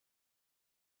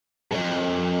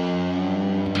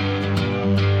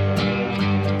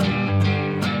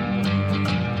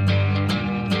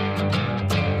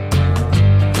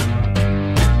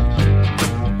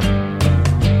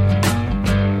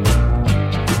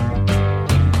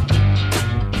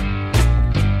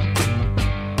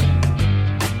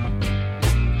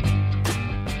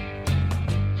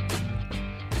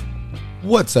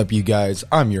What's up, you guys?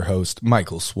 I'm your host,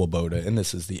 Michael Swoboda, and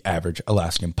this is the Average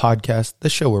Alaskan Podcast, the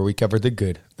show where we cover the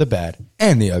good, the bad,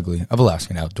 and the ugly of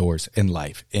Alaskan outdoors and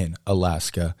life in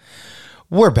Alaska.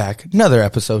 We're back, another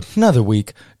episode, another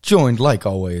week, joined, like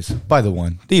always, by the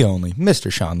one, the only,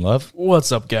 Mr. Sean Love.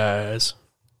 What's up, guys?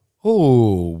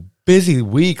 Oh, busy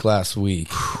week last week,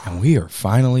 and we are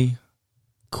finally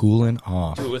cooling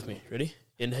off. Do it with me. Ready?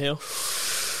 Inhale.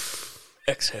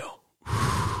 Exhale.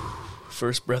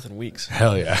 First breath in weeks.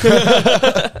 Hell yeah.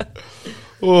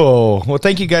 Oh, well,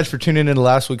 thank you guys for tuning in to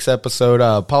last week's episode.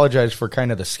 Apologize for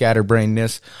kind of the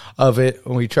scatterbrainness of it.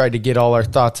 We tried to get all our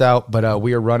thoughts out, but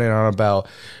we are running on about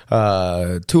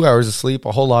 2 hours of sleep,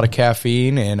 a whole lot of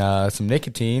caffeine, and some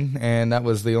nicotine, and that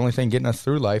was the only thing getting us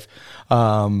through life.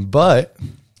 But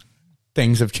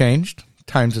things have changed.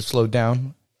 Times have slowed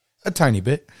down a tiny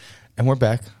bit, and we're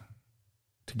back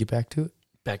to get back to it.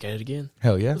 Back at it again.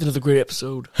 Hell yeah. With another great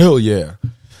episode. Hell yeah.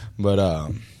 But,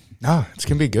 it's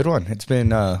going to be a good one. It's been,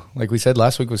 like we said,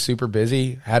 last week was super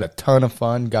busy. Had a ton of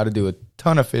fun. Got to do a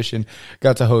ton of fishing.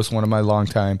 Got to host one of my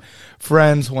longtime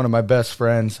friends, one of my best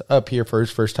friends up here for his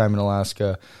first time in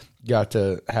Alaska. Got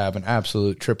to have an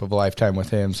absolute trip of a lifetime with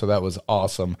him, so that was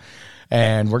awesome.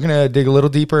 And we're going to dig a little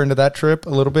deeper into that trip a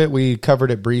little bit. We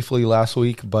covered it briefly last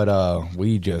week, but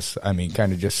we just, kind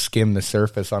of just skimmed the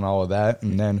surface on all of that.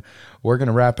 And then we're going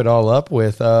to wrap it all up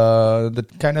with the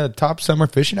kind of top summer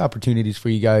fishing opportunities for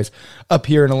you guys up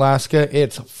here in Alaska.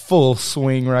 It's full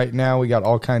swing right now. We got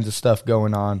all kinds of stuff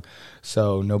going on.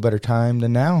 So no better time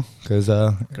than now because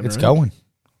it's going.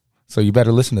 So you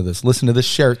better listen to this. Listen to this.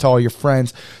 Share it to all your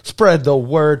friends. Spread the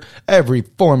word. Every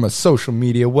form of social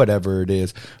media, whatever it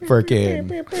is. Freaking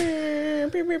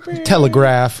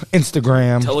Telegraph,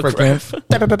 Instagram. Telegraph.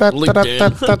 LinkedIn.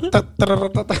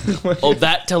 Oh,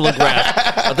 that Telegraph.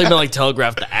 I think I meant like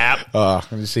Telegraph, the app. Let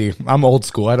me see. I'm old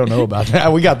school. I don't know about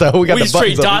that. We got the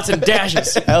straight dots and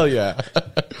dashes. Hell yeah.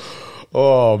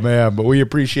 Oh, man. But we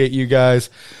appreciate you guys.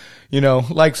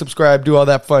 Like, subscribe, do all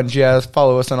that fun jazz.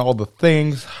 Follow us on all the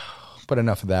things. But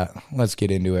enough of that. Let's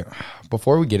get into it.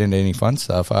 Before we get into any fun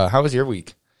stuff, how was your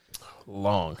week?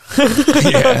 Long.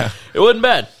 Yeah. It wasn't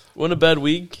bad. It wasn't a bad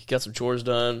week. Got some chores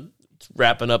done.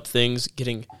 Wrapping up things.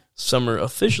 Getting summer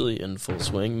officially in full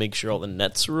swing. Make sure all the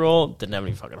nets are rolled. Didn't have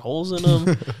any fucking holes in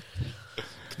them.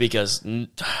 Because we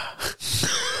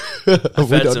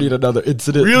don't need another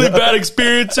incident. Really bad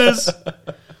experiences.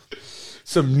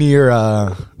 Some near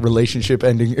relationship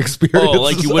ending experiences. Oh,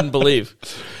 like you wouldn't believe.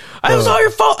 It was all your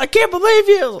fault. I can't believe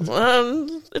you.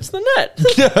 It's the net.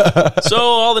 So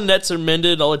all the nets are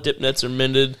mended. All the dip nets are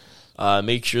mended.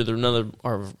 Make sure that none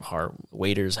of our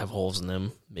waders have holes in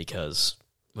them because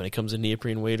when it comes to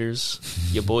neoprene waders,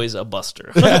 your boy's a buster.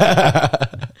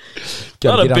 Gotta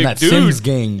Not a get big on that dude. Sims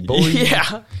gang, boy.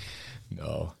 Yeah.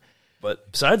 No.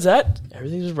 But besides that,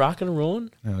 everything's just rocking and rolling.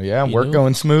 Oh, yeah. Work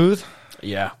going smooth?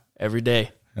 Yeah. Every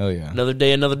day. Oh, yeah. Another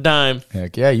day, another dime.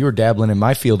 Heck yeah. You were dabbling in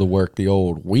my field of work, the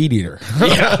old weed eater.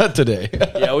 Yeah. Today.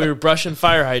 Yeah, we were brushing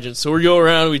fire hydrants. So we go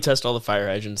around, we test all the fire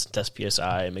hydrants, test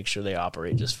PSI, make sure they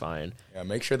operate just fine. Yeah,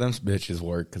 make sure them bitches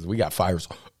work because we got fires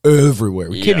everywhere.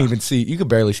 We can't even see. You can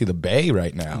barely see the bay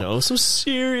right now. No, some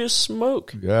serious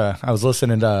smoke. Yeah, I was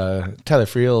listening to Tyler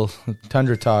Friel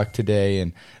Tundra Talk today,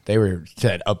 and they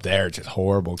said up there it's just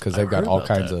horrible because they've got all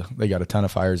kinds of. They got a ton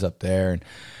of fires up there, and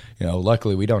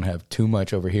luckily we don't have too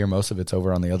much over here. Most of it's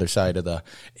over on the other side of the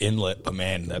inlet. But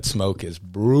man, that smoke is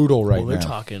brutal right now. They're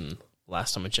talking.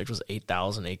 Last time I checked was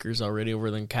 8,000 acres already over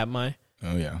in Katmai.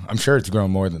 Oh, yeah. I'm sure it's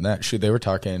grown more than that. Shoot, they were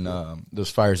talking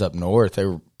those fires up north. They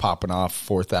were popping off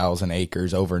 4,000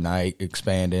 acres overnight,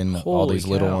 expanding. All these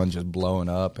little ones just blowing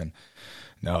up. And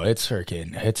no, it's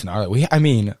freaking, it's gnarly.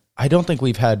 I don't think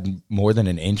we've had more than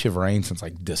an inch of rain since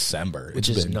like December. Which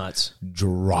is nuts.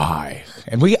 Dry.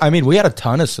 And we had a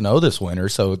ton of snow this winter.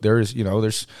 So there's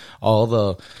all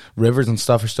the rivers and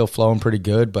stuff are still flowing pretty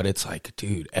good. But it's like,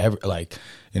 dude,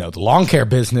 the lawn care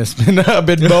business been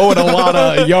mowing a lot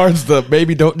of yards that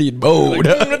maybe don't need mowed.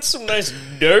 That's some nice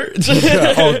dirt.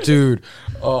 Yeah. Oh, dude.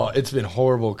 Oh, it's been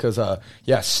horrible because,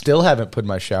 still haven't put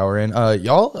my shower in.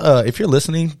 Y'all, if you're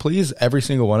listening, please, every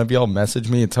single one of y'all message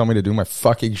me and tell me to do my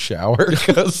fucking shower.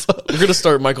 Because we're going to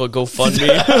start Michael GoFundMe.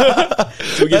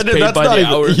 So he gets paid by the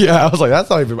hour. Yeah, I was like,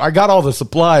 that's not even, I got all the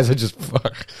supplies. I just,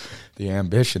 the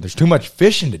ambition. There's too much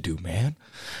fishing to do, man.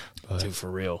 Dude,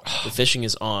 for real. The fishing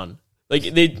is on. Like,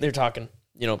 they're talking,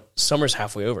 summer's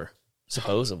halfway over.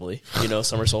 Supposedly,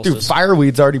 summer solstice. Dude,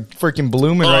 fireweed's already freaking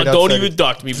blooming right outside. Don't even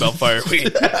talk to me about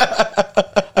fireweed.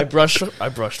 I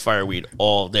brushed fireweed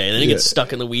all day, and then it gets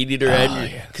stuck in the weed eater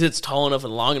head because it's tall enough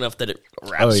and long enough that it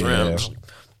wraps around.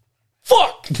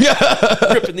 Fuck!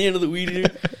 Ripping the end of the weed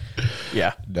eater.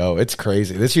 Yeah. No, it's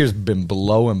crazy. This year's been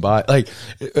blowing by. Like,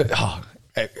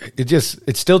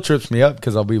 it still trips me up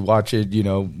because I'll be watching,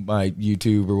 my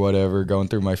YouTube or whatever, going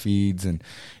through my feeds, and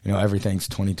everything's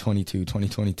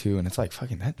 2022, and it's like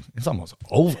fucking that. It's almost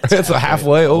over. It's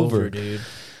halfway over, dude.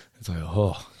 It's like,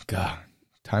 oh god,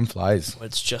 time flies.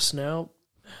 It's just now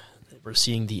we're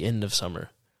seeing the end of summer.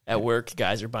 At work,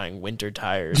 guys are buying winter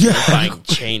tires, they're buying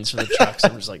chains for the trucks.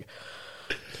 I'm just like,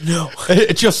 no,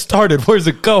 it just started. Where's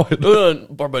it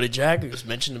going? Our buddy Jack just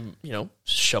mentioned him,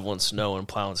 shoveling snow and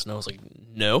plowing snow. I was like,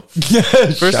 no.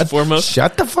 First and foremost,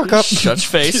 shut the fuck up. Shut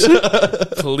your face.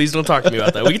 Please don't talk to me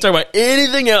about that. We can talk about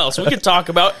anything else. We can talk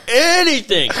about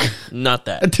anything. Not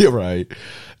that. You're right.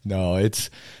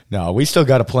 No, we still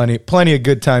got plenty of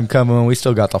good time coming. We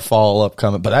still got the fall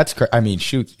upcoming. But that's I mean,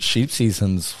 shoot, sheep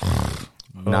season's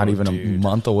not even a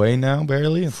month away now,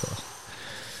 barely. So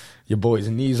your boy's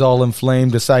knees all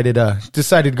inflamed. Decided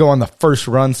to go on the first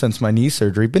run since my knee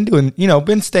surgery. Been doing,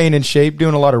 been staying in shape,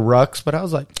 doing a lot of rucks. But I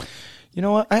was like, you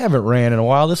know what? I haven't ran in a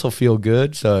while. This will feel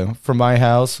good. So from my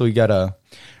house, we got a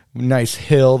nice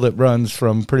hill that runs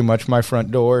from pretty much my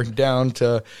front door down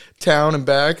to town and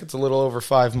back. It's a little over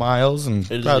 5 miles, and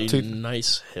it is a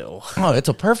nice hill. Oh, it's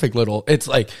a perfect little. It's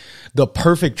like the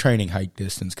perfect training hike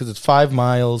distance because it's 5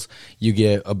 miles. You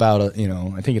get about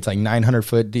I think it's like 900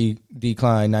 foot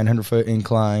decline, 900 foot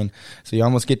incline. So you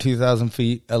almost get 2,000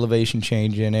 feet elevation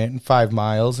change in it, and 5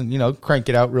 miles, and crank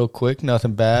it out real quick.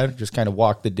 Nothing bad. Just kind of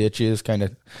walk the ditches, kind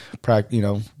of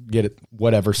get it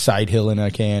whatever side hilling I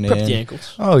can Prep in. the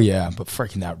ankles. Oh yeah, but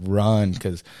freaking that run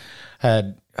because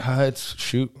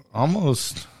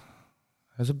almost.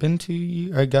 Has it been 2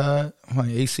 years? I got my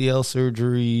ACL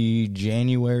surgery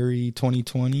January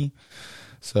 2020,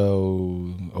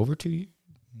 so over 2 years.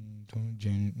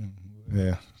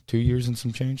 Yeah, 2 years and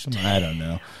some change. I don't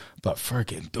know, but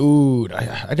freaking dude,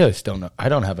 I just don't know. I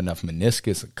don't have enough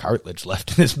meniscus and cartilage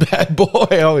left in this bad boy.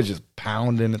 I was just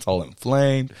pounding. It's all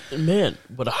inflamed. Man,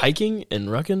 but hiking and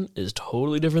rucking is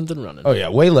totally different than running. Oh yeah,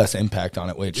 way less impact on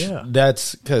it. Which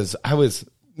that's because I was.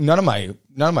 None of my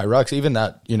rucks, even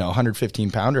that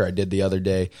 115 pounder I did the other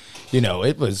day,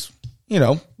 it was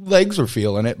legs were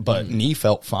feeling it, but knee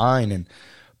felt fine,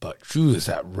 but geez,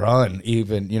 that run,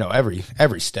 even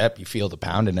every step you feel the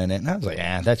pounding in it, and I was like,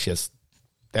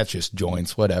 that's just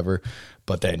joints, whatever.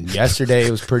 But then yesterday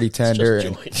it was pretty tender.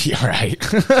 And, yeah,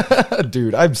 right,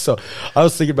 dude. I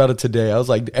was thinking about it today. I was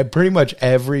like, pretty much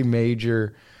every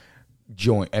major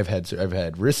joint I've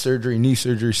had wrist surgery, knee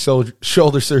surgery,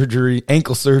 shoulder surgery,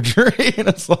 ankle surgery, and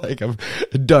it's like I've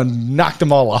knocked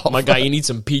them all off. My guy, you need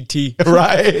some PT.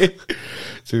 Right,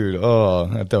 dude.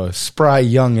 Oh, at the spry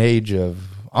young age of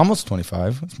almost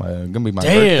 25. It's gonna be my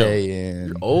birthday. And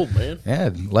you're old, man. Yeah,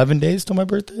 11 days till my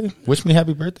birthday. Wish me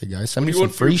happy birthday, guys. Send me some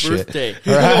free shit. Right?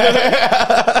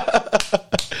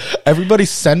 Everybody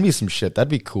send me some shit. That'd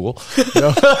be cool.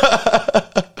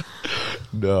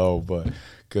 No, but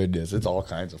goodness, it's all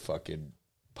kinds of fucking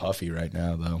puffy right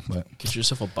now, though. But get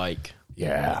yourself a bike.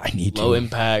 Yeah, I need to. Low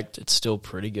impact. It's still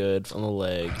pretty good on the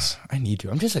legs. I need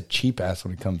to. I'm just a cheap ass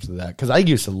when it comes to that because I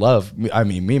used to love. I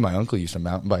mean, me and my uncle used to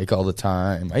mountain bike all the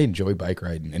time. I enjoy bike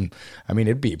riding, and I mean,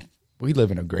 we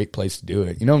live in a great place to do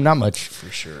it. Not much for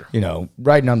sure.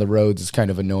 Riding on the roads is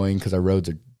kind of annoying because our roads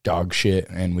are dog shit,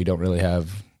 and we don't really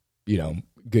have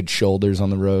good shoulders on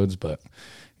the roads, but.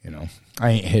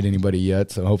 I ain't hit anybody yet,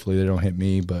 so hopefully they don't hit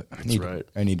me, but I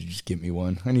need to just get me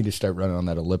one. I need to start running on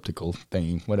that elliptical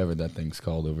thing, whatever that thing's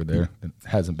called over there that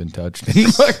hasn't been touched.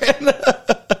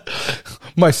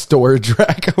 My storage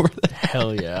rack over there.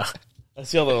 Hell yeah. I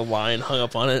see a little lion hung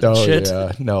up on it. Oh, and shit.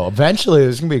 Yeah. No, eventually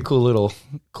there's going to be a cool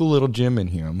little gym in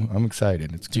here. I'm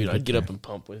excited. Dude, I'd get up and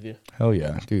pump with you. Hell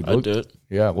yeah. Dude, I'd do it.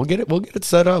 Yeah, we'll get it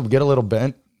set up. Get a little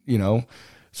bent,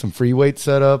 some free weight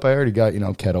set up. I already got,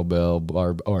 kettlebell,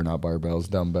 not barbells,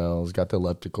 dumbbells, got the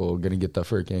elliptical, gonna get the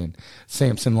freaking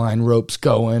Samson line ropes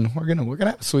going. We're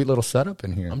gonna have a sweet little setup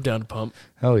in here. I'm down to pump.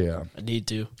 Hell yeah. I need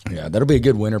to. Yeah, that'll be a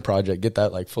good winter project. Get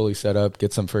that fully set up,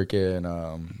 get some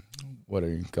freaking what do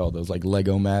you call those,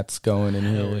 Lego mats going in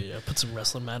here. Hell yeah. Put some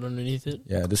wrestling mat underneath it.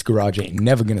 Yeah, this garage ain't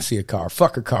never gonna see a car.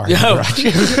 Fuck a car in the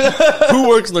garage. Who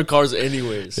works in their cars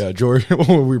anyways? Yeah, George, when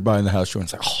we were buying the house,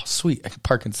 Jordan's like, oh, sweet, I can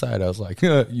park inside. I was like,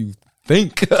 you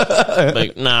think?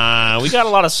 Nah, we got a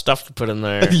lot of stuff to put in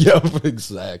there. Yep,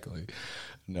 exactly.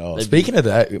 No, speaking of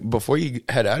that, before you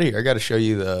head out of here, I got to show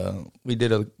you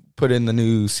put in the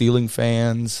new ceiling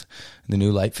fans, and the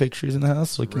new light fixtures in the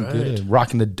house. Looking good.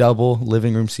 Rocking the double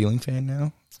living room ceiling fan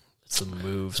now. It's a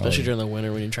move, especially during the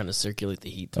winter when you're trying to circulate the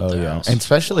heat through Oh, the yeah. house. And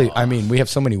especially, I mean, we have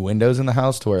so many windows in the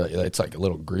house to where it's like a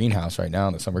little greenhouse right now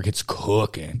in the summer. It gets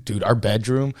cooking. Dude, our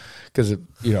bedroom, because,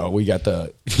 you know, we got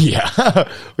the,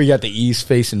 we got the east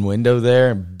facing window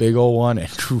there, big old one. And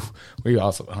whew, we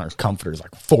also, our comforter's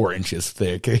like 4 inches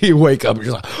thick. You wake up and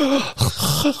you're like,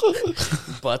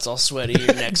 Butt's all sweaty,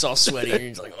 your neck's all sweaty, and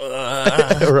you're just like,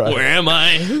 Right. where am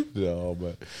I? no,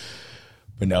 but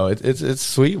no, it's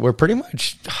sweet. We're pretty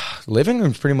much, living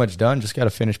room's pretty much done. Just got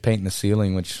to finish painting the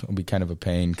ceiling, which will be kind of a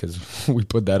pain because we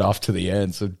put that off to the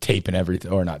end. So taping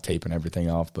everything, or not taping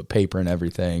everything off, but papering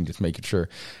everything, just making sure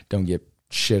don't get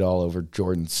shit all over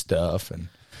Jordan's stuff. And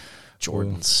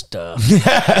Jordan stuff. Look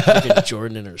at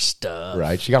Jordan and her stuff.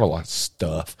 right, she got a lot of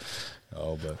stuff.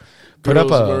 Oh, but put up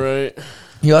Girls, am I right?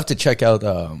 You'll have to check out.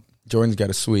 Jordan's got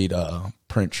a sweet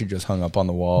print she just hung up on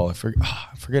the wall. I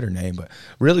forget her name, but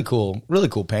really cool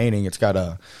painting. It's got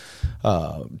a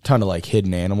ton of like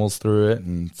hidden animals through it,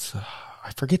 and it's,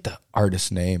 I forget the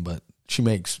artist's name, but she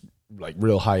makes like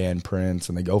real high end prints,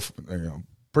 and they go for,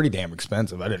 pretty damn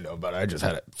expensive. I didn't know about it. I just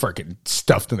had it freaking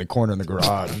stuffed in the corner in the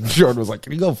garage. And Jordan was like,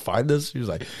 "Can you go find this?" She was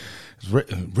like, "It's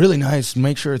really nice.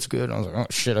 Make sure it's good." And I was like, "Oh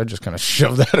shit!" I just kind of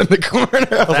shoved that in the corner.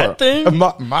 That thing?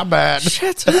 My bad.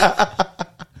 Shit.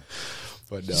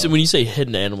 But So when you say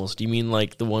hidden animals, do you mean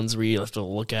like the ones where you have to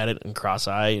look at it and cross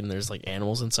eye and there's like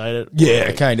animals inside it? yeah,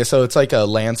 Like, kind of. So it's like a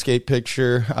landscape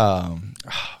picture.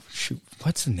 Shoot,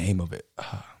 what's the name of it?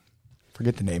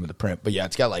 Forget the name of the print, but yeah,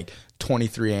 it's got like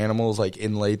 23 animals like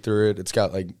inlaid through it. It's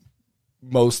got like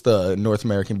most North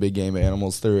American big game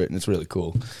animals through it, and it's really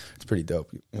cool. It's pretty dope.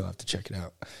 You'll have to check it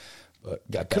out. But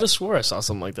got could that. have swore I saw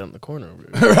something like that in the corner over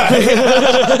there.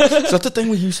 Is that the thing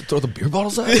we used to throw the beer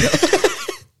bottles at?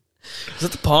 Is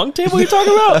that the pong table you're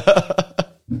talking about?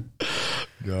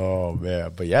 Oh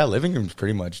man, but yeah, living room's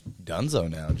pretty much donezo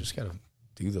now. Just gotta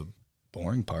do the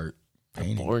boring part.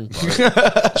 Painting. Boring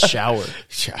part. Shower.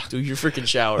 Yeah. Do your freaking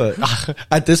shower.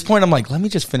 At this point, I'm like, let me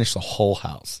just finish the whole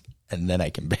house, and then I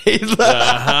can bathe.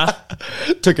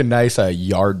 Took a nice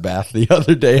yard bath the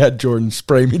other day. Had Jordan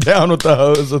spray me down with the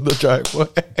hose in the driveway.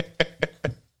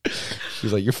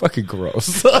 She's like, "You're fucking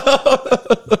gross."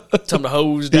 Time to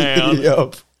hose down.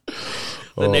 Yep.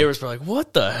 The neighbors were like,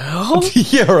 what the hell?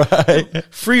 Yeah, right.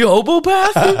 Free hobo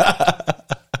bath?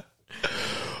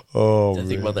 Oh, I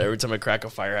think about that every time I crack a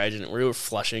fire hydrant. We were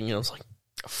flushing, and I was like,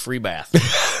 a free bath.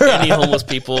 Any homeless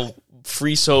people,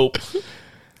 free soap,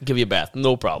 give you a bath,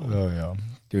 no problem. Oh yeah,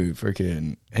 dude,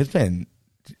 freaking! It's been.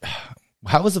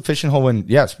 How was the fishing hole? When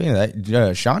speaking of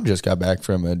that, Sean just got back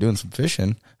from doing some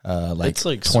fishing. It's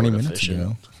like 20 sorta minutes fishing.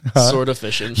 ago. Sort of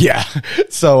fishing. Yeah.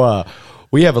 So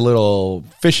we have a little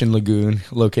fishing lagoon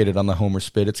located on the Homer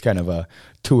Spit. It's kind of a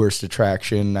tourist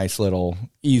attraction, nice little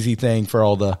easy thing for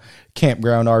all the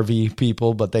campground RV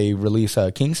people, but they release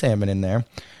king salmon in there.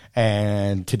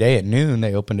 And today at noon,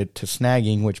 they opened it to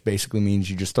snagging, which basically means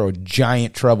you just throw a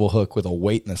giant treble hook with a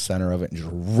weight in the center of it and just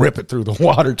rip it through the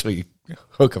water till you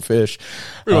hook a fish.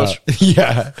 Pretty much.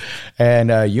 Yeah.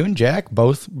 And you and Jack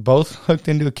both hooked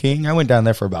into a king. I went down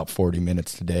there for about 40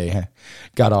 minutes today.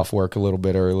 Got off work a little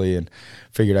bit early and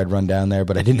figured I'd run down there,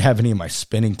 but I didn't have any of my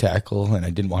spinning tackle, and I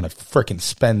didn't want to frickin'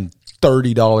 spend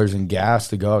 $30 in gas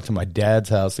to go out to my dad's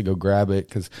house to go grab it,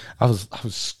 because I was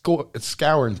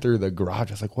scouring through the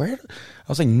garage. I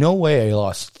was like, no way I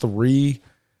lost 3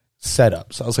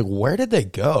 setups. I was like, where did they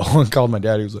go? I called my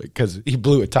dad. He was like, because he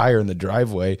blew a tire in the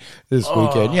driveway this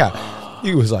weekend. Yeah.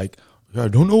 He was like, I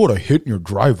don't know what I hit in your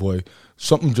driveway.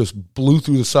 Something just blew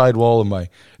through the sidewall of my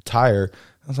tire.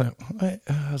 I was like, what?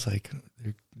 I was like,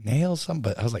 nails, something,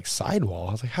 but I was like, sidewall.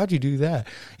 I was like, how'd you do that?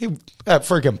 That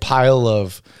freaking pile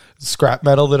of scrap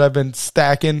metal that I've been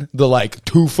stacking, the like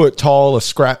 2 foot tall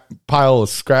pile of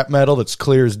scrap metal that's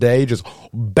clear as day, just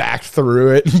backed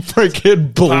through it and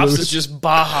freaking blew. Pops is just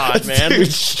bahad, man.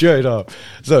 Dude, straight up.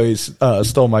 So he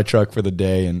stole my truck for the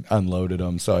day and unloaded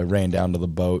them. So I ran down to the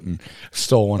boat and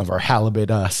stole one of our halibut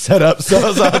setups. So I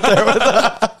was out there with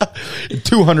a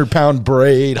 200-pound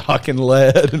braid, hucking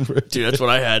lead. Dude, that's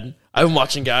what I had. I've been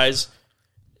watching guys.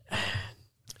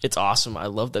 It's awesome. I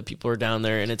love that people are down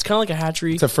there, and it's kind of like a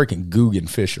hatchery. It's a freaking Guggen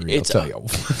fishery, It's I'll tell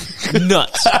you.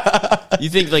 Nuts.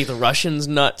 You think like the Russians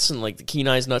nuts and like the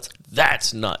Kenai's nuts?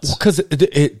 That's nuts. Because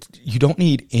you don't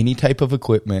need any type of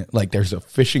equipment. Like, there's a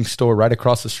fishing store right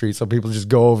across the street, so people just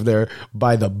go over there,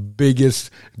 buy the biggest,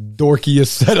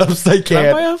 dorkiest setups they Can I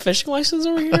can. buy a fishing license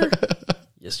over here?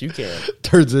 Yes, you can.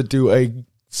 Turns into a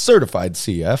certified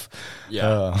CF.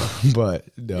 Yeah. But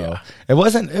no, Yeah. it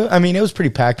wasn't. I mean, it was pretty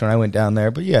packed when I went down there,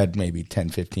 but you had maybe 10,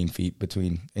 15 feet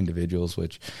between individuals,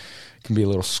 which can be a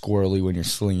little squirrely when you're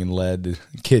slinging lead. The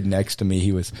kid next to me,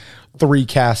 he was 3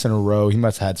 casts in a row. He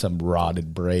must have had some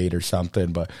rotted braid or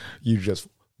something, but you just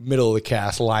middle of the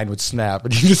cast, line would snap,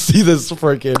 and you just see this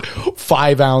freaking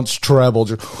 5-ounce treble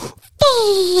just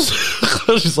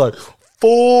like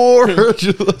 4.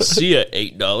 See ya,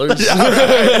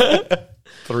 $8.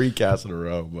 3 casts in a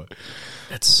row, but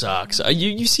That sucks.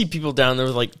 You see people down there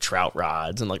with like trout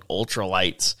rods and like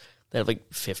ultralights. They have like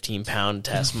 15-pound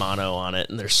test mono on it,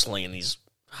 and they're slinging these.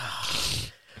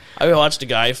 I watched a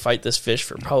guy fight this fish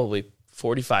for probably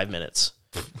 45 minutes.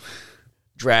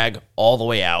 Drag all the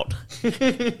way out.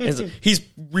 He's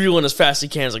reeling as fast as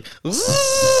he can. It's like,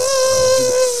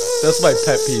 that's my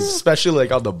pet peeve, especially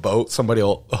like on the boat. Somebody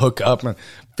will hook up and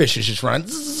fish is just running.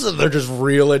 They're just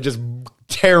reeling, just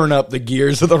tearing up the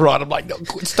gears of the rod. I'm like, no,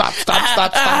 stop.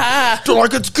 They're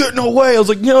like, it's getting away. I was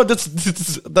like,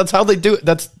 that's how they do it.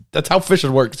 That's how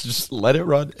fishing works. Just let it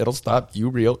run. It'll stop. You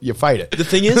reel. You fight it. The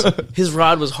thing is, his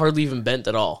rod was hardly even bent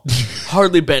at all.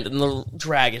 Hardly bent, and the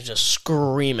drag is just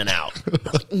screaming out. I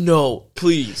was like, no,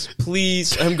 please.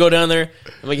 I'm go down there.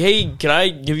 I'm like, hey, can I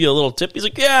give you a little tip? He's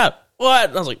like, yeah. What?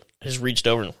 And I was like, I just reached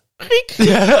over and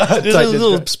there's a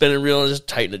little spinning reel and just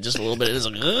tighten it just a little bit. It's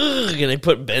like, ugh, and they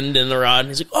put bend in the rod. And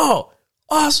he's like, oh,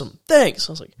 awesome, thanks.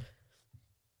 I was like,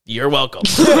 you're welcome.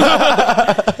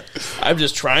 I'm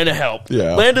just trying to help.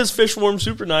 Yeah. Landa's fish form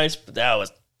super nice, but I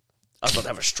was about to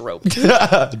have a stroke.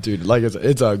 Dude, like it's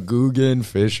a Guggen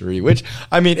fishery, which,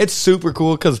 I mean, it's super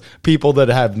cool because people that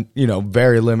have,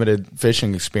 very limited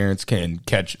fishing experience can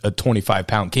catch a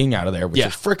 25-pound king out of there, which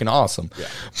is freaking awesome. Yeah.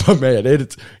 But man,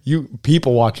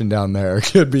 people watching down there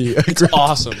could be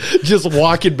awesome. Just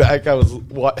walking back, I was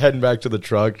heading back to the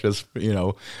truck, just,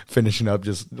 finishing up,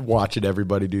 just watching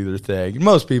everybody do their thing.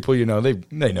 Most people,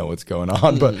 they know what's going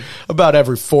on, but about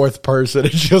every 4th person,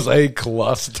 it's just a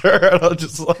cluster. And I'm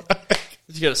just like,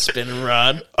 you got a spinning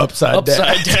rod upside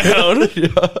down. Yeah.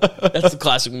 That's the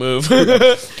classic move.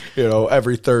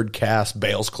 Every 3rd cast,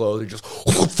 bails closed, just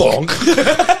thunk.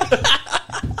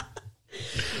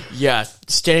 Yeah,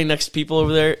 standing next to people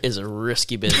over there is a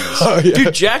risky business. Oh, yeah.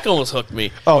 Dude, Jack almost hooked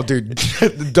me. Oh, dude,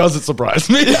 it doesn't surprise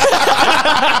me. He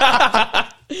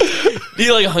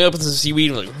hung up with some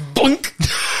seaweed and like boink.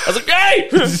 I was like, hey!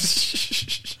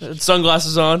 Had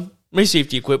sunglasses on. My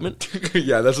safety equipment.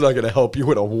 Yeah, that's not going to help you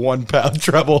when a 1-pound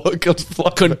treble hook comes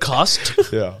flying.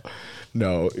 Concussed. Yeah.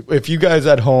 No, if you guys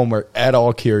at home are at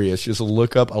all curious, just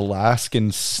look up Alaskan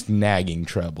snagging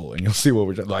treble, and you'll see what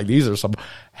we're like. These are some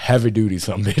heavy-duty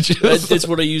some bitches. It's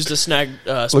what I use to snag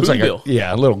spoonbill. Looks like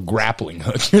a little grappling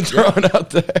hook you're throwing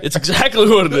out there. It's exactly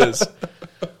what it is.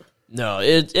 No,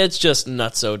 it's just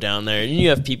nutso down there. And you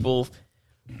have people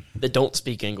that don't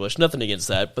speak English. Nothing against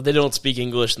that, but they don't speak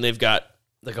English, and they've got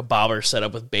like a bobber set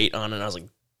up with bait on it. And I was like,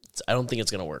 I don't think it's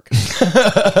going to work.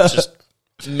 It's just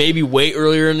maybe way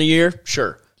earlier in the year.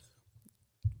 Sure.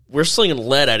 We're slinging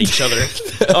lead at each other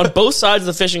on both sides of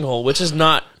the fishing hole, which is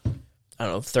not,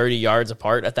 30 yards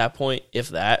apart at that point, if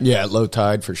that. Yeah, at low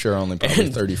tide for sure, only probably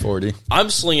 30, 40.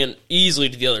 I'm slinging easily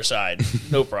to the other side,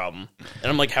 no problem. And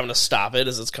I'm like having to stop it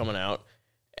as it's coming out.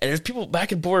 And there's people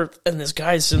back and forth, and this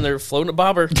guy's sitting there floating a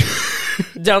bobber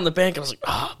down the bank. I was like,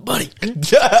 buddy.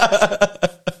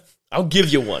 I'll give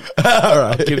you one. All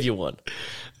right. I'll give you one.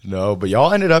 No, but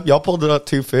y'all pulled up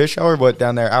 2 fish. Y'all were,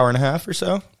 down there, hour and a half or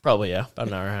so? Probably, yeah. About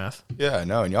an hour and a half. Yeah, I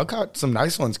know. And y'all caught some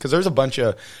nice ones because there's a bunch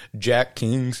of Jack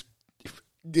Kings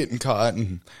getting caught.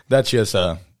 And that's just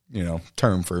a,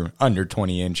 term for under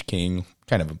 20-inch king,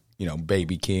 kind of a,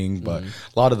 baby king. But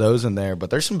a lot of those in there. But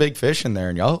there's some big fish in there.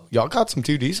 And y'all caught some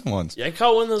 2 decent ones. Yeah, I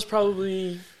caught one that was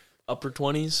probably upper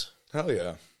 20s. Hell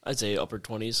yeah. I'd say upper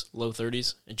 20s, low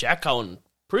 30s. And Jack caught one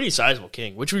pretty sizable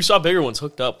king, which we saw bigger ones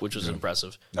hooked up, which was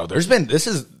impressive. No, this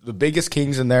is the biggest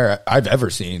kings in there I've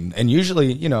ever seen. And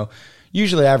usually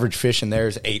average fish in there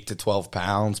is 8 to 12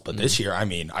 pounds. But this year,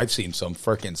 I've seen some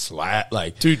freaking slat.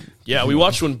 Dude, yeah, we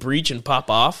watched one breach and pop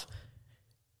off.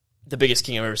 The biggest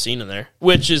king I've ever seen in there,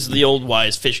 which is the old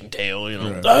wise fishing tale.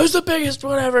 That was the biggest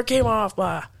one ever came off.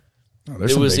 Blah. Oh,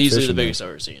 it was easily the biggest I've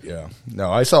ever seen. Yeah.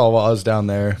 No, I saw while I was down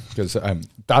there because I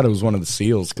thought it was one of the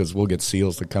seals because we'll get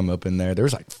seals to come up in there. There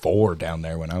was 4 down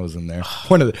there when I was in there.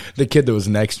 One of the kid that was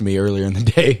next to me earlier in the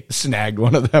day snagged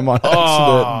one of them on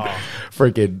accident.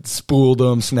 Freaking spooled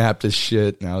him, snapped his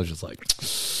shit. And I was just like,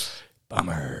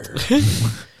 bummer.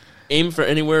 Aim for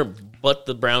anywhere but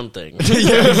the brown thing.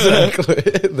 Yeah, exactly.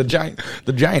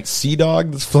 The giant sea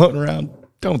dog that's floating around.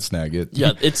 Don't snag it.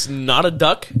 Yeah, it's not a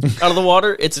duck out of the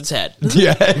water. It's its head.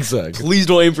 Yeah, exactly. Please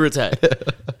don't aim for its head.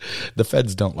 The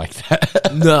feds don't like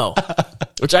that. No.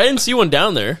 Which I didn't see one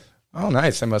down there. Oh,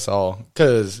 nice. They must all,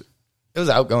 because it was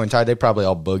outgoing tide. They probably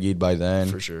all boogied by then.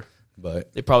 For sure.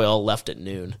 But they probably all left at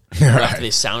noon Right. after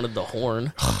they sounded the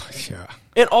horn. yeah.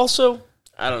 And also,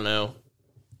 I don't know.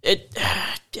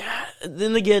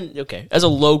 Then again, okay, as a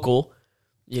local,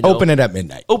 you know, Open it at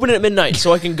midnight. open it at midnight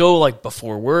so I can go like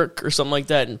before work or something like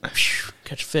that and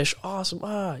catch fish.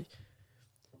 Awesome.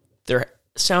 They're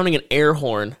sounding an air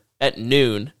horn at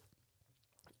noon.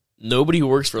 Nobody who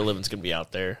works for a living is going to be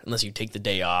out there unless you take the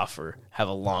day off or have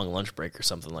a long lunch break or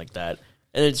something like that.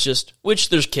 And it's just, which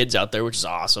there's kids out there, which is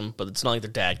awesome, but it's not like their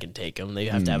dad can take them. They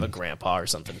have to have a grandpa or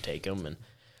something to take them. And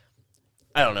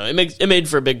I don't know. It made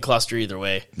for a big cluster either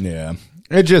way. Yeah.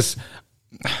 I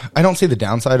don't see the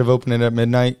downside of opening at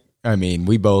midnight. I mean,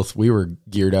 we were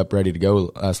geared up, ready to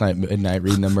go last night at midnight,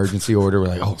 reading the emergency order. We're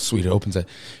like, oh, sweet, it opens at,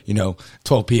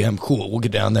 12 p.m. Cool, we'll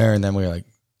get down there. And then we're like,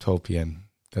 12 p.m.,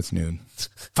 that's noon.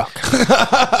 Fuck.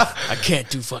 I can't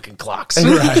do fucking clocks.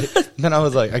 Right. Then I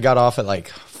was like, I got off at like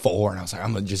 4, and I was like,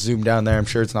 I'm going to just zoom down there. I'm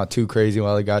sure it's not too crazy.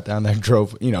 While I got down there,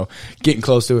 drove, getting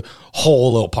close to it.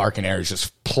 Whole little parking area is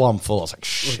just plumb full. I was like,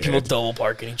 shit. People double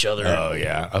parking each other. Oh,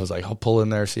 yeah. I was like, I'll pull in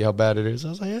there, see how bad it is. I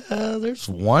was like, yeah, there's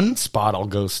one spot I'll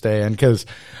go stay in, because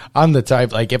I'm the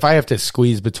type, like, if I have to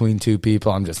squeeze between two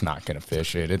people, I'm just not going to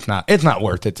fish it. It's not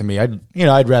worth it to me.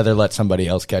 I'd rather let somebody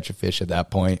else catch a fish at that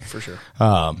point. For sure.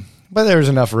 But there was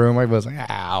enough room. I was like,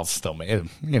 I'll still make it.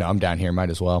 I'm down here, might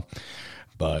as well.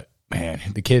 But, man,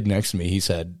 the kid next to me, he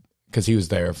said, because he was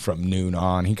there from noon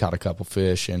on, he caught a couple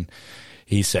fish, and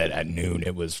he said at noon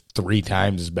it was 3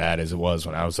 times as bad as it was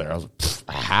when I was there. I was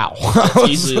like, how? It's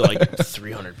easily like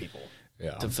 300 people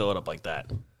to fill it up like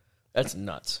that. That's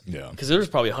nuts. Yeah. Because there was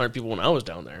probably 100 people when I was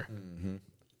down there. Mm-hmm.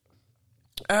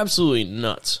 Absolutely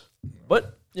nuts.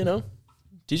 But,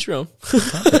 teach your own.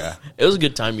 Yeah. It was a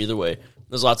good time either way.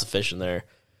 There's lots of fish in there.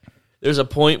 There's a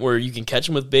point where you can catch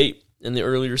them with bait in the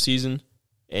earlier season,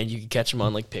 and you can catch them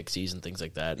on like pixies and things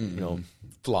like that.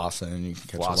 Flossing, you can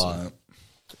catch a lot.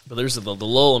 But there's the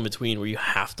lull in between where you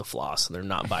have to floss, and they're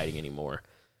not biting anymore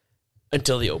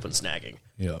until they open snagging.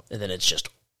 Yeah. And then it's just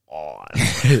on.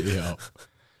 Yeah.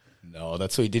 No,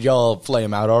 that's sweet. Did y'all flay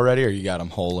them out already, or you got them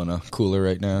whole in a cooler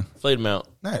right now? Flayed them out.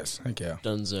 Nice. Thank you.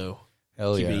 Dunzo.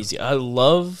 Hell Keep yeah. it easy. I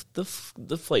love the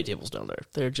flay tables down there.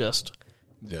 They're just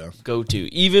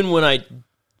go-to. Even when I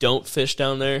don't fish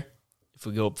down there, if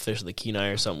we go up fish with the Kenai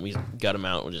or something, we got them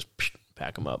out and we'll just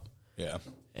pack them up. Yeah.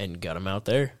 And got them out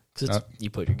there. Because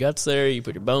you put your guts there, you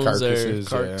put your bones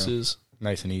carcasses. Yeah.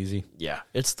 Nice and easy. Yeah,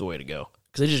 it's the way to go.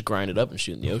 Because they just grind it up and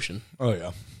shoot in the ocean. Oh,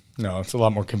 yeah. No, it's a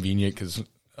lot more convenient because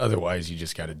otherwise you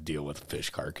just got to deal with fish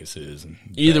carcasses. And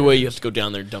either way, you have to go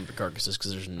down there and dump your carcasses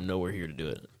because there's nowhere here to do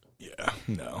it. Yeah,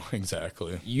 no,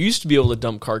 exactly. You used to be able to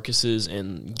dump carcasses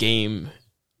and game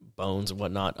bones and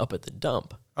whatnot up at the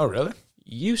dump. Oh, really?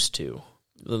 Used to.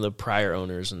 The prior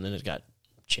owners, and then it got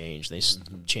changed. They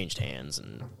changed hands.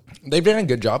 And they've done a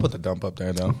good job with the dump up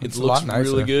there, though. It looks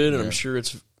really good, and I'm sure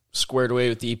it's squared away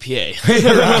with the EPA.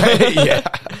 Right? Yeah.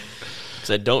 Because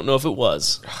I don't know if it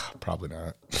was. Probably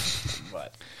not.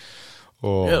 But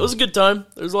Oh. yeah, it was a good time.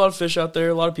 There's a lot of fish out there,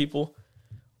 a lot of people.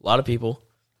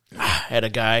 I had a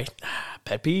guy,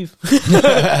 pet peeve.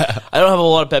 I don't have a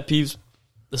lot of pet peeves.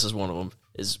 This is one of them.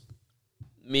 Is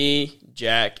me,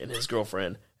 Jack, and his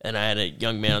girlfriend, and I had a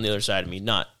young man on the other side of me,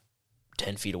 not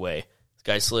 10 feet away. This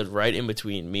guy slid right in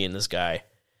between me and this guy,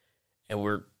 and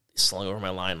we're slung over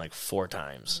my line like 4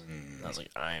 times. I was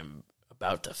like, I am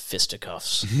about to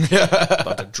fisticuffs.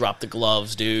 About to drop the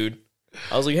gloves, dude.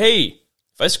 I was like, hey,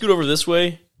 if I scoot over this way,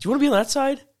 do you want to be on that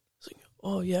side? He's like,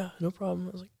 oh, yeah, no problem.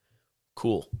 I was like,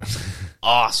 cool.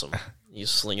 Awesome. You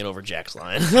sling it over Jack's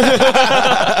line.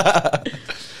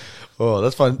 Oh,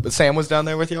 that's fun. But Sam was down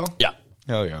there with y'all? Yeah.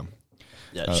 Hell yeah.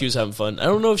 Yeah, she was having fun. I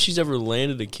don't know if she's ever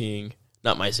landed a king.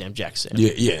 Not my Sam, Jack's Sam.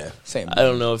 Yeah. Sam. I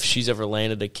don't know if she's ever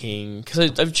landed a king.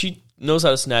 Because she knows how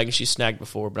to snag, and she's snagged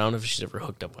before, but I don't know if she's ever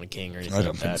hooked up on a king or anything I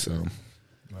don't like think that. so.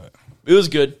 But It was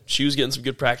good. She was getting some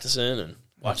good practice in and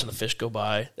watching the fish go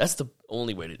by. That's the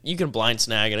only way to... You can blind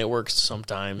snag, and it works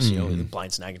sometimes. You know,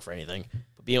 blind snagging for anything.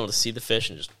 But being able to see the fish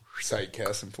and just... sight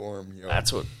casting for him. You know.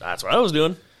 That's what I was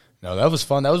doing. No, that was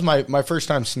fun. That was my first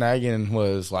time snagging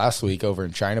was last week over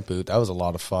in China Poot. That was a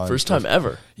lot of fun. First time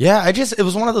ever. Yeah, it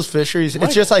was one of those fisheries. Right.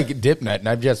 It's just like dip net, and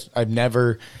I've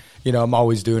never, I'm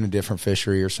always doing a different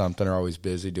fishery or something, or always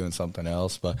busy doing something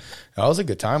else. But that was a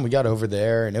good time. We got over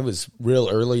there, and it was real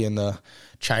early in the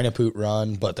China Poot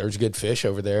run, but there's good fish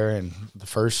over there. And the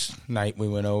first night we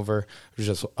went over, it was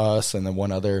just us, and then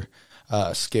one other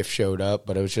skiff showed up,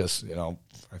 but it was just,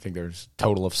 I think there's a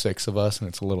total of 6 of us, and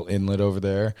it's a little inlet over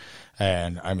there.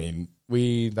 And, I mean,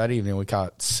 that evening we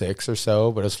caught 6 or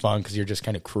so, but it was fun because you're just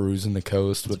kind of cruising the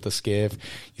coast with the skiff.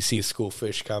 You see a school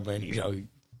fish coming,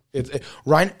 It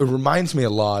reminds me a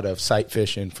lot of sight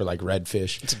fishing for like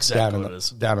redfish. It's exactly what it is.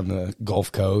 Down on the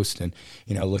Gulf Coast, and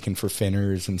looking for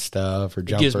finners and stuff or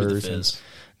jumpers. It gives me the fizz.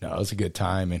 No, it was a good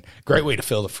time and great way to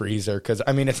fill the freezer because,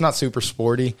 it's not super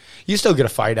sporty. You still get a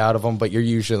fight out of them, but you're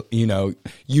usually, you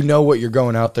know what you're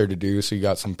going out there to do. So you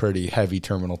got some pretty heavy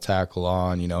terminal tackle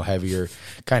on, heavier,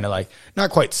 kind of like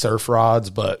not quite surf rods,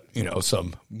 but,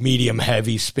 some medium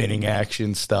heavy spinning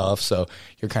action stuff. So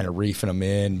you're kind of reefing them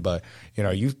in, but,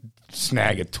 you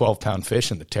snag a 12-pound fish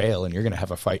in the tail and you're going to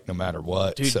have a fight no matter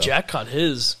what. Dude, Jack caught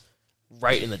his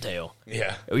right in the tail.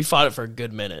 Yeah. We fought it for a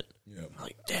good minute. Yep.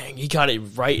 Like, dang, he caught it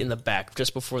right in the back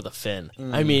just before the fin.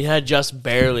 He had just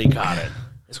barely caught it.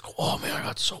 He's like, oh, man, I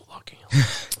got so lucky.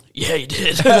 Yeah, you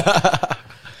did.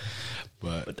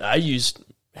 But I used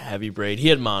heavy braid. He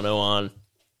had mono on.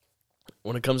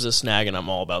 When it comes to snagging, I'm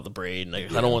all about the braid. And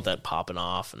I don't want that popping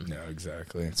off. And no,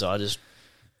 exactly. So I just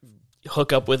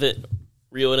hook up with it,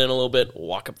 reel it in a little bit,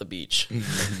 walk up the beach.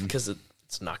 Because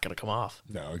it's not going to come off.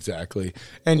 No, exactly.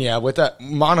 And yeah, with that,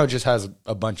 mono just has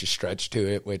a bunch of stretch to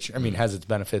it, which, has its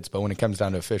benefits. But when it comes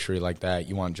down to a fishery like that,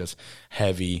 you want just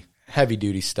heavy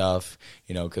duty stuff,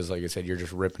 because like I said, you're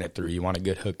just ripping it through. You want a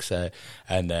good hook set,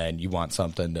 and then you want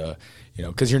something to,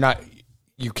 because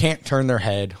you can't turn their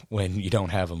head when you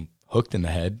don't have them hooked in the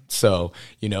head. So,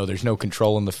 there's no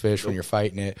control in the fish when you're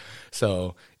fighting it.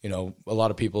 So, a lot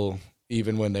of people,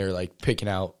 even when they're like picking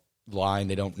out line,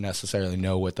 they don't necessarily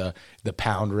know what the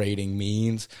pound rating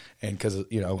means, and because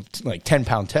like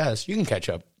 10-pound test, you can catch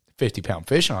up 50-pound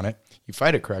fish on it, you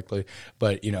fight it correctly,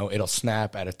 but it'll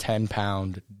snap at a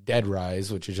 10-pound dead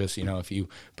rise, which is just if you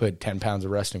put 10 pounds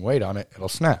of resting weight on it, it'll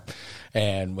snap.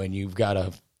 And when you've got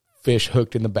a fish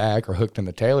hooked in the back or hooked in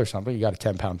the tail or something, you got a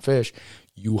 10-pound fish,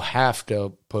 you have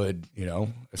to put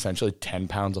essentially 10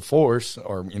 pounds of force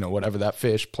or whatever that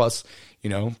fish plus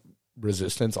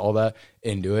resistance, all that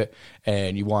into it.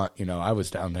 And you want, I was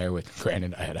down there with,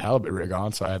 granted, I had a halibut rig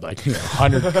on, so I had like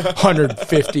 100,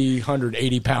 150,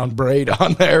 180 pound braid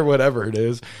on there, whatever it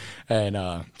is.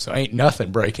 And so ain't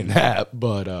nothing breaking that.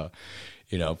 But,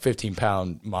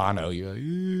 15-pound mono, you're like,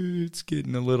 it's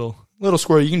getting a little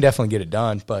squirrely. You can definitely get it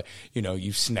done, but,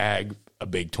 you snag a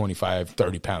big 25,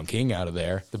 30-pound king out of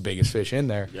there, the biggest fish in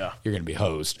there, you're going to be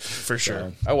hosed. For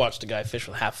sure. I watched a guy fish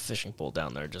with half a fishing pole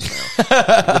down there just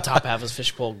now. The top half of his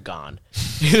fishing pole gone.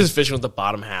 He was fishing with the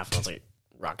bottom half, and I was like,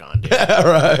 rock on, dude.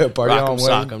 Right, party rock on,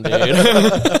 sock him, dude.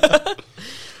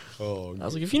 Oh, I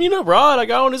was like, if you need a rod, I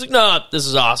got one. He's like, nah, this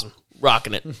is awesome.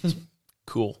 Rocking it.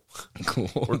 Cool.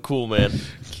 We're cool, man.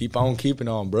 Keep on keeping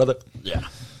on, brother. Yeah.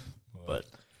 But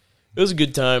it was a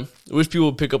good time. I wish people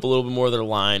would pick up a little bit more of their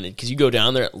line, because you go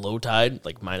down there at low tide,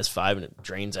 like -5, and it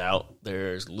drains out.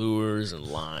 There's lures and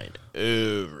line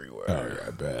everywhere. Oh, yeah,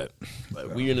 I bet.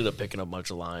 But we ended up picking up a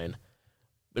bunch of line.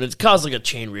 But it caused like a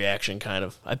chain reaction, kind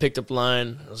of. I picked up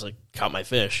line. I was like, caught my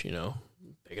fish,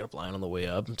 picking up line on the way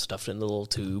up and stuffed it in the little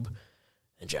tube.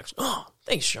 And Jack's, oh,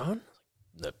 thanks, Sean.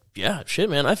 Yeah, shit,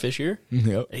 man, I fish here.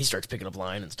 Yep. And he starts picking up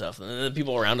line and stuff. And then the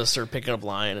people around us start picking up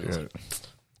line, and it's like,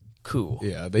 cool.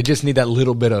 Yeah, they just need that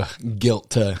little bit of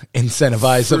guilt to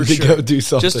incentivize them to go do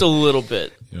something. Just a little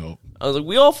bit. Yep. I was like,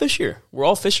 we all fish here. We're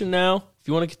all fishing now. If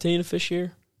you want to continue to fish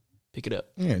here, pick it up.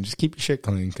 Yeah, just keep your shit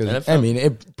clean. Because,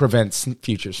 it prevents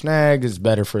future snags. It's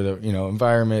better for the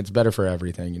environment. It's better for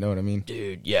everything. You know what I mean?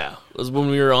 Dude, yeah. It was when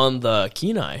we were on the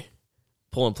Kenai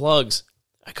pulling plugs.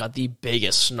 I got the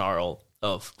biggest snarl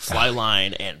of fly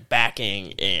line and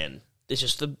backing, and it's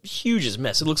just the hugest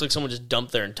mess. It looks like someone just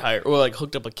dumped their entire, or like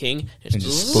hooked up a king and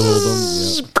just spoiled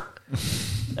them.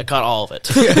 Yep. I caught all of it.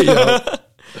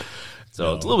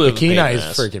 So it's a little bit. The Kenai is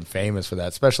freaking famous for that,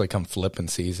 especially come flipping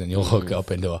season. You'll hook up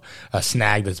into a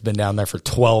snag that's been down there for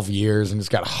 12 years and it's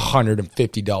got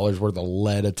 $150 worth of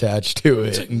lead attached to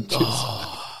it.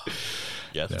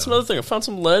 Yeah, that's another thing. I found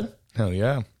some lead. Hell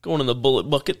yeah. Going in the bullet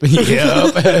bucket.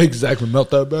 Yep, exactly. Melt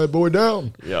that bad boy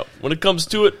down. Yep. When it comes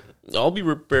to it, I'll be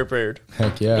prepared.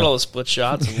 Heck yeah. Got all the split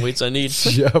shots and weights I need.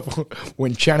 Yep.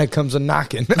 When China comes a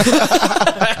knocking.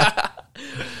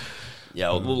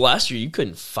 Yeah, well, last year you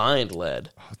couldn't find lead.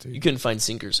 Oh, you couldn't find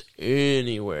sinkers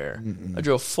anywhere. I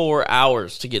drove 4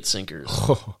 hours to get sinkers.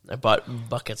 I bought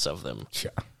buckets of them. Yeah.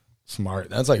 Smart.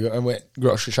 That's like, I went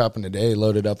grocery shopping today,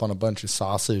 loaded up on a bunch of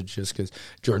sausage just because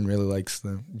Jordan really likes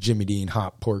the Jimmy Dean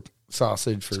hot pork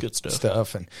sausage for good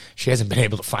stuff. And she hasn't been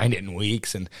able to find it in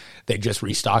weeks. And they just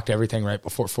restocked everything right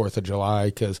before 4th of July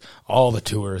because all the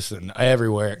tourists and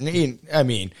everywhere. I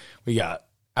mean, we got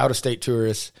out-of-state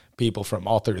tourists, people from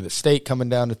all through the state coming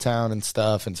down to town and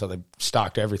stuff. And so they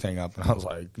stocked everything up. And I was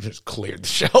like, just cleared the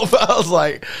shelf. I was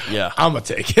like, Yeah. I'm going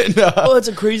to take it. Well, that's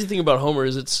a crazy thing about Homer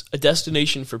is it's a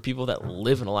destination for people that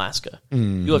live in Alaska.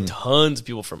 Mm-hmm. You have tons of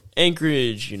people from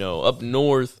Anchorage, up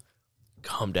north,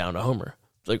 come down to Homer.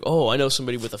 It's like, oh, I know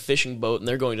somebody with a fishing boat, and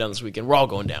they're going down this weekend. We're all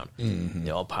going down. Mm-hmm.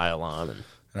 They all pile on.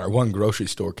 And our one grocery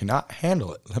store cannot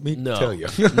handle it. Let me tell you.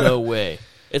 No way.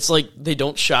 It's like they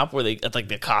don't shop at like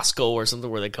the Costco or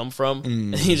something where they come from,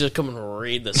 and you just come and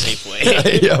raid the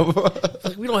Safeway.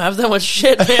 Like, we don't have that much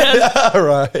shit, man.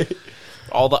 Right.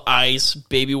 All the ice,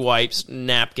 baby wipes,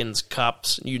 napkins,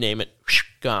 cups, you name it,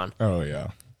 gone. Oh, yeah.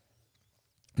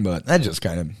 But that just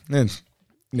kind of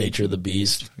nature of the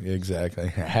beast.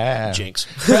 Exactly. Jinx.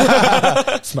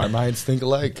 Smart minds think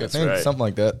alike. That's I think right. something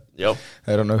like that. Yep.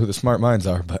 I don't know who the smart minds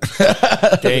are, but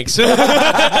Thanks.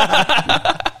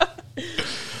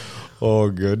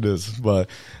 oh goodness. But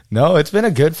no, it's been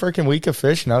a good freaking week of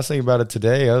fishing. I was thinking about it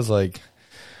today. I was like,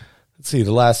 let's see,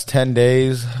 the last 10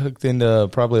 days hooked into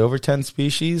probably over 10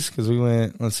 species because we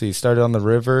went, started on the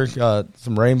river, got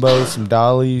some rainbows, some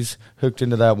dollies, hooked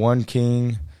into that one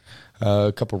king,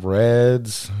 a couple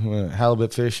reds, went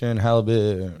halibut fishing,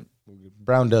 halibut,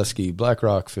 brown dusky, black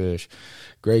rockfish,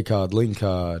 gray cod,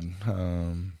 lingcod.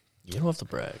 You don't have to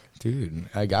brag. Dude,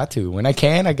 I got to. When I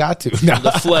can, I got to. No.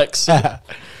 The flex.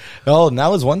 Oh, and that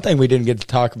was one thing we didn't get to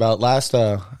talk about last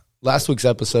week's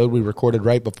episode. We recorded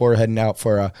right before heading out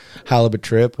for a halibut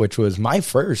trip, which was my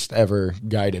first ever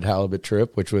guided halibut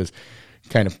trip, which was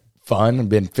kind of fun. I've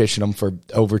been fishing them for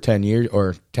over 10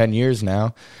 years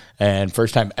now, and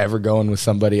first time ever going with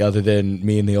somebody other than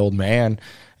me and the old man.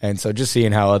 And so just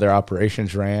seeing how other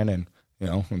operations ran, and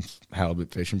it's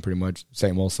halibut fishing pretty much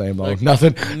same old. Like,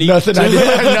 nothing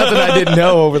I didn't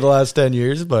know over the last 10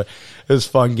 years, but it was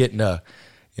fun getting to,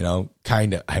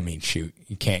 kind of, shoot,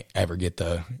 you can't ever get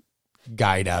the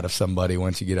guide out of somebody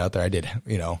once you get out there. I did,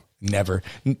 never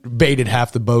baited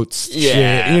half the boats.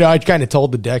 Yeah. Shit. I kind of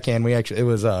told the deckhand, it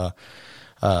was,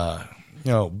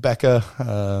 Becca,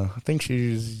 I think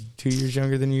she's 2 years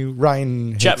younger than you.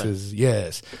 Ryan Chapman.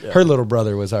 Yes. Yeah. Her little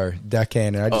brother was our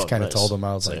deckhand, and I just kind of nice. told him,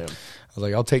 I was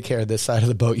like, I'll take care of this side of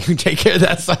the boat. You can take care of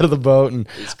that side of the boat. And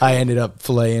cool. I ended up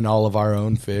filleting all of our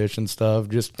own fish and stuff,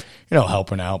 just,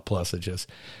 helping out. Plus, it just,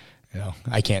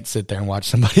 I can't sit there and watch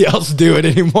somebody else do it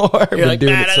anymore. You're like,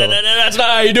 that's not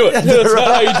how you do it. That's not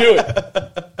how you do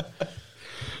it.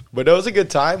 But it was a good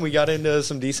time. We got into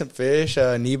some decent fish.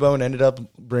 Kneebone ended up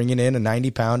bringing in a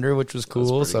 90-pounder, which was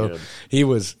cool. So good. he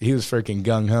was freaking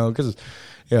gung-ho because,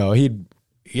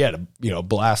 he had a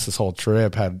blast this whole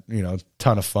trip, had, a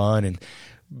ton of fun. And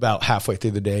about halfway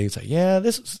through the day, he's like, yeah,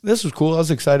 this was cool. I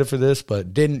was excited for this,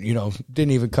 but didn't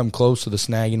even come close to the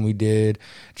snagging we did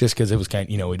just because it was kind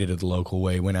of, we did it the local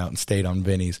way, went out and stayed on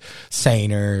Vinny's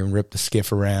seiner and ripped the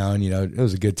skiff around. It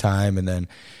was a good time. And then,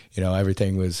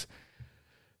 everything was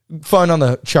fun on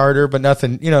the charter, but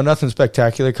nothing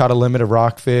spectacular. Caught a limit of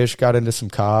rockfish, got into some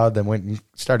cod, then went and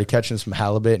started catching some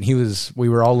halibut. And we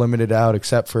were all limited out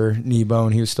except for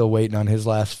Kneebone. He was still waiting on his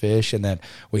last fish, and then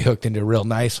we hooked into a real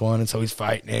nice one. And so he's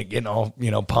fighting it, getting all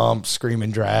pumped,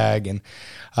 screaming drag, and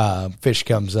fish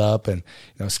comes up, and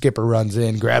skipper runs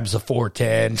in, grabs the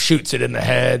 410, shoots it in the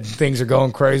head. Things are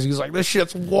going crazy. He's like, this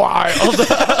shit's wild.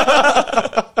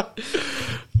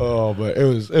 Oh, but it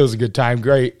was a good time.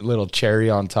 Great little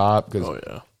cherry on top. Cause,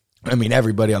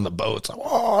 everybody on the boat's like,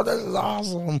 oh, this is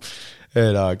awesome.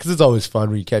 And, cause it's always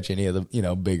fun when you catch any of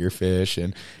the, bigger fish,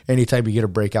 and anytime you get to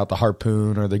break out the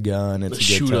harpoon or the gun, it's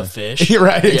a good time. A fish.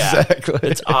 Right. Yeah, exactly.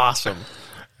 It's awesome.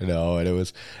 And it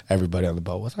was, everybody on the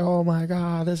boat was like, oh my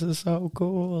God, this is so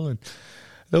cool. And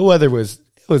the weather was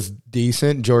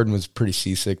decent. Jordan was pretty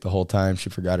seasick the whole time. She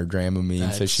forgot her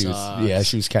Dramamine. So she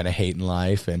was kind of hating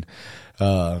life. And,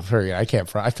 I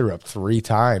threw up 3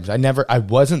 times. I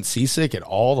wasn't seasick at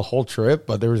all the whole trip,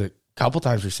 but there was a couple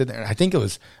times we were sitting there, and I think it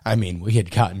was, we had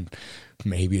gotten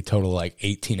maybe a total of like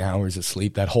 18 hours of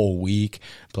sleep that whole week,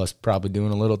 plus probably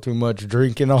doing a little too much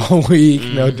drinking all week.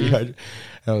 Mm-hmm.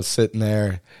 I was sitting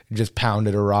there, just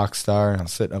pounded a Rockstar, and I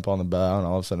was sitting up on the bow, and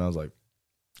all of a sudden I was like,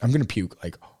 I'm going to puke,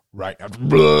 like, right now.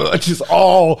 Just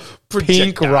all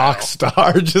pink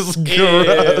Rockstar, just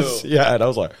gross. Yeah, and I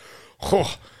was like,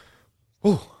 oh,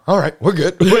 all right, we're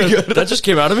good. That just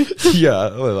came out of me? Yeah,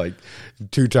 like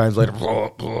 2 times later,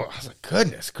 I was like,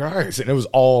 goodness Christ. And it was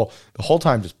all, the whole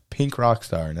time, just pink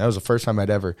Rockstar. And that was the first time I'd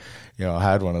ever,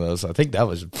 had one of those. I think that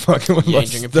was fucking with you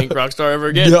ain't drinking pink Rockstar ever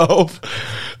again? Nope.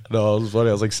 No, it was funny.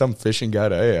 I was like, some fishing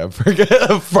guy, I forget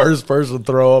the first person to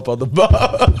throw up on the boat.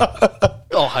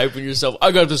 All hyping yourself.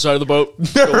 I got this side of the boat.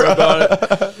 Don't worry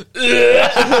about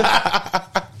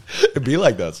it. It'd be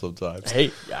like that sometimes.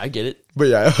 Hey, yeah, I get it. But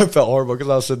yeah, I felt horrible because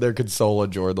I was sitting there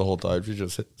consoling Jordan the whole time. She's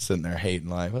just sitting there hating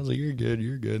life. I was like, you're good.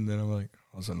 And then I'm like,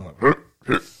 I was like,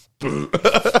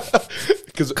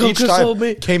 because each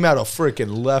time came out of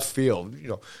freaking left field,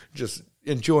 just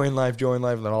enjoying life. And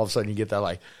then all of a sudden you get that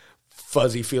like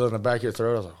fuzzy feeling in the back of your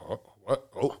throat. I was like, what?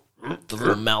 Oh. The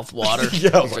little mouth water.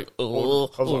 Yeah, I was like, oh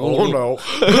no.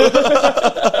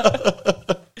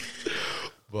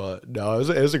 But no,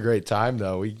 it was a great time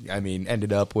though. We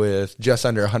ended up with just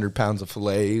under 100 pounds of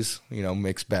fillets,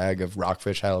 mixed bag of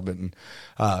rockfish, halibut, and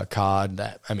cod.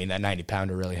 That 90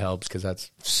 pounder really helps because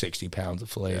that's 60 pounds of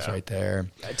fillets right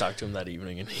there. I talked to him that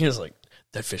evening and he was like,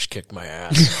 that fish kicked my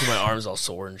ass. My arm's all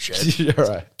sore and shit. You're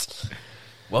right.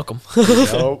 Welcome.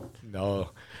 No.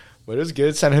 But it was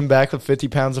good. Sent him back with 50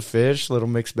 pounds of fish, little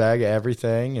mixed bag of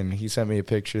everything, and he sent me a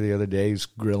picture the other day. He was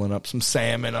grilling up some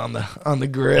salmon on the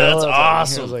grill. That's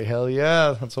awesome. I was like, hell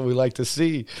yeah, that's what we like to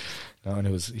see. No, and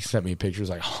he sent me a picture. It was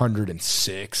like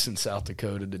 106 in South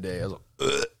Dakota today. I was like,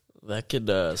 ugh. That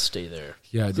could stay there.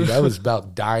 Yeah, dude, I was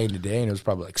about dying today, and it was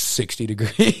probably like 60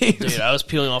 degrees. Dude, I was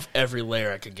peeling off every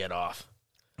layer I could get off.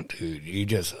 Dude, you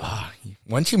just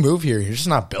once you move here, you're just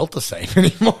not built the same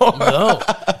anymore. No,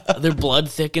 their blood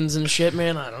thickens and shit,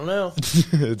 man. I don't know.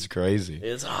 It's crazy.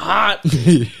 It's hot.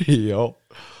 Yup.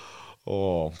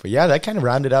 Oh, but yeah, that kind of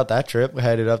rounded out that trip. We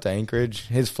headed up to Anchorage.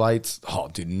 His flights,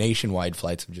 nationwide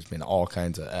flights have just been all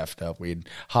kinds of effed up. We'd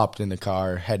hopped in the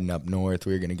car heading up north.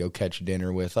 We were going to go catch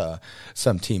dinner with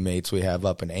some teammates we have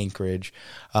up in Anchorage.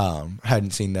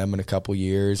 Hadn't seen them in a couple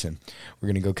years, and we're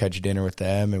going to go catch dinner with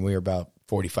them. And we were about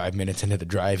 45 minutes into the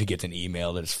drive, he gets an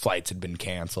email that his flights had been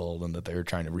canceled and that they were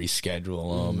trying to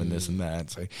reschedule them and this and that.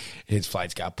 So his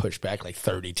flights got pushed back like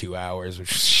 32 hours, which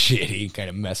was shitty. Kind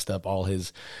of messed up all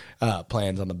his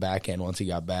plans on the back end once he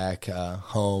got back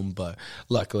home. But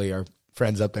luckily, our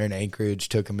friends up there in Anchorage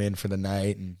took him in for the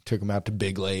night and took him out to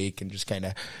Big Lake and just kind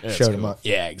of showed him up.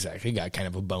 Yeah, exactly. He got kind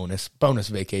of a bonus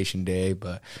vacation day,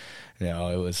 but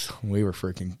we were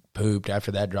freaking pooped.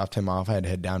 After that, dropped him off. I had to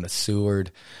head down to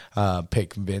Seward,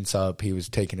 pick Vince up. He was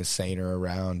taking his seiner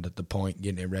around at the point,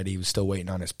 getting it ready. He was still waiting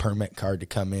on his permit card to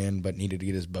come in, but needed to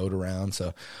get his boat around.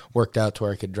 So worked out to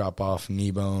where I could drop off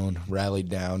Kneebone, rallied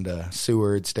down to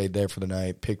Seward, stayed there for the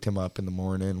night, picked him up in the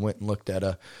morning, went and looked at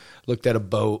a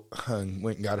boat, and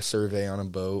went and got a survey on a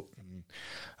boat,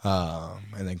 and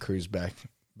then cruised back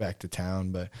to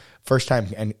town. But first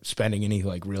time spending any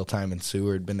like real time in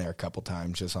Seward. Been there a couple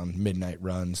times just on midnight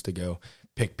runs to go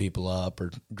pick people up or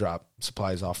drop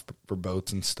supplies off for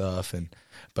boats and stuff.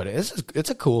 But it's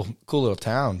a cool little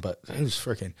town. But it was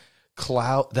freaking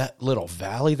cloud. That little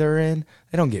valley they're in,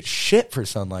 they don't get shit for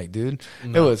sunlight, dude.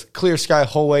 No. It was clear sky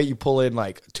whole way. You pull in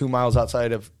like 2 miles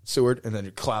outside of Seward, and then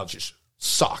the clouds just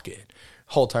sock in.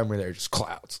 Whole time we're there, just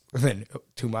clouds. And then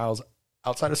 2 miles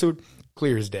outside of Seward,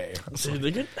 clear as day.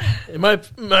 In my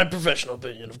professional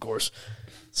opinion, of course,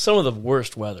 some of the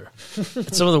worst weather.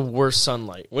 Some of the worst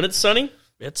sunlight. When it's sunny,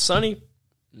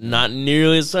 not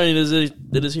nearly as sunny as it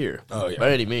is here. Oh, yeah.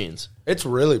 By any means. It's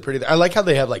really pretty. I like how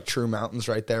they have like true mountains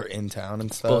right there in town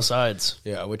and stuff. Both sides.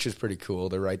 Yeah, which is pretty cool.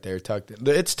 They're right there tucked in.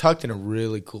 It's tucked in a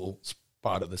really cool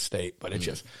spot of the state, but it's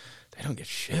just, they don't get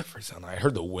shit for sunlight. I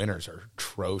heard the winters are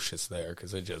atrocious there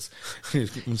because it just, the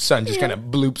sun just kind of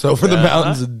bloops over the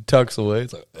mountains and tucks away.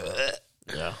 It's like, ugh.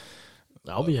 Yeah.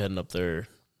 I'll be heading up there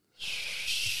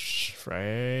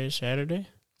Friday, Saturday.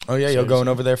 Oh, yeah, you're going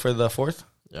over there for the 4th?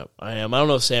 Yep, I am. I don't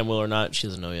know if Sam will or not. She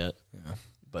doesn't know yet. Yeah.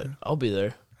 But I'll be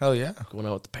there. Hell yeah. Going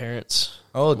out with the parents.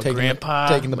 Oh, taking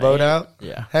the boat out?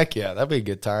 Yeah. Heck yeah, that'd be a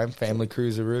good time. Family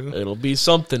cruiseroo. It'll be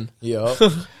something. Yep.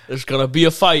 There's going to be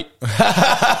a fight.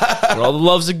 When all the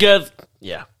love's together.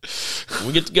 Yeah. When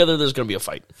we get together, there's going to be a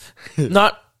fight.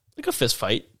 Not like a fist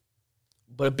fight,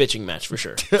 but a bitching match for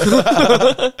sure.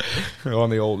 On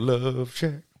the old Love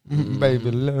Shack.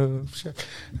 Baby Love Shack.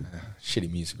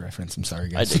 Shitty music reference. I'm sorry,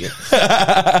 guys. I dig it.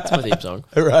 That's my theme song.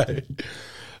 Right.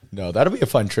 No, that'll be a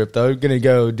fun trip, though. Gonna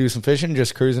go do some fishing,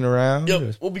 just cruising around.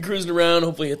 Yep, we'll be cruising around.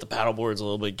 Hopefully hit the paddle boards a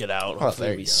little bit, get out. Hopefully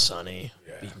it'll be sunny.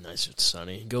 Yeah. Be nice and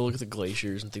sunny. Go look at the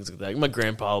glaciers and things like that. My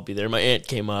grandpa will be there. My aunt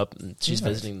came up, and she's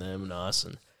visiting them and us,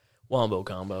 and Wombo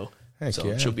Combo. Heck so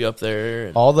yeah. She'll be up there.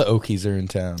 And all the Okies are in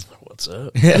town. What's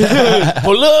up?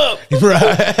 Pull up!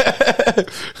 Right.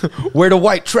 Where the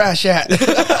white trash at?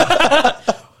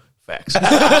 Facts.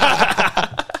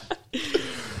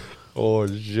 Oh,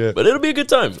 shit. But it'll be a good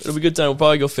time. We'll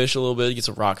probably go fish a little bit, get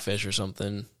some rockfish or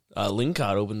something.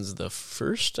 Lingcod opens the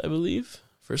 1st, I believe.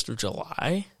 1st of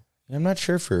July. I'm not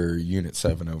sure for Unit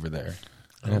 7 over there.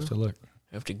 I have to look.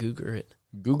 I have to Google it.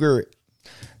 Google it.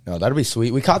 No, that'd be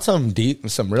sweet. We caught some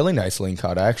really nice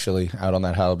lingcod actually out on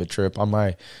that halibut trip. On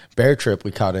my bear trip, we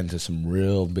caught into some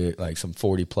real big, like some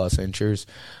 40+ inchers.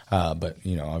 But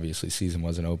obviously season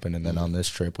wasn't open. And then on this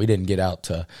trip, we didn't get out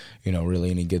to really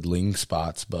any good ling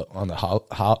spots. But on the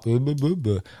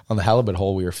on the halibut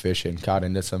hole we were fishing, caught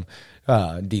into some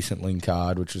decent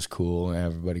lingcod, which was cool. And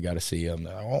everybody got to see them.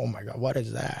 Like, oh my god, what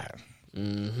is that?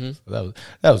 Mm-hmm. So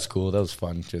that was cool. That was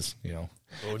fun. Just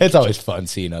it's always fun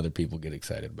seeing other people get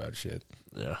excited about shit.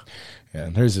 Yeah.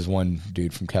 And there's this one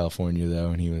dude from California, though,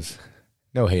 and he was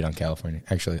no hate on California.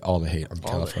 Actually, all the hate on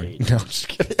California. No, I'm just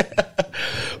kidding.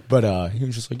 But he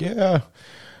was just like, yeah,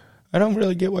 I don't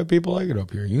really get why people like it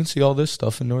up here. You can see all this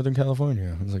stuff in Northern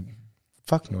California. I was like,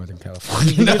 fuck Northern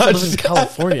California. You live in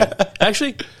California.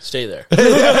 Actually, stay there. Do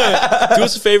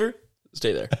us a favor.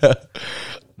 Stay there.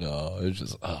 No, it's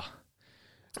just,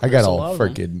 I got all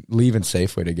freaking leaving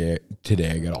Safeway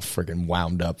today. I got all freaking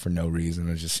wound up for no reason.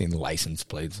 I was just seeing the license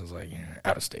plates. I was like,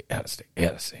 out of state. I was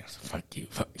like, fuck you.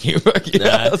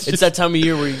 Nah, it's that time of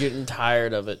year where you're getting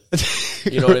tired of it.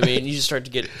 You know what I mean? You just start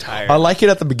to get tired. I like it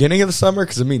at the beginning of the summer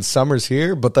because it means summer's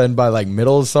here. But then by like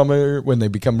middle of summer, when they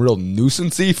become real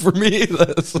nuisancey for me,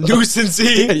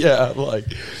 nuisancey. Yeah, like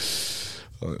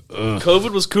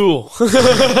COVID was cool.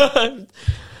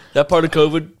 That part of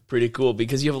COVID, pretty cool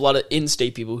because you have a lot of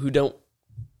in-state people who don't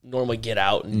normally get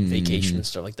out and vacation and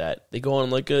stuff like that. They go on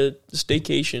like a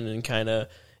staycation and kind of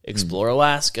explore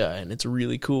Alaska, and it's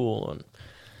really cool. And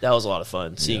that was a lot of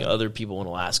fun seeing other people in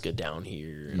Alaska down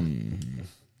here.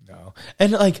 No,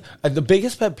 and like the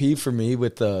biggest pet peeve for me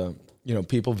with the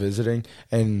people visiting,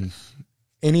 and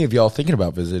any of y'all thinking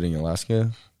about visiting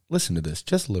Alaska, listen to this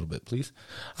just a little bit, please.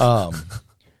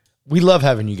 We love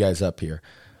having you guys up here.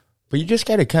 But you just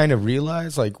got to kind of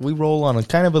realize, like, we roll on a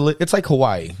kind of it's like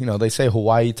Hawaii. They say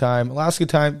Hawaii time, Alaska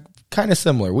time, kind of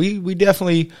similar. We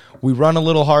definitely, we run a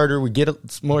little harder. We get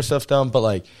more stuff done. But,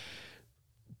 like,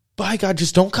 by God,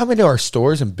 just don't come into our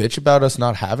stores and bitch about us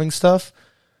not having stuff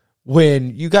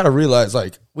when you got to realize,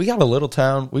 like, we got a little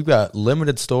town. We've got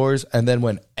limited stores. And then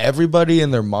when everybody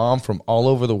and their mom from all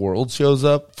over the world shows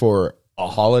up for a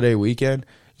holiday weekend,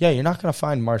 yeah, you're not going to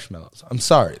find marshmallows. I'm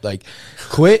sorry. Like,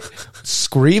 quit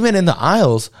screaming in the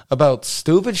aisles about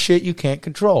stupid shit you can't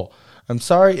control. I'm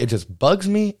sorry. It just bugs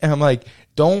me. And I'm like,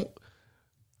 don't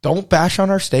bash on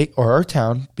our state or our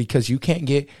town because you can't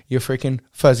get your freaking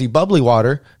fuzzy bubbly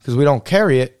water because we don't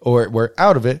carry it or we're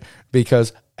out of it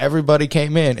because everybody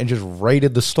came in and just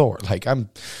raided the store. Like,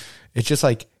 it's just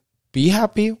like, be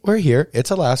happy. We're here.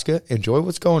 It's Alaska. Enjoy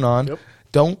what's going on. Yep.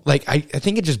 Don't, like, I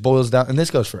think it just boils down, and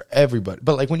this goes for everybody,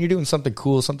 but, like, when you're doing something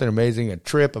cool, something amazing, a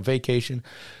trip, a vacation,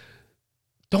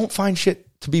 don't find shit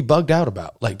to be bugged out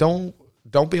about. Like, don't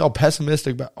be all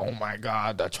pessimistic about, oh, my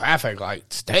God, the traffic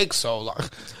lights take so long.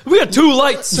 We got 2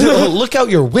 lights. Look out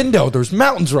your window. There's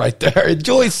mountains right there.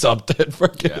 Enjoy something.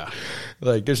 Yeah.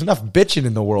 Like, there's enough bitching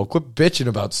in the world. Quit bitching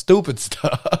about stupid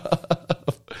stuff.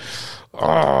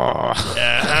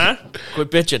 Quit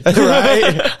bitching.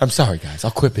 Right? I'm sorry, guys. I'll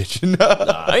quit bitching.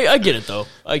 I get it, though.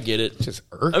 I get it. It just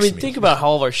irks me. Think about how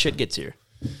all of our shit gets here.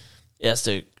 It has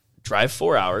to drive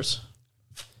 4 hours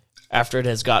after it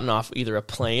has gotten off either a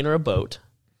plane or a boat,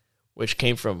 which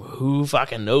came from who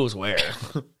fucking knows where,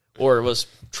 or it was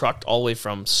trucked all the way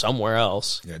from somewhere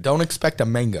else. Yeah, don't expect a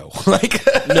mango.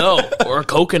 No, or a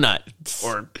coconut,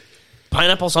 or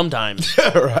pineapple sometimes.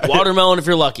 Right. Watermelon if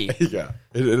you're lucky. Yeah,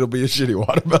 it'll be a shitty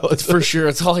watermelon. For sure.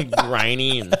 It's all like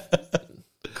grimy and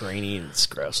grainy and it's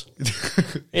gross.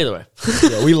 Either way.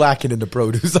 Yeah, we lack it in the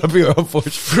produce up here,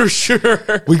 unfortunately. For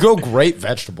sure. We grow great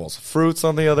vegetables. Fruits,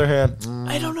 on the other hand.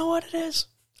 I don't know what it is.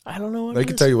 I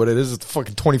can tell you what it is. It's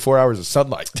fucking 24 hours of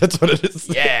sunlight. That's what it is.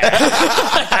 Yeah.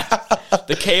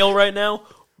 The kale right now,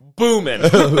 booming.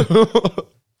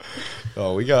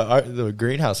 Oh, we got the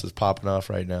greenhouse is popping off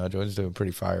right now. Joan's doing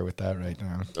pretty fire with that right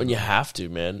now. And you have to,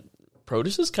 man.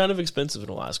 Produce is kind of expensive in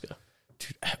Alaska.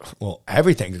 Dude, well,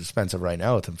 everything's expensive right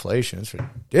now with inflation. It's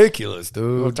ridiculous,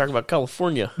 dude. We're talking about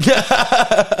California.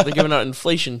 They're giving out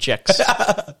inflation checks.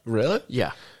 Really?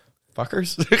 Yeah.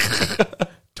 Fuckers.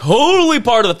 Totally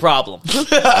part of the problem.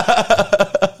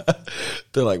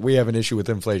 They're like, we have an issue with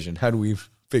inflation. How do we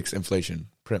fix inflation?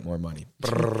 Print more money.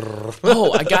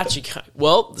 Oh, I got you.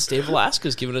 Well, the state of Alaska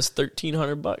is giving us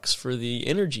 $1,300 for the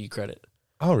energy credit.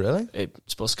 Oh, really? It's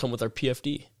supposed to come with our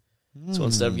PFD. So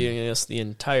instead of giving us the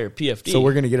entire PFD, so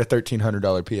we're going to get a $1,300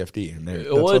 PFD, and that's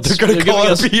what they're going to call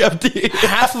us PFD.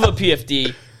 Half of a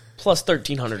PFD plus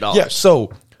 $1,300. Yeah.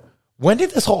 So when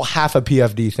did this whole half a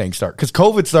PFD thing start? Because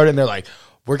COVID started, and they're like,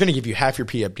 we're going to give you half your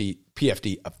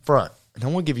PFD up front, and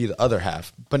then we'll give you the other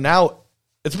half. But now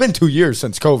it's been 2 years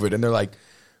since COVID, and they're like,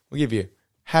 we'll give you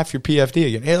half your PFD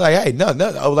again. You're like, hey, no.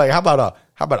 Like, how about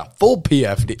a full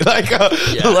PFD?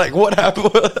 Like what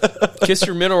happened? Kiss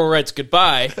your mineral rights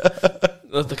goodbye.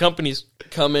 Let the companies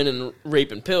come in and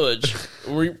rape and pillage.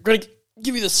 We're going to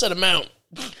give you the set amount.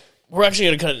 We're actually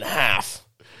going to cut it in half.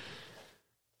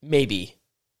 Maybe.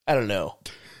 I don't know.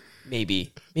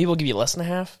 Maybe we'll give you less than a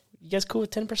half. You guys cool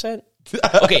with 10%?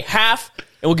 Okay, half, and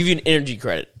we'll give you an energy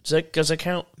credit. Does that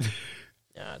count?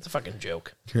 Nah, it's a fucking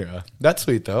joke. Yeah, that's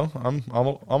sweet though. I'm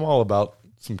all about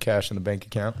some cash in the bank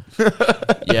account.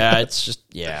 Yeah, it's just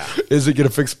Is it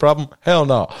gonna fix the problem? Hell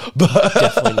no. But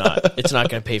definitely not. It's not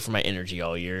going to pay for my energy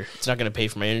all year. It's not going to pay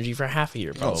for my energy for half a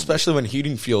year, probably. Especially when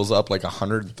heating fuel's up like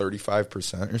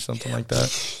 135% or something like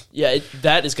that. Yeah,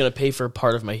 that is going to pay for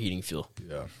part of my heating fuel.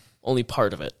 Yeah. Only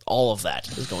part of it. All of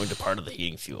that is going to part of the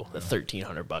heating fuel. The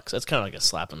 $1,300. That's kind of like a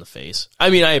slap in the face.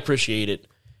 I mean, I appreciate it.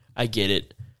 I get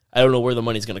it. I don't know where the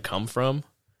money's going to come from.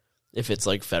 If it's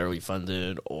like federally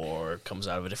funded or comes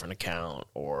out of a different account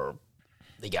or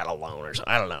they got a loan or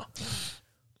something. I don't know.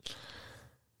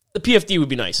 The PFD would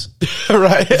be nice.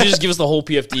 Right. If you just give us the whole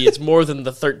PFD, it's more than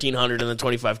the $1,300 and the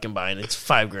 $25 combined. It's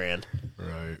 $5,000.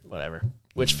 Right. Whatever.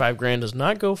 Which $5,000 does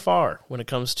not go far when it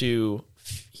comes to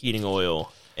heating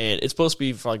oil. And it's supposed to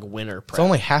be for like winter prep. It's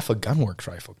only half a Gunworks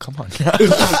rifle. Come on.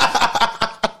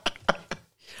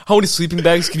 How many sleeping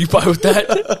bags can you buy with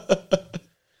that?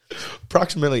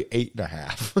 Approximately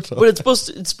 8.5. But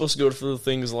it's supposed to go for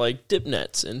things like dip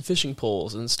nets and fishing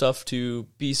poles and stuff to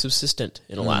be subsistent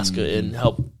in Alaska and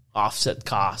help offset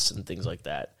costs and things like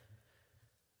that.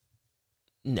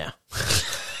 No.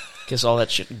 Guess all that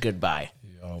shit goodbye.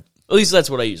 Yep. At least that's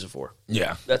what I use it for.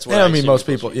 Yeah. That's what I mean, most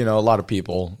people, a lot of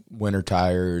people, winter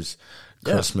tires,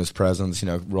 Christmas presents,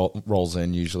 rolls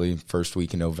in usually first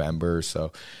week in November.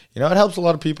 So, it helps a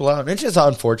lot of people out. And it's just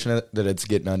unfortunate that it's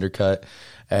getting undercut.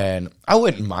 And I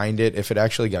wouldn't mind it if it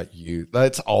actually got used.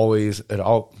 That's always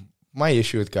my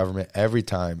issue with government every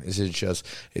time is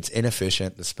it's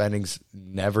inefficient. The spending's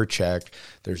never checked.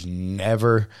 There's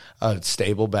never a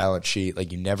stable balance sheet.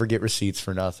 Like, you never get receipts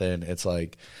for nothing. It's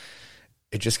like,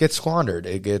 it just gets squandered.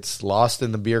 It gets lost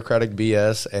in the bureaucratic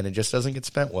BS, and it just doesn't get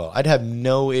spent well. I'd have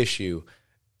no issue.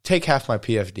 Take half my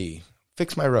PFD.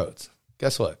 Fix my roads.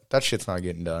 Guess what? That shit's not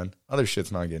getting done. Other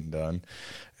shit's not getting done.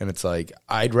 And it's like,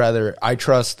 I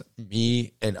trust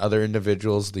me and other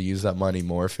individuals to use that money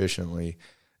more efficiently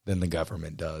than the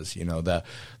government does.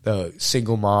 The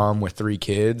single mom with 3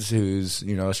 kids who's,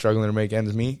 struggling to make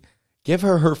ends meet, give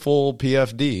her full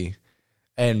PFD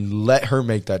and let her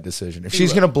make that decision. If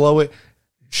she's going to blow it,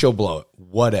 she'll blow it.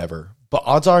 Whatever. But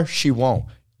odds are she won't.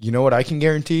 You know what I can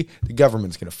guarantee? The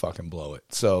government's going to fucking blow it.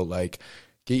 So,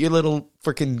 get your little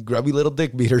freaking grubby little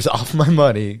dick beaters off my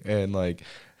money and,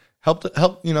 help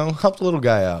the little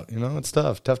guy out. It's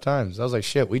tough times. I was like,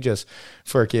 shit, we just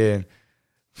freaking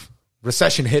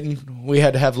recession hitting. We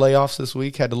had to have layoffs this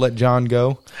week. Had to let John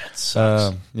go. That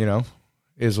sucks.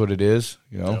 Is what it is.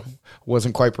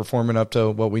 Wasn't quite performing up to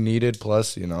what we needed.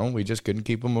 Plus, we just couldn't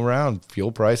keep them around.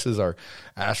 Fuel prices are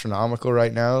astronomical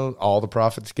right now. All the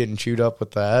profits getting chewed up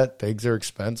with that. Things are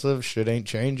expensive. Shit ain't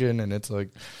changing, and it's like,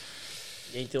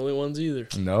 you ain't the only ones either.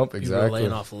 Nope, exactly. People are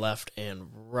laying off left and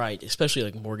right, especially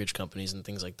like mortgage companies and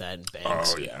things like that, and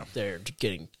banks. Oh yeah, they're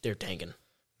tanking.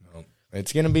 Nope.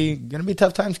 It's gonna be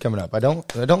tough times coming up. I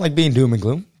don't like being doom and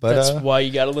gloom, but that's why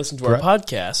you got to listen to our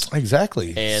podcast.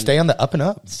 Exactly, and stay on the up and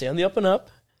up. Stay on the up and up.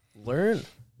 Learn,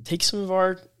 take some of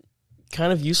our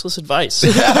kind of useless advice.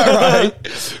 Right.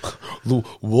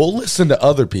 We'll listen to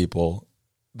other people,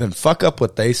 then fuck up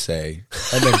what they say,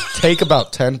 and then take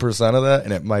about 10% of that,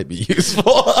 and it might be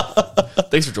useful.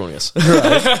 Thanks for joining us.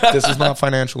 Right. This is not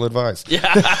financial advice.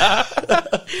 Yeah.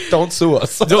 Don't sue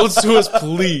us. Don't sue us,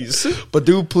 please. But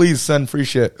do please send free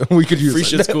shit. We could use free it.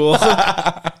 Shit's cool.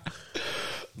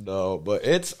 No, but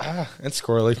it's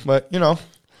squirrely. But,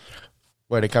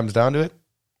 when it comes down to it,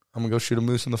 I'm going to go shoot a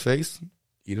moose in the face,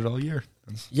 eat it all year.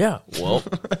 Yeah, well,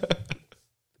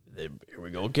 here we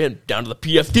go again. Down to the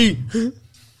PFD.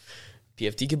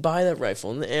 PFD could buy that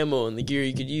rifle and the ammo and the gear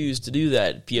you could use to do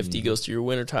that. PFD goes to your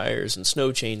winter tires and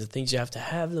snow chains and things you have to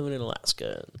have living in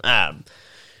Alaska. I'm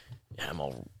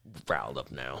all riled up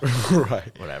now.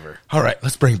 Right. Whatever. All right,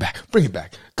 let's bring it back. Bring it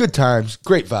back. Good times,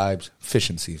 great vibes,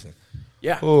 fishing season.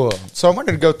 Yeah. Oh, so I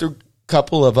wanted to go through a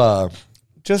couple of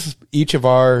just each of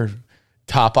our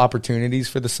top opportunities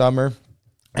for the summer.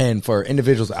 And for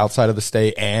individuals outside of the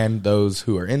state and those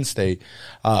who are in state,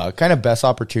 kind of best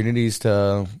opportunities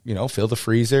to, fill the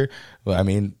freezer. I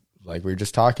mean, like we were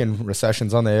just talking,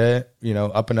 recession's on the,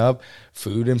 up and up.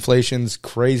 Food inflation's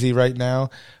crazy right now,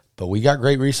 but we got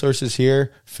great resources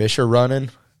here. Fish are running.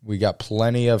 We got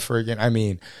plenty of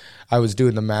I was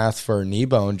doing the math for knee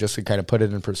bone just to kind of put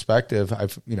it in perspective.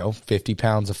 I've, 50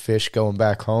 pounds of fish going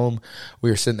back home. We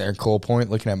were sitting there in Coal Point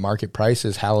looking at market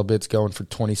prices. Halibut's going for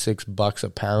 $26 a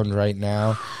pound right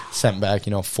now. Sent back,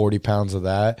 40 pounds of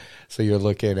that. So you're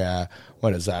looking at,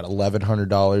 what is that,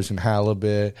 $1,100 in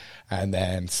halibut, and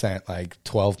then sent like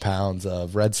 12 pounds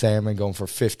of red salmon going for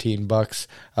 $15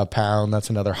 a pound. That's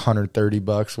another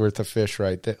 $130 worth of fish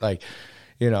right there. Like,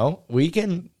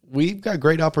 we've got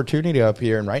great opportunity up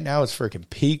here, and right now it's freaking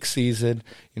peak season.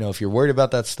 If you're worried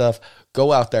about that stuff,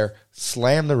 go out there,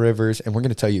 slam the rivers, and we're going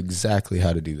to tell you exactly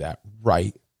how to do that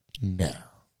right now.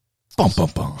 Bum, bum,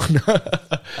 bum.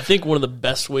 I think one of the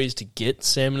best ways to get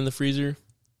salmon in the freezer,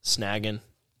 snagging,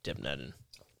 dip netting.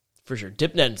 For sure.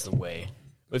 Dip netting's the way.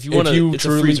 If you want to, it's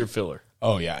a freezer filler.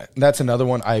 Oh, yeah. That's another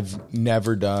one I've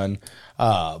never done,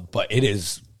 but it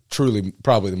is truly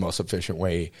probably the most efficient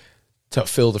way to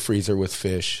fill the freezer with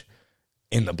fish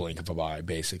in the blink of an eye,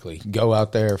 basically. Go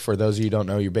out there. For those of you who don't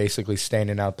know, you're basically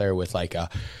standing out there with like a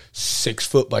 6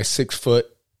 foot by 6 foot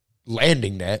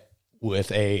landing net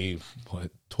with a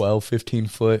 12, 15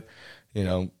 foot,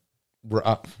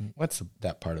 what's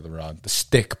that part of the rod? The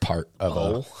stick part of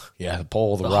the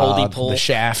pole, the rod, pole. The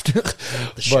shaft.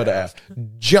 But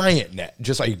giant net,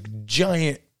 just like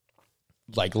giant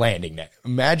like landing net.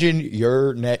 Imagine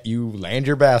your net you land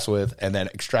your bass with, and then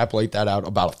extrapolate that out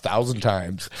about 1,000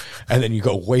 times, and then you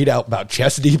go wade out about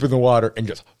chest deep in the water and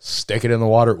just stick it in the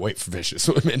water, wait for fish to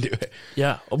swim into it.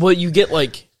 Yeah, well, you get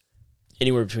like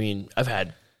anywhere between. I've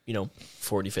had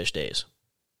 40 fish days,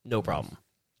 no problem.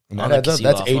 And that adds up.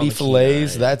 That's 80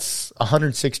 fillets. That's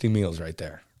 160 meals right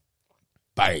there.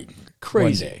 Bang,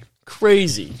 crazy.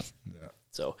 Yeah.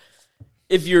 So,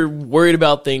 if you're worried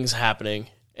about things happening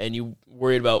and you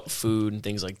worried about food and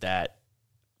things like that,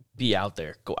 be out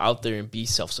there. Go out there and be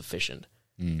self-sufficient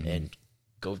and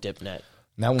go dip net.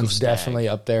 And that one's definitely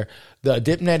up there. The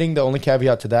dip netting, the only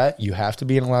caveat to that, you have to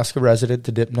be an Alaska resident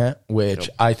to dip net, which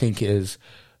I think is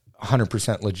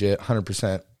 100% legit,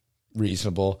 100%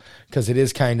 reasonable, because it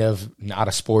is kind of not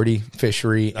a sporty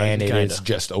fishery, and it is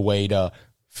just a way to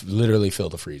literally fill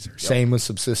the freezer. Yep. Same with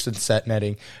subsistence set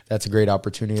netting. That's a great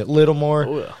opportunity. A little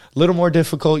more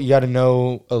difficult. You got to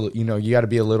know, you got to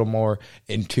be a little more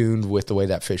in tune with the way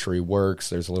that fishery works.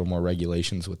 There's a little more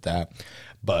regulations with that.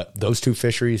 But those two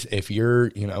fisheries, if you're,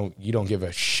 you don't give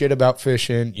a shit about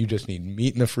fishing, you just need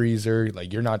meat in the freezer,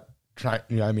 like you're not trying,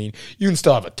 you can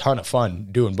still have a ton of fun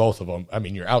doing both of them. I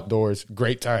mean, you're outdoors,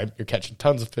 great time, you're catching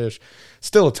tons of fish,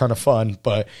 still a ton of fun,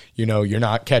 but you're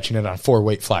not catching it on a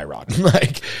 4-weight fly rod.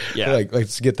 Like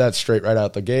let's get that straight right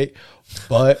out the gate.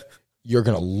 But you're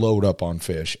going to load up on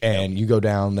fish, and you go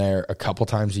down there a couple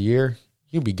times a year,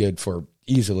 you'll be good for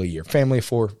easily your family of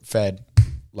 4 fed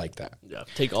like that. Yeah.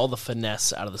 Take all the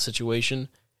finesse out of the situation.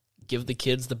 Give the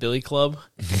kids the billy club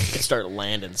and start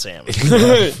landing salmon.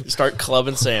 Start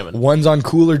clubbing salmon. One's on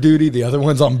cooler duty, the other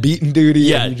one's on beating duty.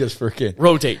 Yeah, and you just freaking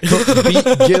rotate.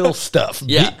 Beat gill stuff.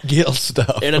 Yeah. Beat gill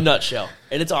stuff. In a nutshell.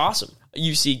 And it's awesome.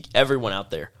 You see everyone out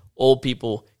there, old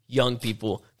people, young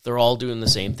people, they're all doing the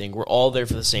same thing. We're all there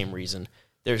for the same reason.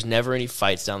 There's never any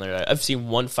fights down there. I've seen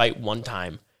one fight one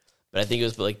time, but I think it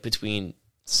was like between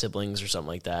siblings or something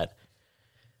like that.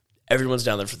 Everyone's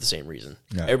down there for the same reason.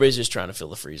 Yeah. Everybody's just trying to fill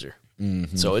the freezer.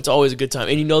 Mm-hmm. So it's always a good time.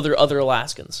 And there are other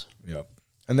Alaskans. Yep.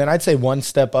 And then I'd say one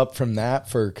step up from that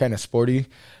for kind of sporty,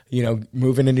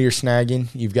 moving into your snagging,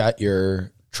 you've got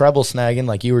your treble snagging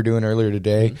like you were doing earlier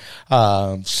today.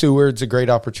 Mm-hmm. Seward's a great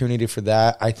opportunity for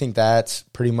that. I think that's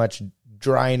pretty much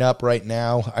drying up right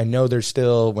now. I know there's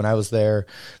still, when I was there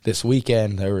this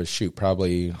weekend, there was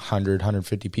probably 100,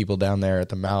 150 people down there at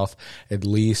the mouth at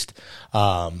least.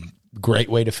 Great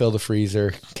way to fill the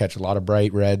freezer, catch a lot of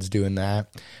bright reds doing that.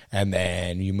 And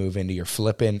then you move into your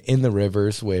flipping in the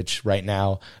rivers, which right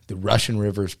now the Russian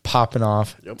River's popping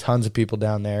off. Yep. Tons of people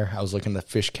down there. I was looking at the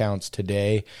fish counts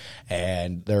today,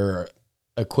 and they're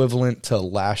equivalent to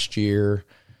last year.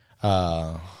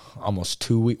 Almost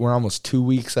 2 weeks. We're almost 2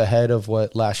 weeks ahead of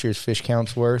what last year's fish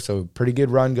counts were. So pretty good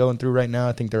run going through right now.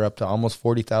 I think they're up to almost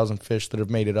 40,000 fish that have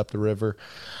made it up the river.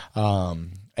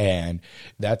 And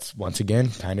that's, once again,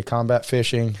 kind of combat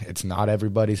fishing. It's not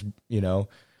everybody's,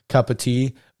 cup of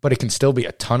tea, but it can still be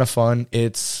a ton of fun.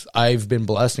 I've been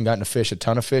blessed and gotten to fish a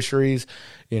ton of fisheries,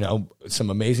 some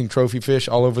amazing trophy fish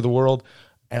all over the world.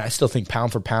 And I still think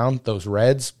pound for pound, those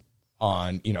reds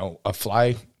on, a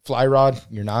fly rod,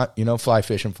 you're not, fly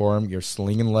fishing for them. You're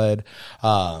slinging lead,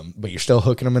 but you're still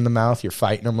hooking them in the mouth. You're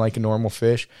fighting them like a normal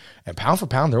fish. And pound for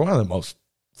pound, they're one of the most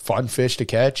fun fish to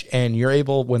catch. And you're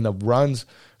able, when the runs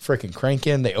freaking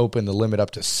cranking, they open the limit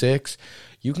up to 6.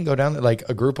 You can go down there, like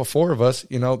a group of 4 of us,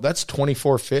 that's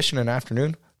 24 fish in an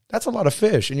afternoon. that's a lot of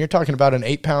fish. And you're talking about an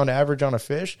 8-pound average on a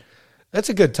fish. That's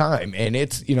a good time. And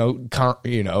it's,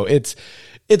 it's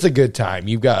a good time.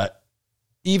 You've got,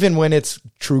 even when it's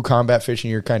true combat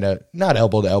fishing, you're kind of not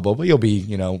elbow to elbow, but you'll be,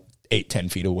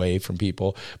 8-10 feet away from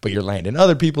people, but you're landing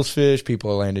other people's fish. People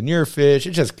are landing your fish.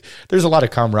 There's a lot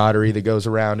of camaraderie that goes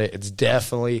around it. It's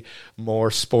definitely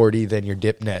more sporty than your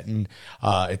dip netting.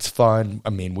 It's fun. I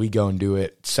mean, we go and do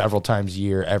it several times a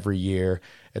year, every year.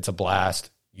 It's a blast.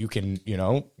 You can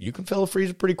fill a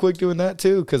freezer pretty quick doing that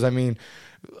too. Cause I mean,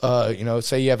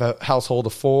 say you have a household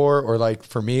of 4, or like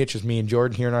for me, it's just me and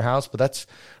Jordan here in our house, but that's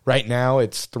right now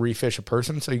it's 3 fish a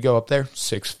person. So you go up there,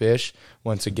 6 fish.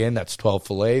 Once again, that's 12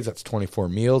 fillets. That's 24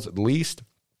 meals at least.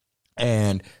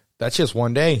 And that's just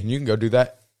one day. And you can go do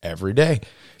that every day,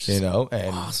 and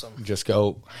awesome. Just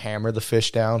go hammer the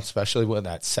fish down, especially with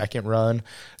that second run,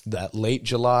 that late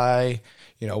July,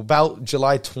 about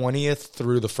July 20th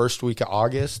through the first week of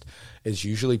August is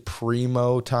usually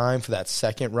primo time for that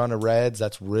second run of reds.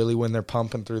 That's really when they're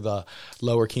pumping through the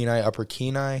lower Kenai, upper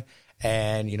Kenai,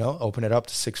 and, open it up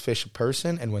to 6 fish a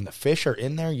person. And when the fish are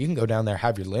in there, you can go down there,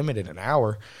 have your limit in an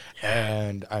hour.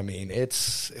 And I mean,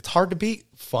 it's hard to beat.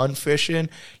 Fun fishing.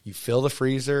 You fill the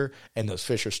freezer and those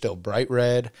fish are still bright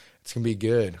red. It's going to be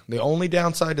good. The only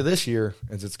downside to this year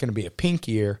is it's going to be a pink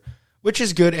year, which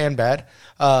is good and bad.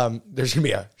 There's going to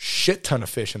be a shit ton of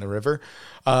fish in the river,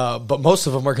 but most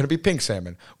of them are going to be pink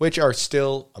salmon, which are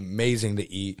still amazing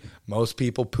to eat. Most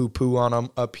people poo-poo on them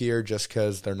up here just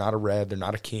because they're not a red, they're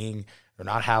not a king, they're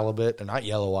not halibut, they're not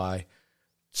yellow eye.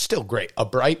 Still great. A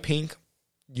bright pink,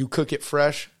 you cook it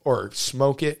fresh or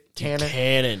smoke it, can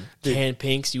it. Canned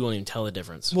pinks, you won't even tell the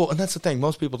difference. Well, and that's the thing.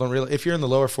 Most people don't really, if you're in the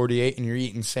lower 48 and you're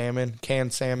eating salmon,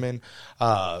 canned salmon,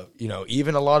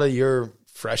 even a lot of your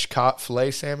fresh caught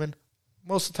filet salmon,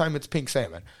 most of the time it's pink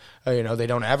salmon. They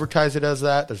don't advertise it as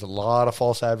that. There's a lot of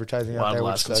false advertising out there.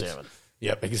 Alaskan salmon.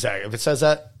 Yep, exactly. If it says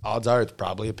that, odds are it's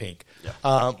probably a pink.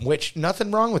 Yeah. Which,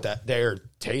 nothing wrong with that. They're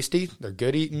tasty. They're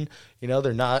good eating.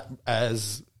 They're not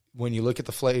as, when you look at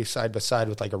the fillet side by side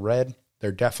with like a red,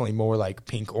 they're definitely more like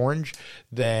pink orange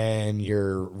than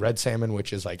your red salmon,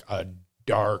 which is like a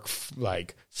dark,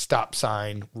 like stop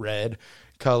sign red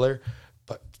color.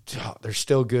 They're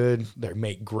still good. They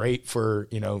make great for,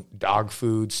 dog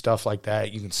food, stuff like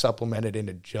that. You can supplement it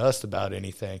into just about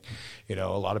anything. A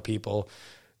lot of people,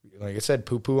 like I said,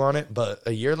 poo-poo on it. But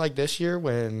a year like this year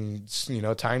when,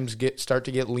 times start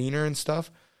to get leaner and stuff,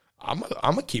 I'm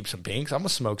going to keep some pinks. I'm going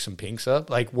to smoke some pinks up.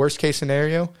 Like, worst case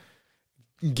scenario,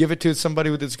 give it to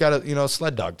somebody that's got a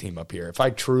sled dog team up here. If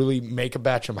I truly make a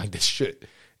batch, I'm like, this shit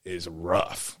is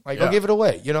rough. Like, I'll give it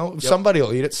away. Somebody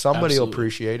will eat it. Somebody will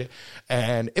appreciate it.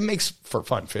 And it makes for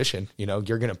fun fishing. You're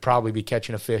going to probably be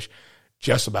catching a fish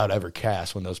just about every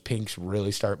cast when those pinks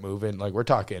really start moving. Like, we're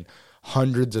talking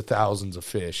hundreds of thousands of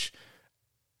fish,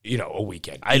 a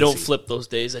weekend. I don't flip those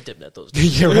days. I dip net those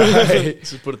days. You're right.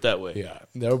 Let's just put it that way. Yeah.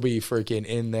 They'll be freaking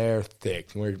in there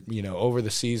thick. Where, over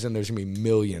the season, there's going to be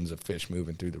millions of fish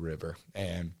moving through the river.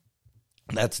 And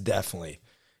that's definitely,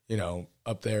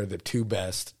 up there, the 2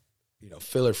 best,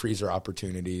 filler freezer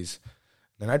opportunities.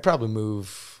 Then I'd probably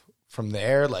move from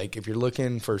there. Like, if you're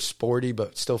looking for sporty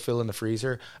but still fill in the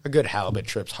freezer, a good halibut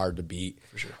trip's hard to beat.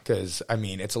 For sure. Because,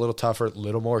 it's a little tougher, a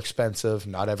little more expensive.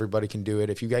 Not everybody can do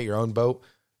it. If you got your own boat,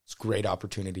 it's a great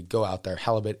opportunity. Go out there.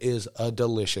 Halibut is a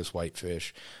delicious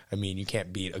whitefish. You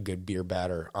can't beat a good beer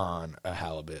batter on a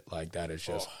halibut. Like, that is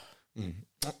just...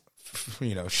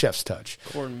 chef's touch.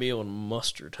 Cornmeal and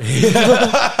mustard.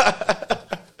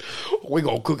 We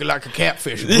gonna cook it like a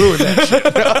catfish and ruin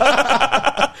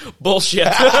that shit. Bullshit.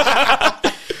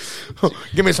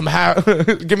 Give me some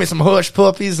hush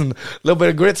puppies and a little bit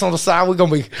of grits on the side. We'll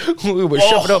be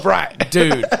shove it up right,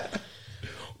 dude.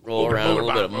 Roll around a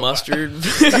little bit of mustard.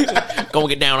 Go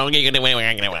get down. I'm gonna get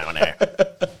down there.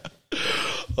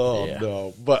 Oh, yeah.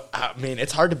 No. But,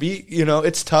 it's hard to beat.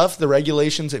 It's tough. The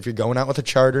regulations, if you're going out with a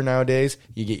charter nowadays,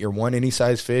 you get your 1 any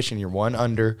size fish and your 1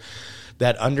 under.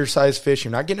 That undersized fish,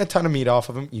 you're not getting a ton of meat off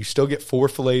of them. You still get 4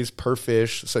 fillets per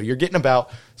fish. So you're getting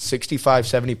about 65,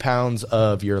 70 pounds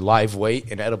of your live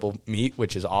weight in edible meat,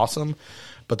 which is awesome.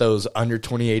 But those under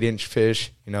 28-inch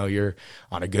fish, you're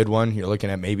on a good one. You're looking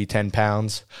at maybe 10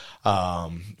 pounds,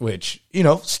 which,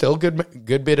 still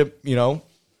good bit of,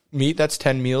 meat. That's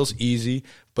 10 meals, easy.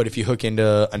 But if you hook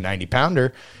into a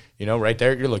 90-pounder, right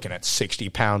there, you're looking at 60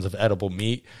 pounds of edible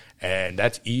meat, and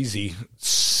that's easy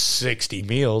 60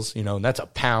 meals, and that's a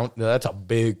pound. That's a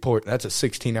big portion. That's a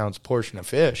 16-ounce portion of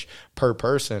fish per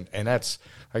person, and that's,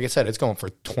 like I said, it's going for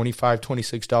 $25,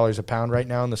 $26 a pound right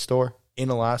now in the store in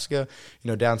Alaska.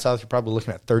 Down south, you're probably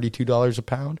looking at $32 a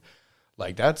pound.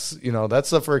 Like that's the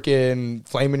freaking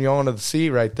filet mignon of the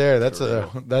sea right there. That's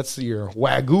your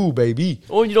Wagyu, baby.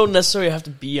 Well, you don't necessarily have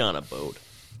to be on a boat.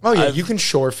 Oh yeah, you can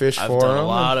shore fish I've for done them. a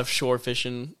lot of shore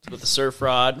fishing with a surf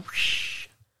rod,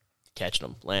 catching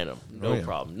them, landing them, no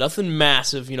problem. Nothing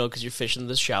massive, because you're fishing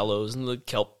the shallows and the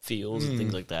kelp fields and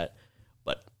things like that.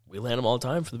 But we land them all the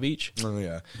time for the beach. Oh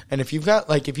yeah, and if you've got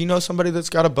if you know somebody that's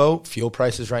got a boat, fuel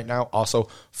prices right now also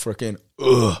freaking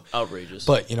Outrageous.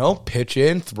 But pitch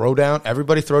in,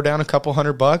 everybody throw down a couple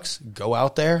 $100, go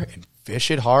out there and fish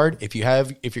it hard. If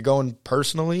you're going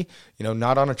personally,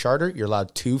 not on a charter, you're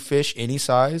allowed 2 fish any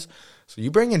size. So you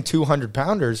bring in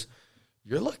 200-pounders,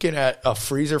 you're looking at a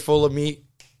freezer full of meat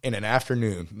in an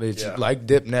afternoon. It's like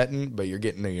dip netting, but you're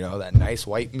getting that nice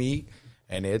white meat.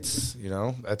 And it's,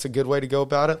 that's a good way to go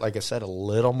about it. Like I said, a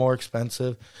little more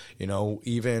expensive.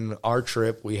 Even our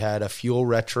trip, we had a fuel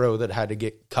retro that had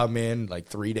to come in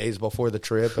 3 days before the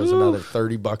trip. It was another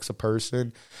 $30 a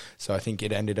person. So I think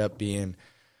it ended up being,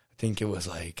 it was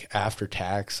after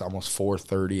tax, almost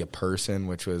 $430 a person,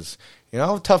 which was,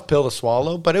 a tough pill to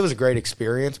swallow, but it was a great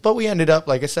experience. But we ended up,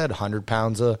 like I said, 100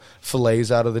 pounds of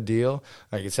fillets out of the deal.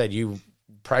 Like I said, you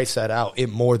price that out, it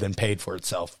more than paid for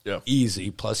itself. Yeah. Easy.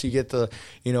 Plus you get the,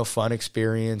 fun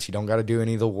experience. You don't got to do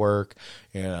any of the work.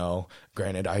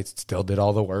 Granted, I still did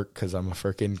all the work because I'm a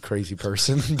freaking crazy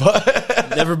person,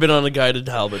 but never been on a guided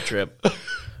halibut trip.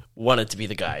 Wanted to be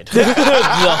the guide. The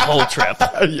whole trip.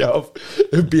 Yup.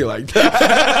 It'd be like that.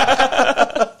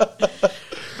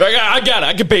 I got it.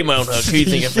 I can bait my own hook. Who do you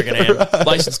think I freaking am?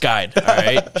 Licensed guide. All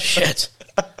right. Shit.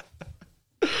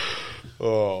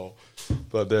 Oh.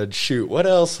 But then, shoot, what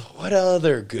else? What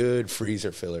other good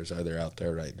freezer fillers are there out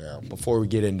there right now? Before we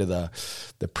get into the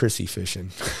prissy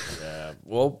fishing. Yeah.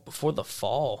 Well, before the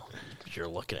fall, you're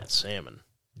looking at salmon.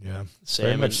 Yeah.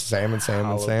 Salmon. Very much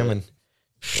salmon.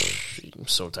 I'm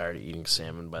so tired of eating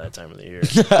salmon by that time of the year.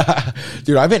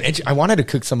 Dude, I wanted to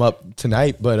cook some up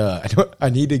tonight, but I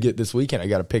need to get this weekend. I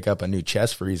got to pick up a new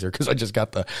chest freezer because I just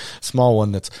got the small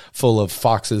one that's full of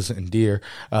foxes and deer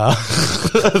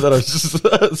that I was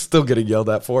just still getting yelled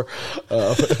at for.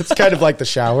 It's kind of like the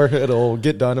shower. It'll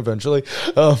get done eventually.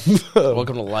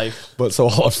 Welcome to life. But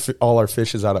so all our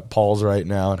fish is out at Paul's right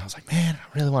now, and I was like, man,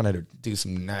 I really wanted to do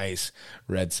some nice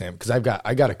red salmon because I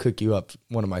got to cook you up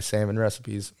one of my salmon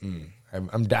recipes.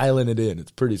 I'm dialing it in.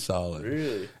 It's pretty solid.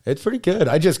 Really? It's pretty good.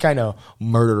 I just kind of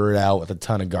murder it out with a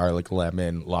ton of garlic,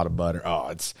 lemon, a lot of butter.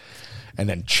 And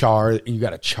then char. You got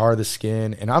to char the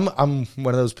skin. And I'm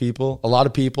one of those people. A lot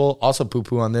of people also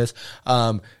poo-poo on this.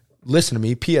 Listen to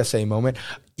me. PSA moment.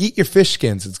 Eat your fish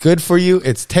skins. It's good for you.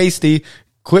 It's tasty.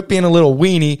 Quit being a little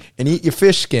weenie and eat your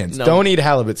fish skins. No. Don't eat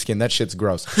halibut skin. That shit's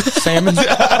gross.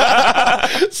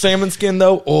 Salmon skin,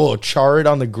 though, char it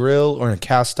on the grill or in a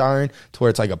cast iron to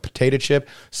where it's like a potato chip.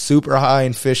 Super high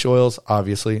in fish oils.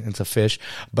 Obviously, it's a fish.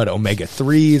 But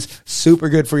omega-3s, super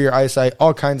good for your eyesight,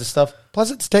 all kinds of stuff.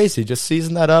 Plus, it's tasty. Just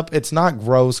season that up. It's not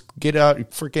gross. Get out,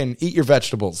 freaking eat your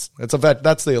vegetables. That's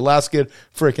the Alaskan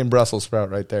freaking Brussels sprout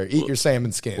right there. Eat your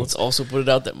salmon skins. Let's also put it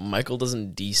out that Michael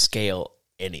doesn't descale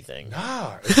anything.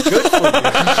 It's good for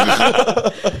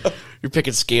you. You're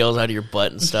picking scales out of your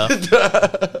butt and stuff.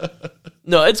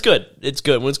 No, it's good. It's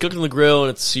good. When it's cooked on the grill and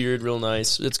it's seared real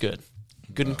nice, it's good.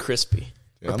 Good and crispy.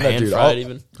 Or pan-fried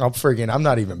even. I'm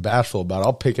not even bashful about it.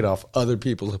 I'll pick it off other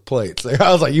people's plates.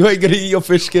 I was like, you ain't going to eat your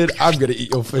fish skin? I'm going to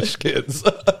eat your fish skins.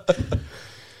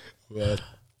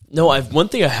 No, one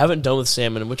thing I haven't done with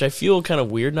salmon, which I feel kind of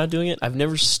weird not doing it, I've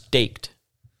never staked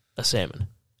a salmon.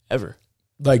 Ever.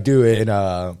 Do it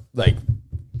in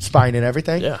spine and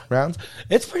everything? Yeah. Rounds?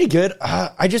 It's pretty good.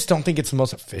 I just don't think it's the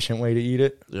most efficient way to eat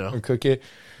it or cook it.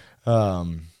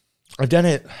 I've done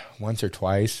it once or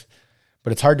twice,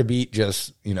 but it's hard to beat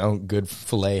just, good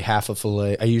filet, half a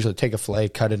filet. I usually take a filet,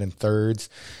 cut it in thirds.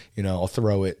 I'll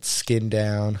throw it skin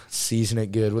down, season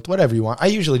it good with whatever you want. I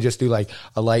usually just do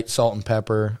a light salt and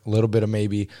pepper, a little bit of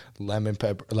maybe lemon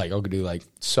pepper. I'll do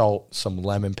salt, some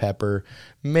lemon pepper,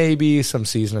 maybe some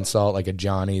seasoning salt like a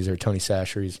Johnny's or Tony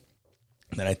Chachere's.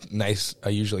 Then I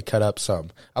usually cut up some.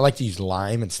 I like to use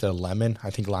lime instead of lemon. I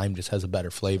think lime just has a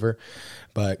better flavor.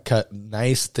 But cut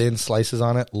nice thin slices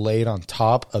on it, lay it on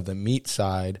top of the meat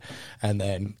side, and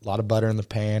then a lot of butter in the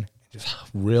pan, just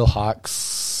real hot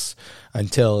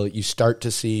until you start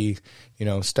to see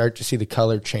the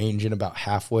color change in about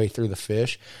halfway through the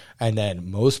fish. And then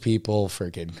most people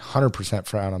freaking 100%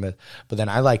 frown on it. But then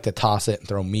I like to toss it and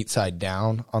throw meat side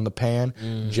down on the pan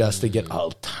just to get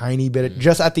a tiny bit,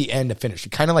 just at the end to finish.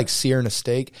 Kind of like searing a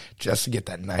steak just to get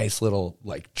that nice little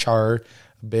char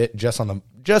bit just on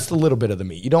just a little bit of the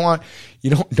meat. You don't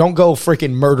go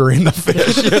freaking murdering the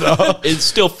fish, you know. It's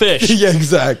still fish. Yeah,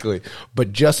 exactly.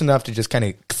 But just enough to just kind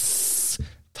of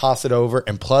toss it over,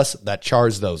 and plus that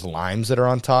chars those limes that are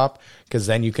on top, because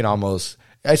then you can almost.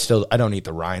 I don't eat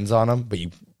the rinds on them, but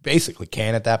you basically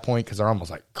can at that point because they're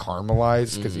almost like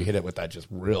caramelized because you hit it with that just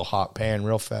real hot pan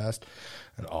real fast.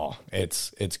 And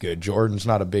it's good. Jordan's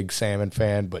not a big salmon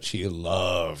fan, but she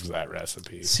loves that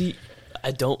recipe. See,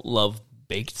 I don't love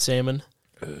baked salmon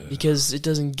because it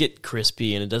doesn't get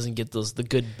crispy and it doesn't get the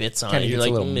good bits on it. It's You're a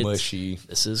like, little mushy.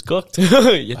 This is cooked.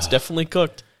 It's definitely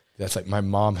cooked. That's like my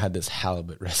mom had this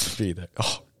halibut recipe that,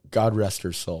 God rest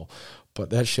her soul, but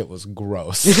that shit was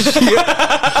gross.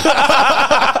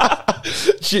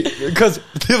 Because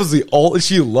it was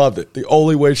she loved it. The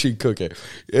only way she'd cook it.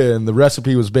 And the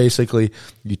recipe was basically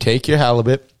you take your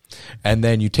halibut and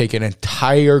then you take an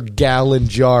entire gallon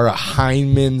jar of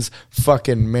Heinman's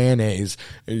fucking mayonnaise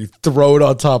and you throw it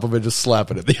on top of it, just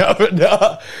slap it in the oven.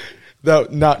 No,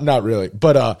 not really.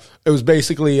 But it was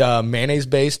basically mayonnaise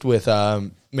based with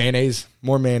mayonnaise,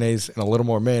 more mayonnaise, and a little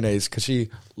more mayonnaise because she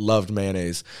loved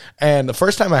mayonnaise. And the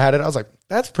first time I had it, I was like,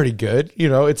 that's pretty good. You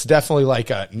know, it's definitely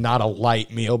like not a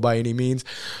light meal by any means.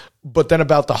 But then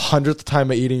about the 100th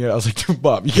time of eating it, I was like, dude,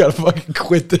 Mom, you gotta fucking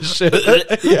quit this shit.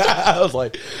 Yeah, I was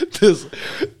like, this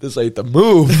ain't the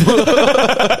move.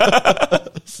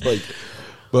 It's like,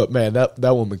 but man, that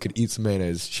woman could eat some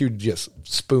mayonnaise. She would just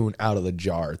spoon out of the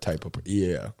jar type of,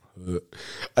 yeah.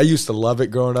 I used to love it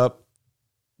growing up.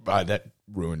 That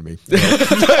ruined me.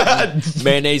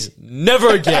 Mayonnaise,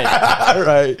 never again.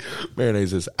 Right.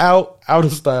 Mayonnaise is out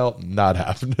of style, not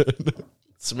happening.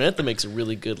 Samantha makes a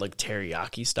really good like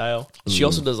teriyaki style. She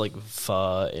also does like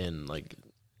pho and like.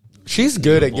 She's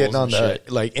good at getting on the shit.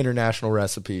 like international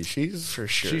recipes. She's For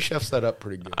sure. She chefs that up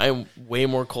pretty good. I'm way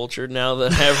more cultured now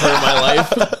than I ever in my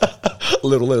life. A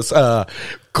little less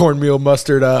cornmeal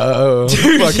mustard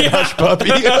fucking hush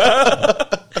puppy.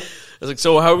 I was like,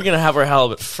 so how are we going to have our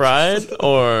halibut, fried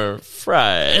or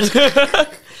fried?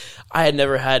 I had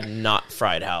never had not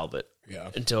fried halibut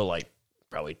until like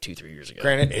probably 2-3 years ago.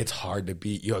 Granted, it's hard to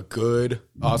beat. You're good.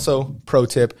 Also, pro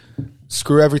tip,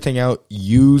 screw everything out.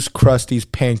 Use Krusty's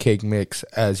pancake mix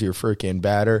as your freaking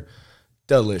batter.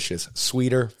 Delicious.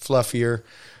 Sweeter, fluffier.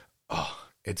 Oh,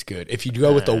 it's good. If you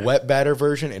go with the wet batter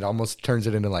version, it almost turns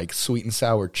it into like sweet and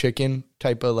sour chicken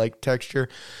type of like texture.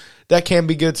 That can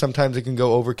be good. Sometimes it can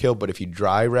go overkill, but if you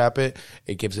dry wrap it,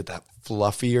 it gives it that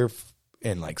fluffier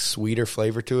and like sweeter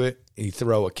flavor to it. You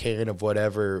throw a can of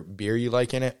whatever beer you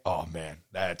like in it. Oh man,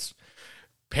 that's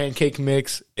pancake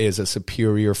mix is a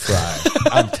superior fry.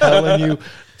 I'm telling you,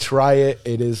 try it.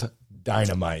 It is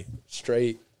dynamite.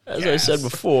 Straight. As I said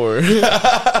before,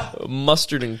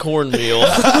 mustard and cornmeal.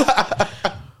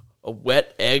 A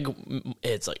wet egg.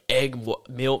 It's like egg,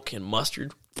 milk, and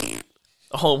mustard.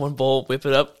 All in one bowl. Whip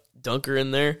it up. Dunk her in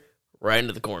there. Right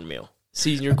into the cornmeal.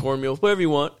 Season your cornmeal whatever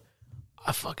you want.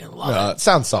 I fucking love it. It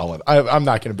sounds solid. I'm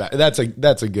not going to back. That's a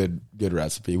good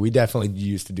recipe. We definitely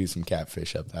used to do some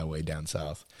catfish up that way down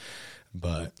south.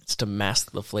 But it's to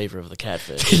mask the flavor of the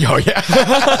catfish. Oh,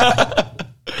 yeah.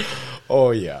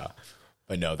 Oh, yeah.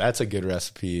 But no, that's a good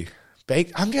recipe.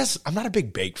 Baked. I'm not a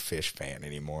big baked fish fan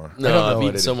anymore. No, I've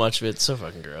eaten so much of it. It's so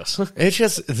fucking gross. It's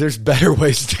just, there's better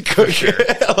ways to cook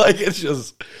it. Like, it's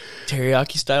just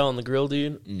teriyaki style on the grill,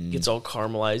 dude. Gets all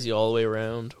caramelized all the way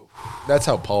around. That's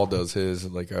how Paul does his.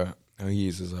 Like, he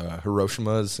uses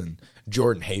Hiroshimas, and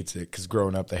Jordan hates it because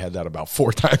growing up they had that about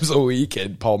 4 times a week,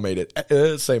 and Paul made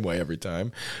it same way every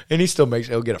time. And he still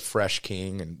he'll get a fresh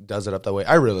king and does it up that way.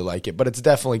 I really like it, but it's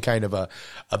definitely kind of a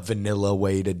vanilla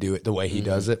way to do it the way he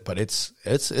does it. But it's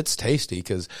tasty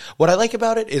because what I like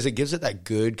about it is it gives it that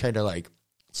good kind of like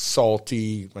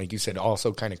salty, like you said,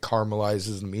 also kind of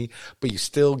caramelizes the meat, but you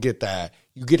still get that.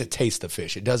 You get to taste the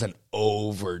fish. It doesn't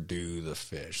overdo the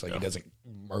fish. Like, it doesn't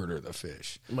murder the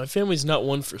fish. My family's not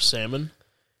one for salmon,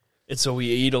 and so we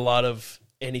eat a lot of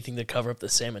anything to cover up the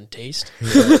salmon taste,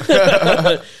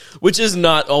 which is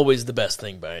not always the best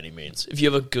thing by any means. If you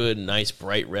have a good, nice,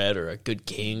 bright red or a good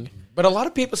king. But a lot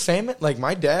of people, salmon, like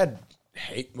my dad,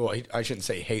 I shouldn't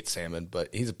say hate salmon,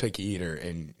 but he's a picky eater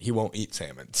and he won't eat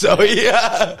salmon. So,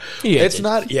 yeah. It's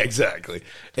not, exactly.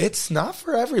 It's not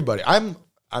for everybody. I'm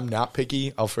not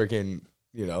picky. I'll freaking,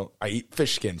 I eat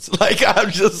fish skins. Like,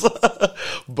 I'm just,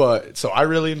 but, so I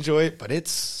really enjoy it, but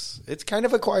it's kind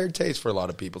of acquired taste for a lot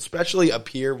of people, especially up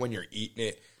here when you're eating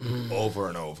it over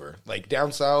and over. Like,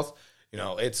 down south,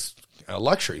 it's a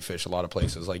luxury fish a lot of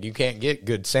places. Like, you can't get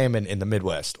good salmon in the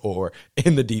Midwest or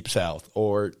in the deep south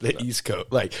or the East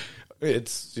Coast. Like,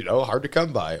 it's, hard to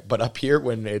come by. But up here,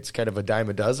 when it's kind of a dime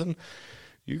a dozen,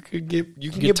 You can get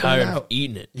Get tired burned of out.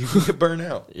 eating it. You can get burned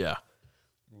out. Yeah.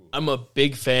 I'm a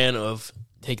big fan of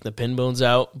taking the pin bones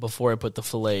out before I put the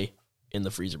fillet in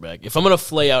the freezer bag. If I'm going to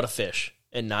fillet out a fish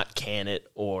and not can it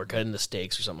or cut it into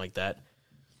steaks or something like that,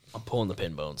 I'm pulling the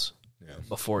pin bones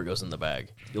before it goes in the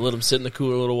bag. You let them sit in the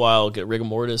cooler a little while, get rigor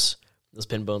mortis, those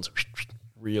pin bones,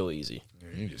 real easy.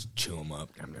 You just chew them up.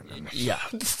 Yeah.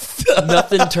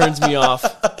 Nothing turns me off.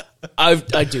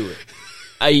 I do it.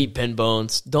 I eat pin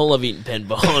bones. Don't love eating pin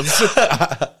bones.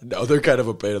 No, they're kind of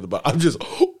a pain in the butt. I'm just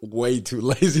way too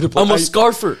lazy to play. I'm a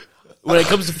scarfer. When it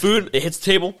comes to food, it hits the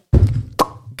table,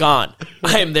 gone.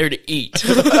 I am there to eat.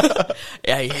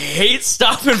 I hate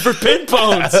stopping for pin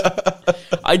bones.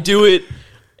 I do it,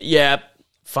 yeah,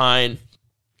 fine.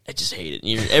 I just hate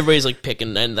it. Everybody's like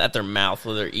picking at their mouth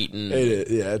while they're eating.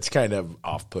 It's kind of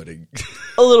off-putting.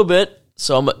 A little bit.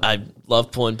 So I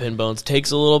love pulling pin bones.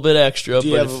 Takes a little bit extra. Do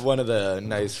you have one of the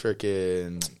nice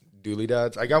freaking dooley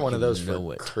dots? I got one of those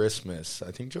for Christmas.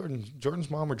 I think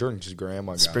Jordan's mom or Jordan's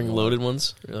grandma got spring-loaded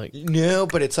ones? You're like, no,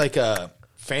 but it's like a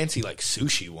fancy like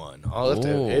sushi one.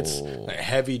 It's like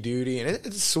heavy duty and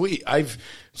it's sweet. I've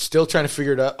still trying to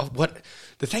figure it out. What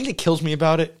the thing that kills me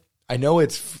about it? I know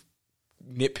it's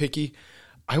nitpicky.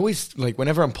 I always like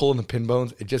whenever I'm pulling the pin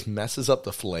bones, it just messes up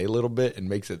the fillet a little bit and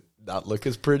makes it not look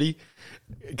as pretty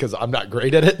because I'm not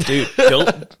great at it. Dude,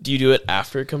 do you do it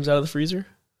after it comes out of the freezer?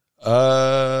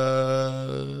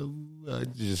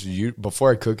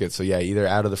 Before I cook it. So yeah, either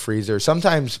out of the freezer,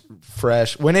 sometimes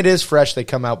fresh. When it is fresh, they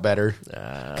come out better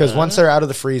because once they're out of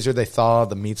the freezer, they thaw.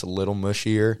 The meat's a little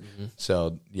mushier. Mm-hmm.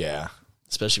 So yeah.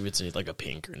 Especially if it's like a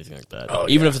pink or anything like that.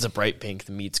 Even if it's a bright pink,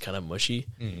 the meat's kind of mushy.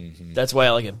 Mm-hmm. That's why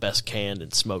I like it best canned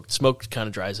and smoked. Smoked kind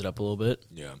of dries it up a little bit.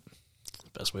 Yeah.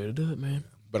 Best way to do it, man.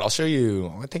 But I'll show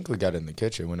you. I think we got it in the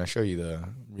kitchen. When I show you the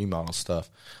remodel stuff,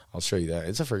 I'll show you that.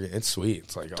 It's sweet.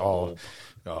 It's like oh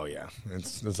yeah.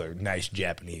 It's a nice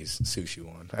Japanese sushi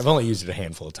one. I've only used it a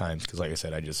handful of times because, like I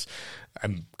said,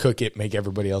 I cook it, make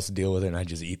everybody else deal with it, and I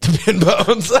just eat the pin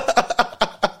bones.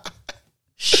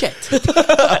 Shit.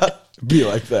 Be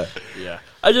like that. Yeah.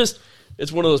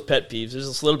 It's one of those pet peeves.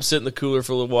 Just let them sit in the cooler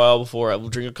for a little while before I will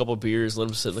drink a couple of beers, let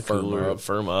them sit in the cooler,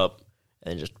 firm up,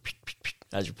 and just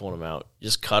as you're pulling them out,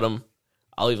 just cut them.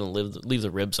 I'll even leave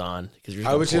the ribs on because you're.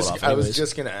 I was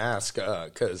just gonna ask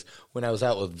because when I was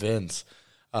out with Vince,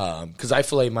 because I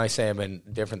fillet my salmon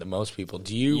different than most people.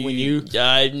 Do you?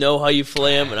 I know how you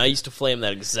fillet them, and I used to fillet them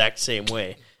that exact same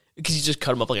way. Because you just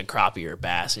cut them up like a crappie or a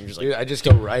bass, and you're just like, dude, I just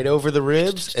go right over the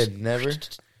ribs and never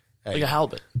like a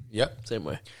halibut. Yep, same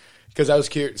way. Because I was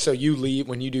curious. So you leave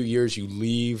when you do yours, you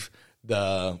leave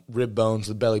the rib bones,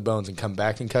 the belly bones, and come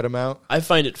back and cut them out. I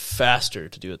find it faster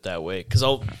to do it that way because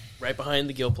I'll right behind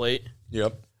the gill plate.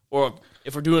 Yep. Or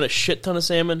if we're doing a shit ton of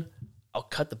salmon, I'll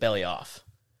cut the belly off.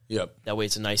 Yep. That way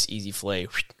it's a nice easy fillet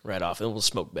right off, and we'll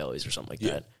smoke bellies or something like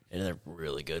that, and they're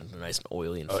really good. They're nice and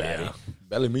oily and fatty. Yeah.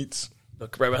 Belly meats.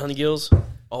 Look right behind the gills,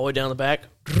 all the way down the back,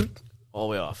 all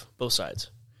the way off, both sides.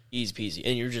 Easy peasy.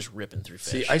 And you're just ripping through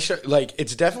fish. See,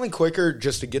 it's definitely quicker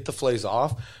just to get the fillets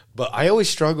off, but I always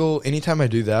struggle anytime I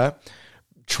do that,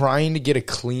 trying to get a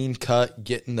clean cut,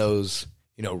 getting those,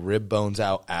 rib bones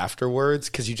out afterwards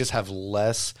because you just have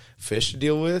less fish to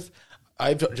deal with.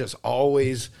 I've just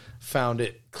always found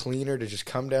it cleaner to just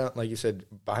come down, like you said,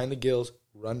 behind the gills,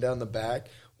 run down the back,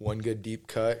 one good deep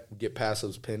cut, get past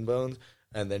those pin bones,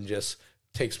 and then just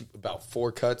takes about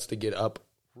 4 cuts to get up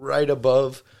right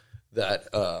above that,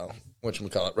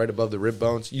 right above the rib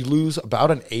bones. You lose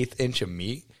about an 1/8 inch of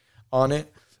meat on it,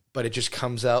 but it just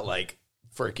comes out like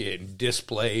freaking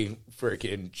display,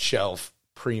 freaking shelf,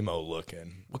 primo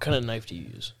looking. What kind of knife do you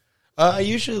use? I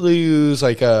usually use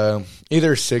like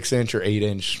either 6-inch or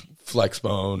 8-inch flex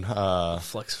bone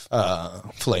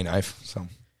fillet knife. So,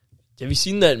 have you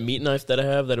seen that meat knife that I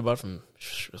have that I bought from?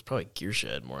 It was probably Gear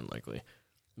Shed, more than likely.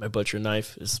 My butcher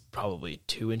knife is probably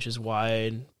 2 inches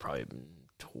wide, probably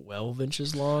 12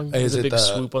 inches long. There's a big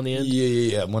swoop on the end.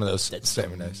 Yeah. One of those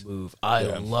salmon knives. Move. I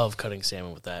love cutting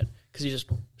salmon with that because you're just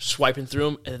swiping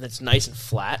through them, and it's nice and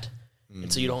flat,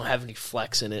 and so you don't have any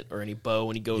flex in it or any bow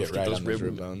when you go to get those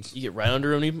rib bones. You get right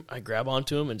under them. I grab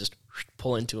onto them and just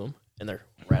pull into them, and they're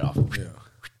right off.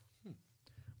 Yeah.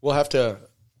 We'll have to.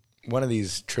 One of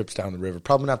these trips down the river,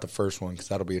 probably not the first one because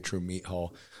that'll be a true meat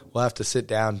haul. We'll have to sit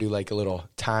down, do like a little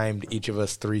timed, each of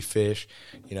us 3 fish,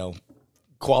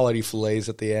 quality fillets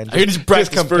at the end. I can just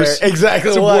practice first.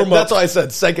 Exactly. That's why I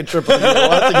said second trip of the year.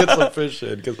 We'll have to get some fish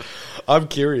in because I'm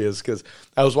curious because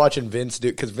I was watching Vince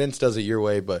do because Vince does it your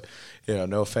way, but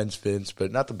no offense, Vince,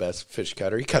 but not the best fish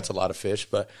cutter. He cuts a lot of fish,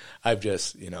 but I've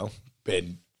just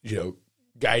been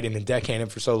guiding and deckhanding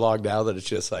for so long now that it's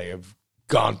just like I've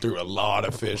gone through a lot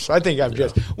of fish. So I think I'm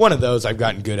just one of those. I've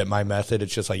gotten good at my method.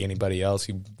 It's just like anybody else.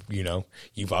 You know,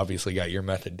 you've obviously got your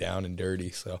method down and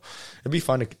dirty. So it'd be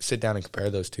fun to sit down and compare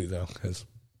those two, though, because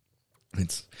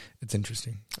it's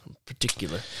interesting. I'm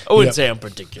particular. I wouldn't say I'm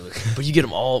particular, but you get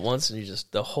them all at once, and you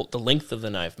just the length of the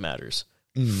knife matters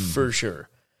for sure.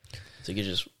 So you can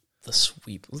just the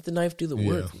sweep. Let the knife do the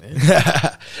work, man.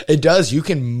 It does. You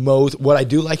can what I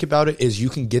do like about it is you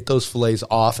can get those fillets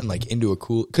off and like into a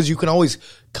cool, because you can always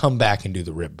come back and do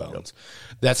the rib bones.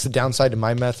 That's the downside to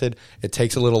my method. It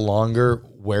takes a little longer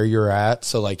where you're at.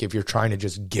 So like if you're trying to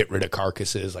just get rid of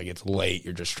carcasses, like it's late,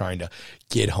 you're just trying to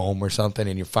get home or something,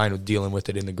 and you're fine with dealing with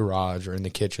it in the garage or in the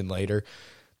kitchen later,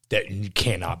 that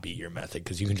cannot be your method,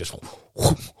 because you can just,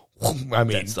 I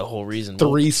mean, that's the whole reason.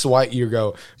 3 swipe, you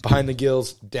go behind the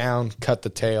gills, down, cut the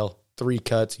tail, 3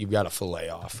 cuts, you've got a fillet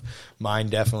off. Mine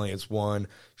definitely is 1,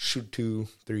 2,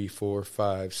 3, 4,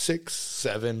 5, 6,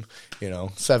 7,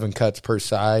 7 cuts per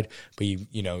side. But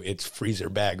you know, it's freezer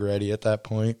bag ready at that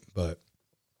point. But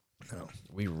no,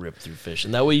 we rip through fish,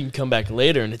 and that way you can come back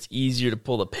later, and it's easier to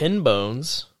pull the pin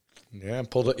bones. Yeah,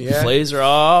 pull the fillets are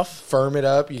off. Firm it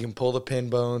up. You can pull the pin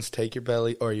bones, take your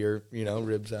belly or your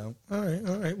ribs out. All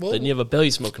right. Well, then you have a belly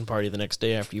smoking party the next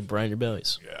day after you brine your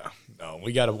bellies. Yeah, no,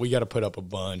 we gotta put up a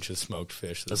bunch of smoked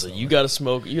fish. So you got to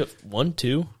smoke. You have 1,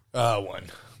 2. 1.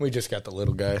 We just got the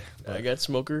little guy. I got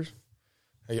smokers.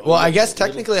 Well, I guess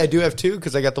technically I do have 2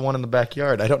 because I got the one in the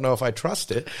backyard. I don't know if I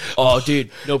trust it. Oh,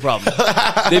 dude, no problem.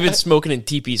 They've been smoking in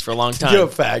teepees for a long time. Yo,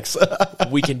 facts.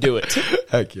 We can do it.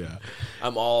 Heck yeah.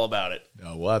 I'm all about it.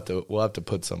 No, we'll have to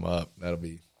put some up. That'll be.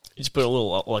 You just put a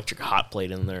little electric hot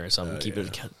plate in there or something. Keep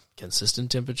it at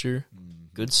consistent temperature.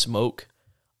 Good smoke.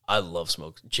 I love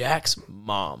smoke. Jack's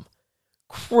mom,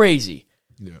 crazy.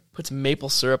 Yeah. Puts maple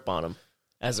syrup on them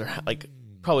as they're like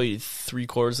probably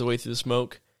 3/4 of the way through the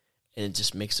smoke, and it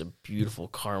just makes a beautiful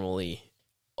caramely.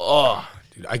 Oh,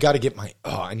 dude, I got to get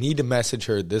I need to message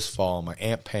her this fall. My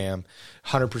Aunt Pam,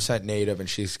 100% native, and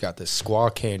she's got this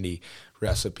squaw candy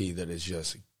recipe that is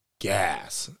just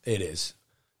gas. It is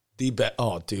the best.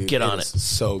 Oh, dude, get on it.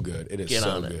 So good. It is get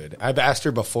so good. I've asked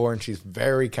her before, and she's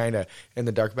very kind of in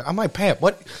the dark. But I'm like, Pam,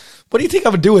 what do you think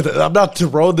I'm gonna do with it? I'm not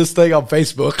throwing this thing on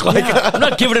Facebook. Like, I'm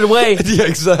not giving it away. Yeah,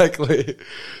 exactly.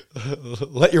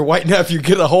 Let your white nephew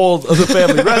get a hold of the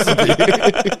family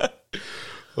recipe.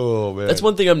 Oh man, that's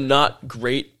one thing I'm not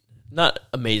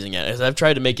amazing at. Is I've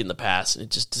tried to make it in the past, and it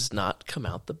just does not come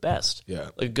out the best. Yeah,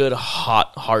 like a good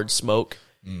hot hard smoke.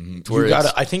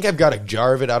 Mm-hmm. I think I've got a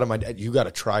jar of it out of my dad. You got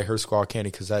to try her squaw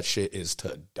candy because that shit is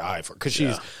to die for. Because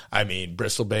she's,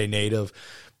 Bristol Bay native,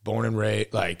 born and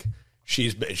raised. Like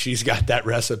she's got that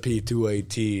recipe to a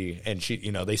T, and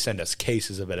they send us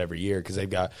cases of it every year because they've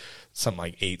got something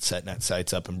like 8 set net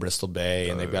sites up in Bristol Bay,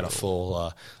 and they've got a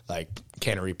full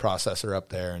cannery processor up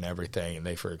there and everything. And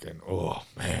they freaking, oh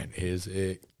man, is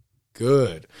it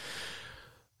good?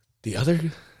 The other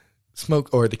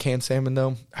smoke or the canned salmon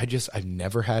though, I've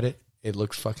never had it. It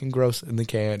looks fucking gross in the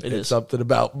can. It's something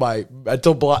about my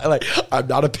mental block. Like, I'm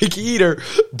not a picky eater,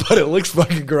 but it looks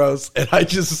fucking gross, and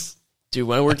dude,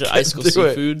 when I worked at Icicle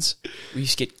Seafoods, we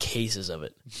used to get cases of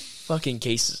it. Fucking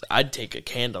cases. I'd take a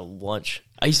can to lunch.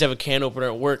 I used to have a can opener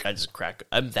at work. I just crack.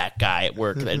 I'm that guy at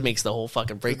work that makes the whole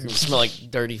fucking break room smell like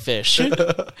dirty fish.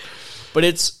 But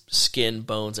it's skin,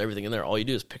 bones, everything in there. All you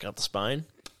do is pick out the spine,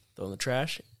 throw in the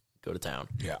trash, go to town.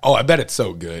 Yeah. Oh, I bet it's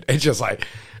so good. It's just like,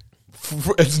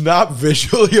 it's not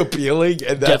visually appealing,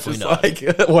 and that's definitely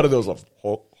just like one of those.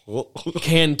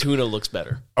 Canned tuna looks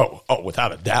better. Oh,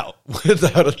 without a doubt.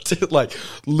 Like,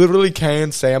 literally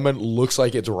canned salmon looks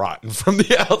like it's rotten from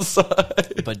the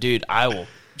outside. But dude, I will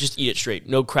just eat it straight.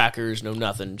 No crackers, no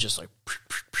nothing. Just like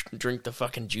drink the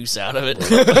fucking juice out of it.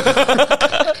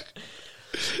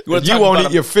 You won't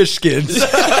eat your fish skins.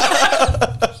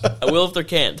 I will if they're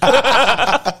canned.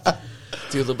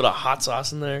 Dude, a little bit of hot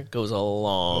sauce in there goes a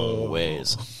long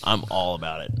ways. I'm all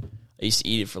about it. I used to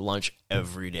eat it for lunch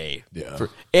every day. Yeah.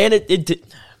 And it did.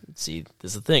 See,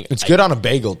 this is the thing. It's good on a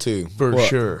bagel, too. For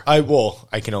sure. I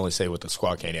can only say with the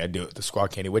squaw candy. I do it with the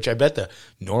squaw candy, which I bet the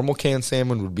normal canned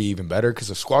salmon would be even better because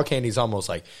the squaw candy is almost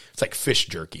like, it's like fish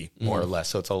jerky, more or less.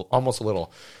 So it's almost a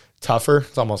little tougher.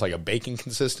 It's almost like a bacon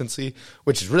consistency,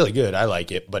 which is really good. I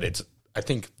like it, but I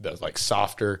think the like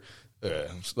softer,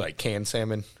 like canned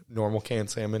salmon, normal canned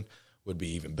salmon would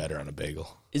be even better on a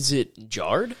bagel. Is it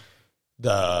jarred?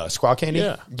 The squaw candy?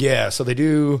 Yeah. Yeah, so they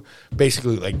do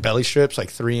basically like belly strips, like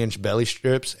 3-inch belly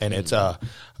strips, and it's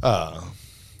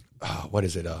what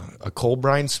is it? A cold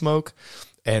brine smoke.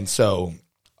 And so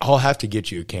I'll have to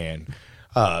get you a can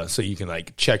so you can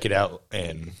like check it out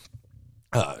and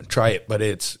try it. But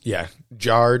it's,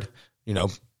 jarred,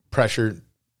 pressure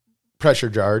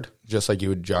jarred, just like you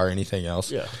would jar anything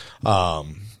else. Yeah.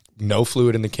 No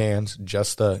fluid in the cans,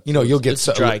 just the, you'll get It's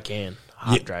a dry can,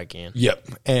 dry can. Yep.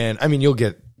 And I mean, you'll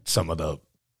get some of the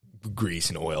grease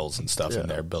and oils and stuff in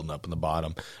there building up in the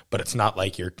bottom, but it's not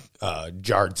like your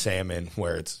jarred salmon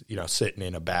where it's, sitting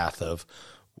in a bath of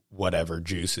whatever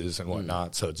juices and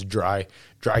whatnot. So it's dry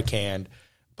canned,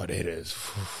 but it is.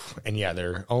 And yeah,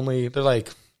 they're like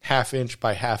 1/2 inch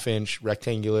by 1/2 inch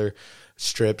rectangular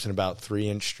strips and about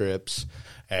 3-inch strips,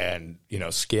 and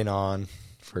skin on,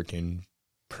 freaking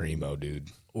primo, dude.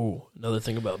 Ooh, another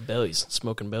thing about bellies,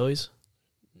 smoking bellies,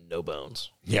 no bones.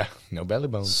 Yeah, no belly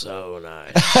bones. So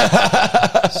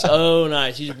nice. So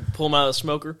nice. You just pull them out of the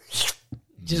smoker,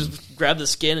 just grab the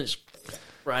skin and just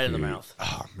right in the mouth.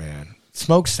 Oh, man.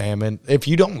 Smoked salmon. If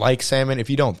you don't like salmon, if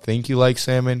you don't think you like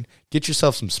salmon, get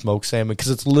yourself some smoked salmon, because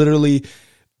it's literally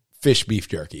fish beef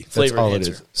jerky. That's Flavor all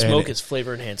enhancer. it is. Smoke is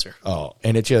flavor enhancer. Oh,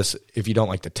 and it just, if you don't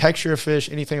like the texture of fish,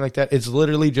 anything like that, it's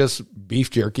literally just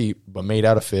beef jerky, but made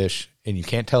out of fish, and you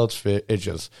can't tell it's fish. It's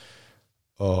just,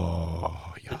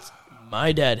 yeah.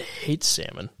 My dad hates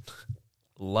salmon,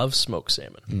 loves smoked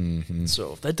salmon. Mm-hmm.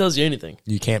 So if that tells you anything.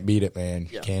 You can't beat it, man.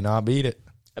 You cannot beat it.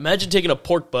 Imagine taking a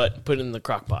pork butt and put it in the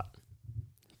crock pot.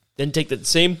 Then take the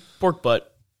same pork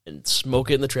butt and smoke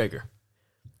it in the Traeger.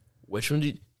 Which one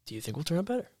do you think will turn out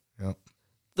better? Yep.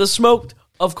 The smoked,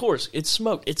 of course. It's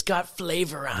smoked. It's got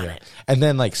flavor on it. And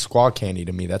then, like, squaw candy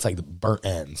to me, that's like the burnt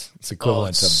ends. It's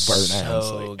equivalent to burnt ends.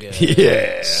 So good.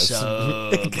 Yeah.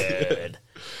 So good.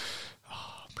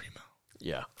 Oh, primo.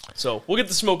 Yeah. So we'll get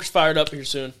the smokers fired up here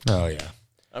soon. Oh, yeah.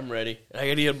 I'm ready. I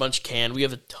got to get a bunch canned. We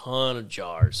have a ton of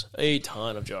jars. I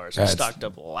stocked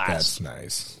up That's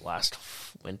nice. last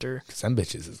winter. Because them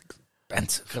bitches is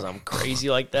expensive. Because I'm crazy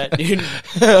like that, dude.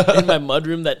 In my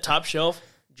mudroom, that top shelf,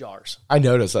 jars. I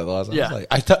noticed that last time. Yeah.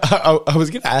 I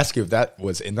was going to ask you if that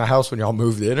was in the house when y'all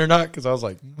moved in or not, because I was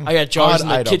like, I got jars in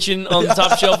the kitchen on the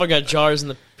top shelf. I got jars in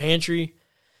the pantry.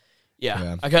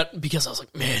 Yeah. Because I was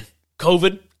like, man,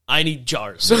 COVID, I need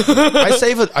jars.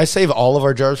 I save all of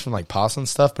our jars from like pasta and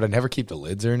stuff, but I never keep the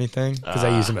lids or anything because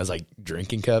I use them as like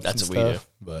drinking cups. That's and what we stuff.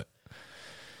 But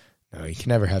no, you can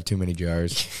never have too many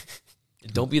jars.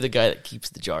 Don't be the guy that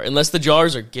keeps the jar. Unless the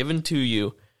jars are given to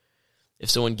you. If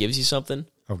someone gives you something,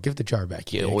 give the jar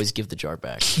back. You always give the jar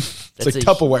back. It's like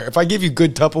Tupperware. If I give you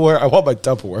good Tupperware, I want my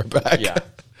Tupperware back. Yeah.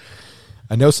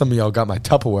 I know some of y'all got my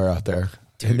Tupperware out there.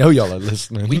 I know y'all are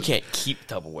listening. We can't keep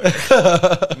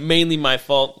Tupperware. Mainly my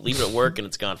fault. Leave it at work and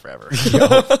it's gone forever.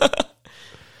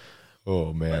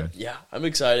 Oh, man. But yeah, I'm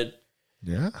excited.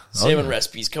 Yeah. Salmon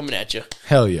recipes coming at you.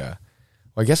 Hell yeah.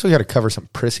 Well, I guess we got to cover some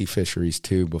prissy fisheries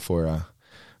too before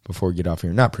we get off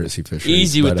here. Not prissy fisheries.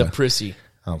 Easy with the prissy.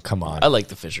 Oh, come on. I like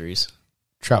the fisheries.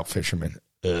 Trout fishermen.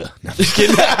 No, I'm just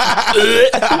kidding.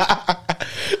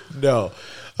 No.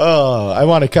 Oh, I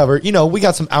want to cover, we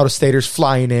got some out-of-staters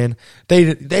flying in.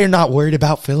 They're not worried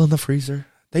about filling the freezer.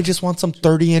 They just want some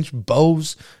 30-inch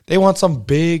bows. They want some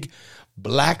big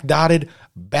black-dotted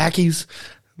backies.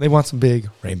 They want some big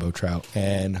rainbow trout.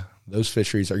 And those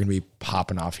fisheries are going to be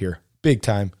popping off here big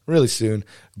time really soon.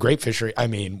 Great fishery. I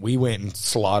mean, we went and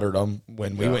slaughtered them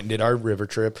when we went and did our river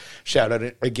trip. Shout out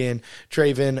again,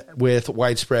 Traven with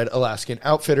Widespread Alaskan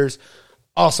Outfitters.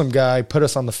 Awesome guy. Put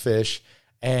us on the fish.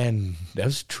 And that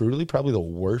was truly probably the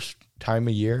worst time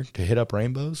of year to hit up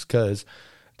rainbows because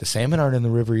the salmon aren't in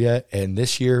the river yet. And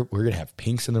this year, we're going to have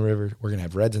pinks in the river. We're going to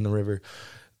have reds in the river.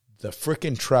 The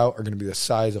freaking trout are going to be the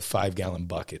size of 5-gallon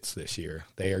buckets this year.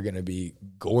 They are going to be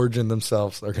gorging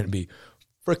themselves. They're going to be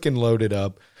freaking loaded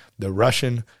up. The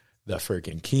Russian, the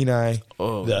freaking Kenai.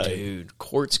 Oh, dude.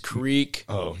 Quartz Creek.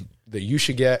 Oh, the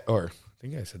Ushagak, or I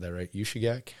think I said that right,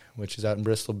 Ushagak, which is out in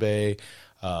Bristol Bay.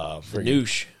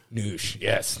 Noosh,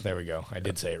 yes, there we go. I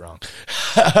did say it wrong.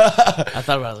 I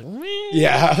thought about it, I was like, meh.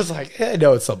 Yeah, I was like,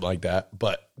 no, it's something like that.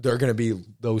 But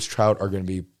those trout are going to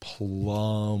be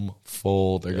plumb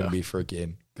full. They're going to be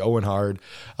freaking going hard.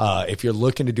 If you're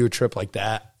looking to do a trip like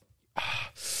that,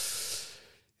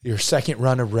 your second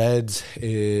run of reds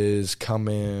is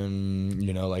coming,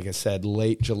 like I said,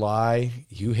 late July.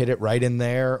 You hit it right in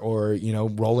there or,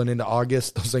 rolling into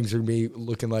August. Those things are going to be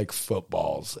looking like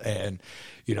footballs. And,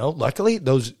 luckily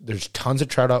there's tons of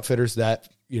trout outfitters that,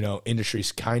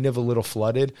 industry's kind of a little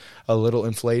flooded, a little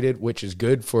inflated, which is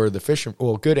good for the fishermen.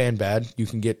 Well, good and bad. You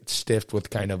can get stiffed with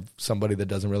kind of somebody that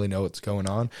doesn't really know what's going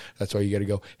on. That's why you got to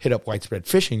go hit up Widespread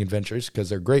Fishing Adventures because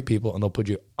they're great people and they'll put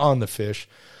you on the fish.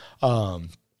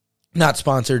 Not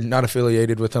sponsored, not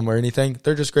affiliated with them or anything.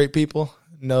 They're just great people.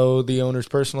 know the owners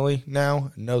personally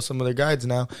now, know some of their guides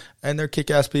now, and they're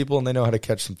kick-ass people, and they know how to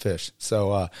catch some fish.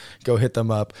 So go hit them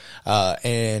up,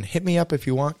 and hit me up if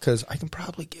you want, because I can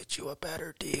probably get you a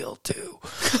better deal too.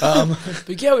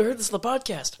 But yeah, we heard this on the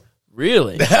podcast.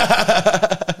 Really?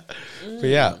 But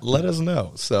yeah, let us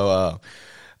know. So,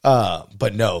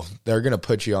 but no, they're going to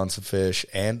put you on some fish,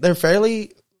 and they're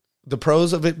fairly, the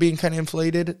pros of it being kind of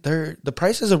inflated, the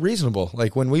prices are reasonable.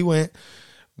 Like when we went,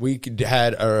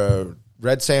 had a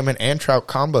red salmon and trout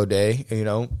combo day. You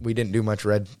know, we didn't do much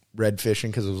red fishing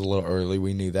because it was a little early.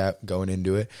 We knew that going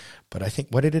into it. But I think,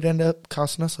 what did it end up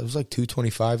costing us? It was like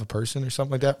 $225 a person or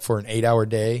something like that for an 8-hour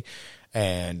day.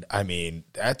 And I mean,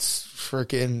 that's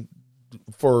freaking,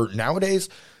 for nowadays,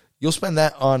 you'll spend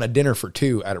that on a dinner for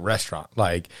two at a restaurant.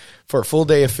 Like for a full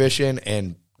day of fishing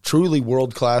and truly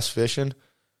world-class fishing,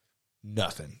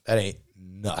 nothing. That ain't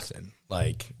nothing.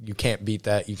 Like you can't beat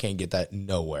that. You can't get that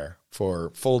nowhere.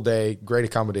 For full day, great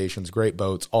accommodations, great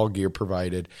boats, all gear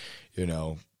provided, you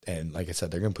know. And like I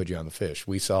said, they're going to put you on the fish.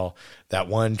 We saw that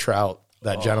one trout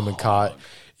that gentleman caught,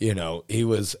 you know, he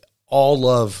was all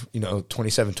of, you know,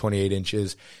 27, 28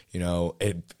 inches, you know,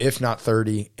 if not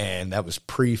 30. And that was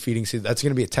pre-feeding season. That's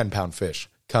going to be a 10-pound fish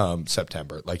come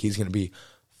September. Like he's going to be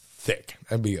thick.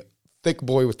 That'd be a thick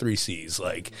boy with 3 C's.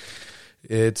 Like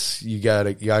it's, you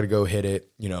gotta go hit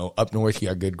it. You know, up north, you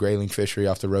got good grayling fishery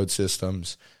off the road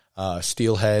systems.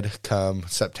 Steelhead come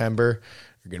September.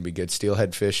 You're going to be good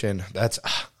steelhead fishing. That's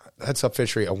a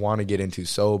fishery I want to get into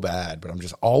so bad, but I'm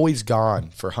just always gone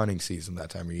for hunting season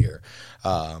that time of year.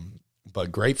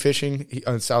 But great fishing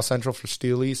on South Central for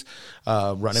steelies,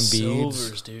 running beads.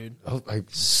 Silvers, dude. Oh,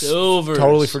 Silvers.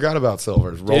 Totally forgot about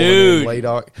silvers. Rolling in late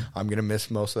August. I'm going to miss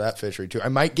most of that fishery too. I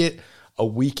might get a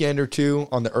weekend or two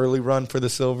on the early run for the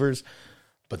silvers,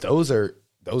 but those are,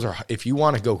 if you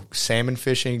want to go salmon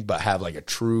fishing but have like a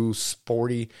true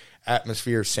sporty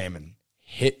atmosphere, salmon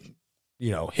hit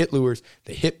lures,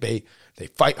 they hit bait, they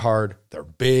fight hard, they're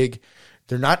big.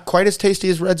 They're not quite as tasty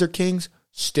as reds or kings,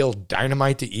 still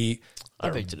dynamite to eat.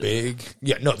 They're big.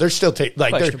 Yeah, no, they're still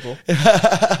questionable.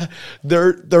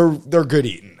 They're good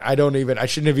eating. I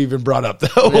shouldn't have even brought up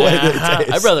the way they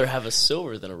taste. I'd rather have a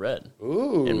silver than a red.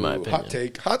 Ooh, in my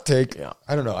opinion. Hot take. Yeah.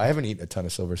 I don't know. I haven't eaten a ton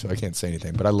of silver, so I can't say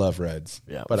anything, but I love reds.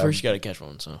 Yeah, but first you got to catch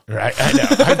one, so. Right, I know.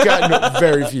 I've gotten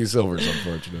very few silvers,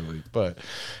 unfortunately, but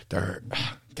God,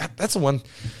 that's the one.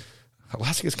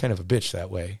 Alaska's kind of a bitch that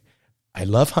way. I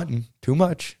love hunting too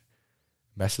much.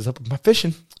 Messes up with my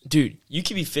fishing. Dude, you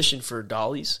could be fishing for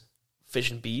dollies,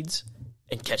 fishing beads,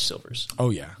 and catch silvers. Oh,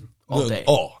 yeah. All day.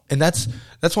 Oh, and that's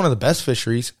one of the best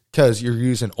fisheries because you're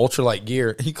using ultralight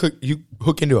gear. You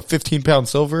hook into a 15-pound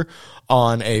silver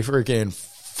on a freaking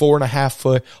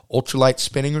 4.5-foot ultralight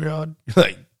spinning rod.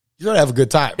 Like, you're going to have a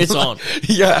good time. It's on.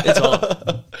 Yeah. It's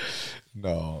on.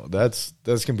 No, that's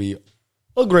going to be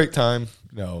a great time.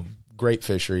 No, great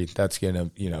fishery. That's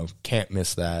going to, can't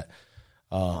miss that.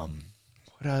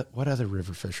 What other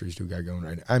river fisheries do we got going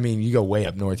right now? I mean, you go way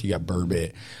up north, you got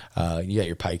burbot, you got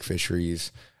your pike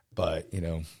fisheries, but,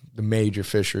 the major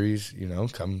fisheries,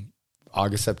 come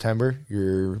August, September,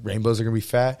 your rainbows are going to be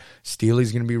fat,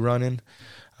 steely's going to be running,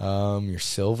 your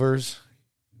silvers,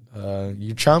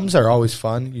 your chums are always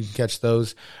fun. You can catch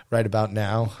those right about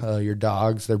now. Your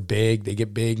dogs, they're big, they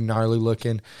get big, gnarly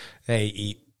looking, they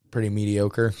eat pretty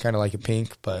mediocre, kind of like a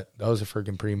pink, but those are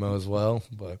freaking primo as well.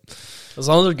 But as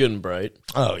long as they're good and bright.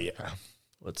 Oh yeah.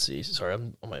 Let's see. Sorry,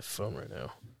 I'm on my phone right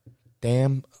now.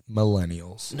 Damn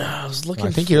millennials. No, I was looking.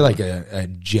 I think you're like a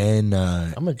Gen.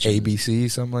 I'm a Gen ABC,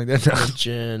 something like that. I'm a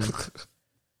Gen.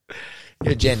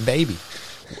 You're a Gen baby.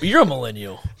 You're a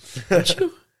millennial, aren't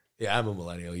you? Yeah, I'm a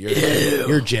millennial.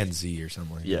 You're Gen Z or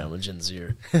something like that. Yeah, I'm a Gen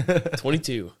Zer.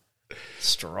 22.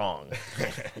 Strong.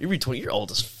 You're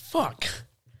old as fuck.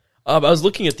 I was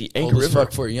looking at the Anchor Old as River.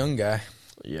 fuck for a young guy.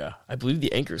 Yeah, I believe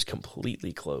the Anchor is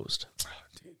completely closed. Oh,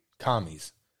 dude.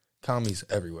 Commies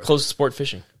everywhere. Closed to sport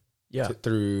fishing. Yeah,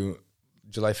 through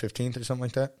July 15th or something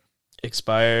like that.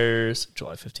 Expires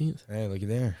July 15th. Hey, looky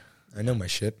there. I know my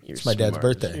shit. It's You're my dad's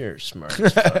birthday. You're smart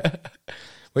as fuck.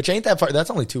 Which ain't that far.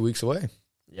 That's only 2 weeks away.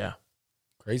 Yeah,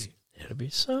 crazy. It'll be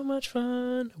so much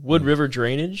fun. Wood River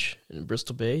drainage in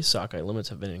Bristol Bay sockeye limits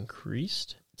have been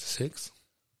increased. 6.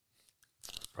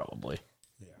 Probably.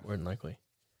 Yeah. More than likely.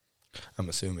 I'm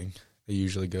assuming. They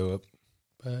usually go up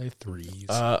by 3s.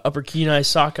 Upper Kenai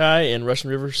sockeye and Russian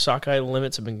River sockeye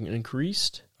limits have been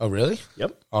increased. Oh, really?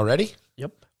 Yep. Already?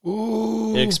 Yep.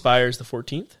 Ooh. It expires the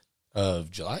 14th.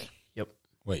 Of July? Yep.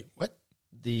 Wait, what?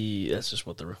 That's just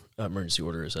what the emergency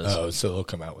order says. Oh, so they'll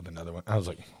come out with another one. I was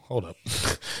like, hold up.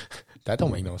 That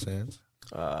don't make no sense.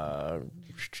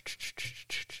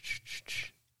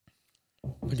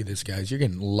 Look at this, guys. You're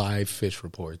getting live fish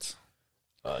reports.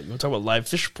 You want to talk about live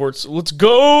fish reports? Let's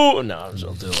go. No, I'll do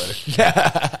it later.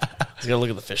 I was going to look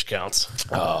at the fish counts.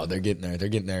 Oh, they're getting there. They're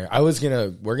getting there. I'm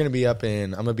going to be up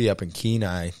in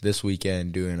Kenai this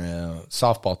weekend doing a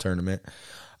softball tournament.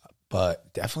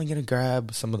 But definitely going to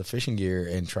grab some of the fishing gear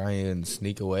and try and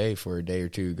sneak away for a day or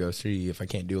two. Go see if I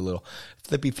can't do a little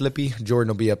flippy. Jordan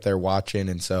will be up there watching,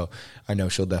 and so I know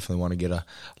she'll definitely want to get a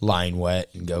line wet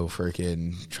and go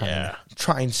freaking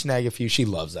try and snag a few. She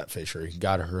loves that fishery.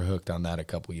 Got her hooked on that a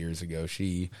couple years ago.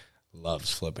 She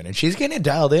loves flipping, and she's getting it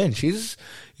dialed in. She's,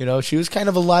 she was kind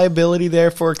of a liability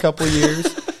there for a couple of years.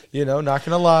 Not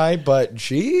gonna lie, but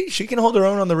she can hold her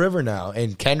own on the river now.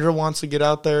 And Kendra wants to get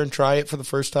out there and try it for the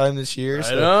first time this year. Right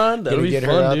so on, that'll be get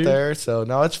fun, her out dude. there. So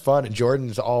no, it's fun. And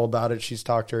Jordan's all about it. She's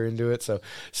talked her into it. So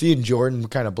seeing Jordan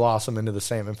kind of blossom into the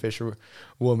salmon fisher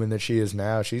woman that she is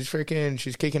now, she's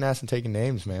kicking ass and taking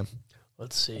names, man.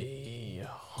 Let's see,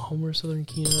 Homer, Southern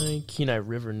Kenai, Kenai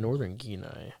River, Northern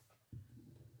Kenai.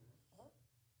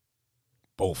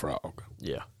 Bullfrog.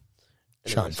 Yeah,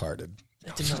 Sean farted.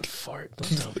 I did not fart.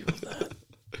 Don't tell people that.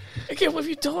 I can't believe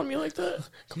you telling me like that.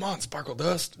 Come on, Sparkle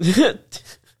Dust. Dude,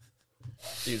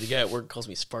 the guy at work calls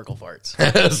me Sparkle Farts.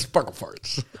 Sparkle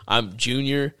Farts. I'm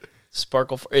Junior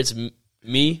Sparkle. It's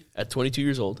me at 22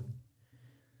 years old,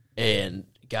 and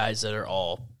guys that are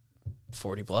all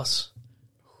 40 plus.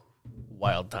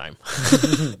 Wild time.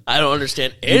 I don't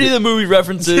understand any of the movie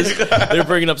references. They're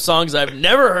bringing up songs I've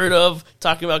never heard of,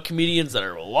 talking about comedians that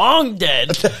are long dead.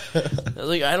 I was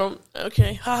like,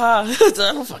 okay, haha.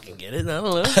 I don't fucking get it. I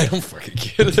don't know. I don't fucking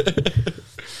get it.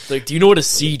 Like, do you know what a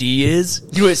CD is?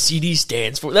 Do you know what a CD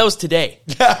stands for? That was today.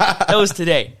 I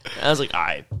was like,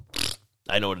 I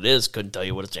know what it is. Couldn't tell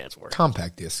you what it stands for.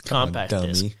 Compact disc. Compact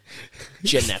disc.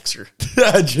 Gen Xer.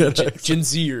 Gen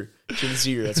Zer. Gen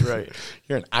Zer, that's right.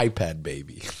 You're an iPad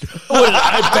baby. What an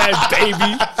iPad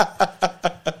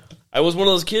baby. I was one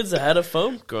of those kids that had a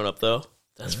phone growing up, though.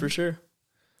 That's for sure.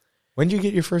 When did you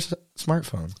get your first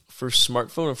smartphone? First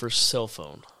smartphone or first cell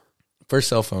phone? First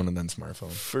cell phone and then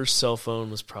smartphone. First cell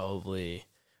phone was probably...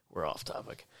 We're off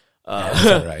topic. That's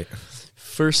all right.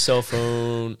 First cell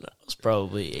phone was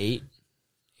probably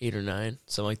 8 or 9,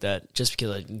 something like that, just because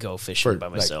I can go fishing by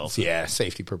myself.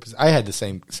 Safety purpose. I had the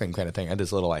same kind of thing. I had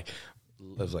this little, it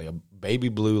was like a baby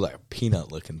blue,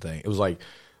 peanut looking thing. It was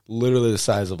literally the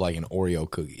size of an Oreo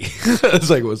cookie.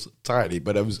 It was tiny,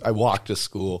 but I walked to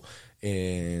school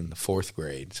in the 4th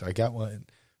grade. So I got one,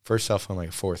 first cell phone,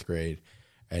 4th grade,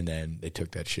 and then they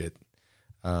took that shit.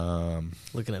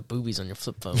 Looking at boobies on your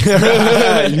flip phone.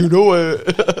 You know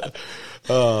it.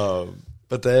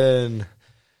 But then...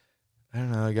 I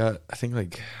don't know. I got, I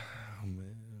think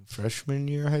freshman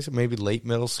year of high school, maybe late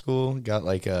middle school. Got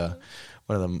one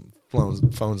of them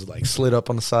phones slid up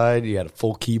on the side. You had a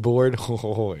full keyboard.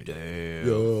 Oh, damn.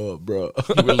 Yeah, bro.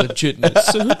 You were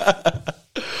legitness.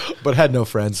 But had no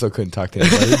friends, so couldn't talk to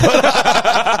anybody.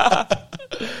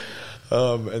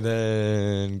 And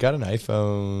then got an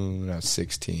iPhone when I was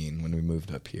 16 when we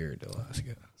moved up here to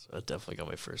Alaska. So I definitely got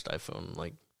my first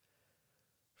iPhone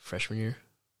freshman year.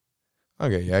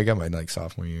 Okay, yeah, I got my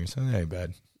sophomore year, so that ain't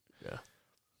bad. Yeah.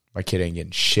 My kid ain't getting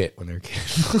shit when they're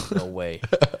kids. No way.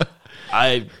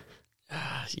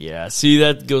 See,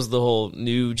 that goes the whole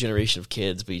new generation of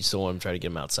kids, but you still want to try to get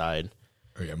them outside.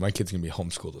 Oh, yeah, my kid's going to be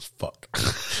homeschooled as fuck.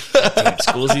 Dude,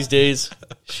 schools these days,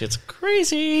 shit's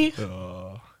crazy.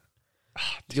 You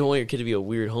don't want your kid to be a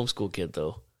weird homeschool kid,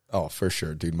 though. Oh, for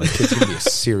sure, dude. My kid's going to be a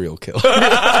serial killer.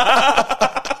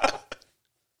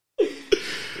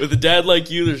 With a dad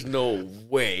like you, there's no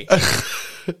way. I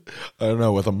don't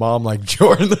know. With a mom like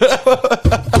Jordan,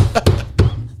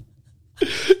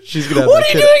 she's gonna have. What are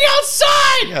you doing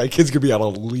outside? Yeah, kid's gonna be on a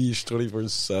leash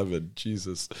 24/7.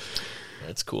 Jesus,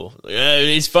 that's cool. Yeah,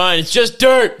 he's fine. It's just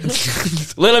dirt.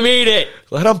 Let him eat it.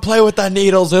 Let him play with the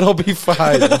needles. It'll be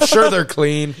fine. I'm sure they're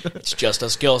clean. It's just a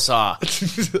skill saw.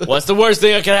 What's the worst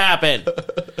thing that could happen?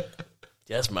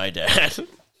 That's my dad.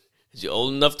 Is he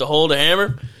old enough to hold a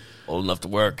hammer? Old enough to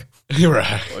work.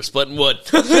 Right. Or splitting wood.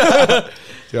 Yeah,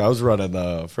 I was running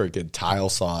a freaking tile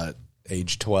saw at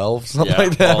age 12, something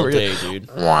like that. All day, dude.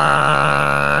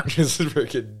 Just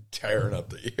freaking tearing up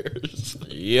the ears.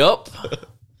 Yep.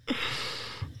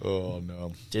 Oh,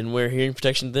 no. Didn't wear hearing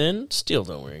protection then. Still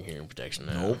don't wear hearing protection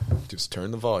now. Nope. Just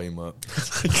turn the volume up.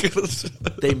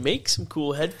 They make some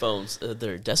cool headphones.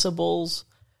 They're decibels.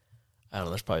 I don't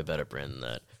know. There's probably a better brand than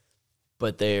that.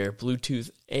 But they're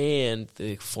Bluetooth and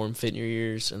they form fit in your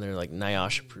ears, and they're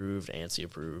NIOSH approved, ANSI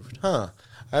approved. Huh.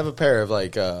 I have a pair of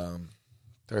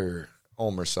they're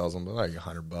Homer sells them like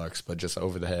 $100, but just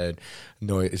over the head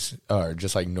noise, or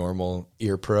just like normal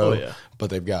ear pro. Oh, yeah. But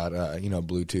they've got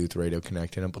Bluetooth radio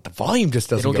connecting them, but the volume just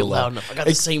They doesn't don't go get loud enough. I got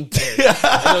the same pair.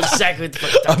 I know exactly what the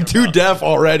fuck you're I'm talking too about. deaf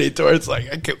already to where it's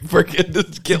like I can freaking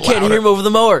just get Can't hear louder. him over the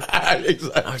mower.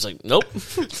 Exactly. I was like, nope.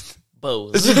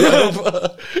 Bose.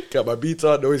 Got my Beats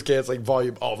on, noise canceling,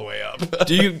 volume all the way up.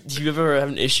 Do you ever have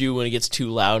an issue when it gets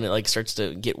too loud and it like starts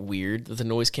to get weird with the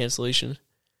noise cancellation?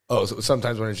 Oh, so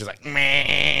sometimes when it's just like,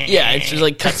 meh. Yeah, it just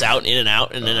like cuts out, in and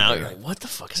out, in and out. You're like, what the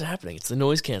fuck is happening? It's the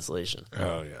noise cancellation.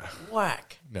 Oh yeah.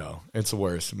 Whack. No, it's the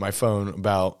worst. My phone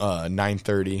about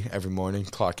 9:30 every morning.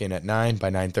 Clock in at 9.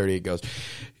 By 9:30 it goes,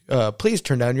 please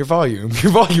turn down your volume.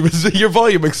 Your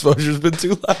volume exposure's been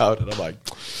too loud. And I'm like,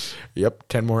 yep,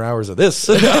 10 more hours of this.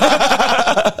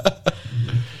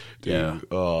 Dude, Yeah.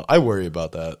 I worry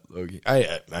about that.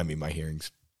 I mean, my hearing's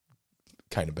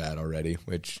kind of bad already,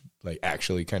 which like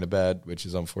actually kind of bad, which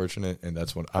is unfortunate. And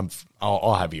that's when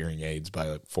I'll have hearing aids by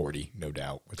like 40, no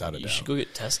doubt, without a You doubt. should go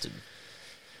get tested.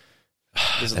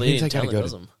 There's a That lady means in I town gotta that go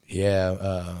does to, them.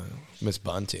 yeah, Miss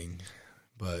Bunting,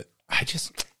 but I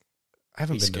haven't been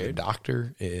to the scared?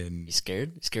 doctor in. You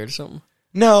scared? You scared of something?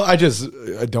 No, I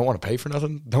don't want to pay for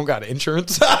nothing. Don't got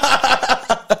insurance.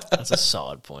 That's a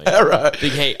solid point. Right.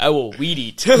 Big, hey, I will weed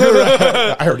eat.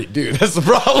 I already do. That's the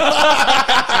problem.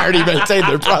 I already maintain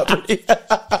their property.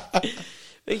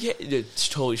 Big, hey, it's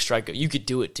totally strike up. You could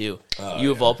do it too.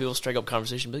 You of all people strike up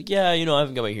conversation. But like, yeah, I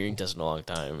haven't got my hearing tested in a long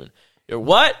time. And you're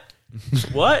what?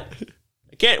 What?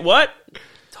 I can't. What?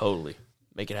 Totally.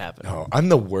 Make it happen. No, I'm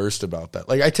the worst about that.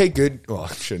 Like I take I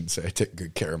shouldn't say I take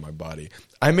good care of my body.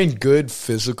 I'm in good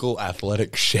physical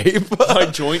athletic shape. My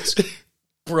joints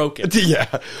broken. Yeah.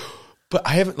 But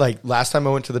I haven't, like, last time I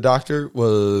went to the doctor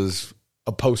was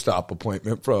a post-op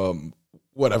appointment from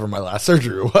whatever my last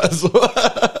surgery was.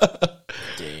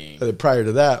 Dang. And then prior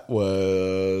to that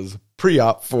was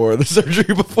pre-op for the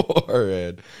surgery before.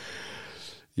 And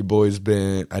your boy's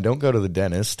I don't go to the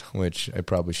dentist, which I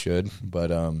probably should,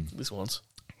 but, At least once.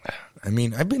 I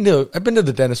mean, I've been to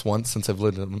the dentist once since I've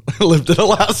lived in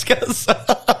Alaska. So.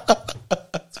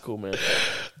 It's cool, man.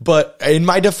 But in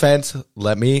my defense,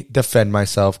 let me defend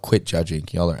myself. Quit judging.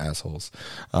 Y'all are assholes.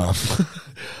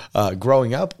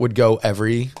 Growing up, would go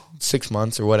every 6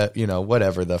 months or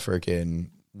whatever the freaking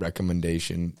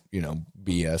recommendation,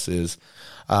 BS is.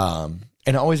 And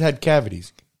I always had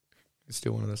cavities.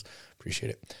 Still one of those.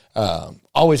 Appreciate it.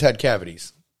 Always had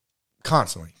cavities.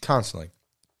 Constantly.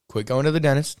 Quit going to the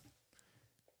dentist.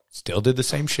 Still did the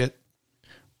same shit.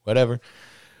 Whatever.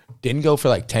 Didn't go for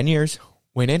like 10 years.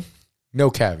 Went in. No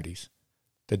cavities.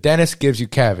 The dentist gives you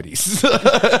cavities.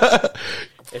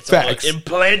 It's Facts. all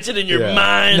implanted in your Yeah.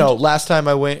 mind. No, last time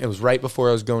I went, it was right before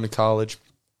I was going to college.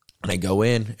 And I go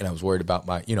in, and I was worried about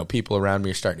my, people around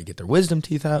me are starting to get their wisdom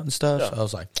teeth out and stuff. Yeah. So I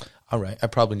was like, all right, I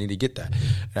probably need to get that.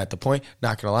 And at the point,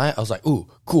 not going to lie, I was like, ooh,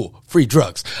 cool, free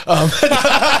drugs.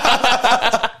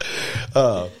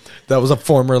 That was a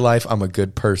former life. I'm a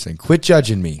good person. Quit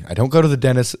judging me. I don't go to the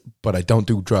dentist, but I don't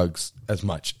do drugs as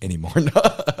much anymore.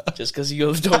 Just because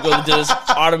you don't go to the dentist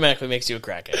automatically makes you a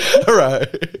crackhead. Right.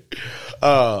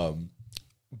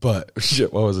 But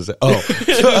shit, what was I saying?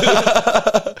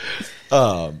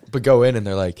 Oh. But go in and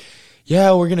they're like,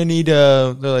 yeah, we're gonna need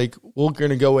they're like, we're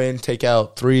gonna go in, take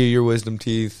out 3 of your wisdom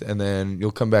teeth, and then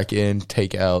you'll come back in,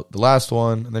 take out the last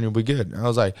one, and then you'll be good. And I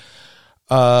was like,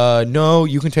 no,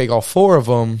 you can take all 4 of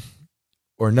them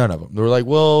or none of them. They were like,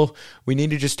 well, we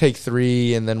need to just take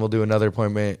 3 and then we'll do another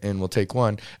appointment and we'll take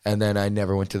 1. And then I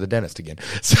never went to the dentist again.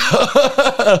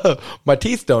 So my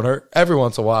teeth don't hurt every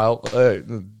once in a while.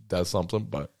 It does something,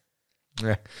 but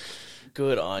yeah.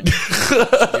 Good on you.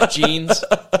 Your genes,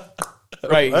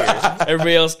 right here.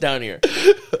 Everybody else down here.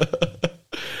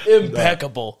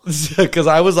 Impeccable. Because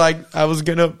I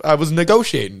was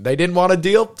negotiating. They didn't want a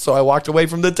deal, so I walked away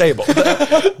from the table.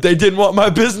 They didn't want my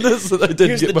business. So they didn't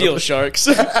Here's get the deal, sharks.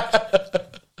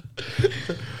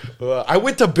 I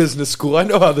went to business school. I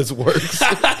know how this works.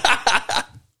 I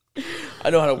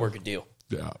know how to work a deal.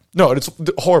 Yeah. No, it's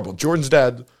horrible. Jordan's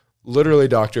dad, literally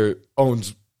doctor,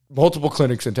 owns multiple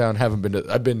clinics in town. I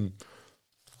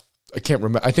can't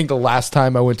remember. I think the last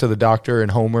time I went to the doctor in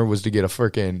Homer was to get a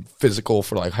freaking physical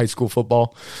for like high school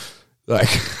football. Like,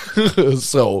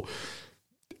 so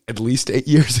at least 8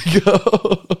 years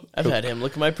ago. I've had him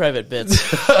look at my private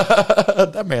bits.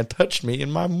 That man touched me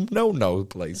in my no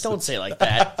place. Don't say it like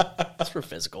that. That's for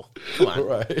physical. Come on.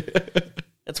 Right.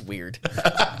 That's weird.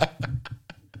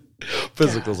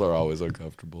 Physicals are always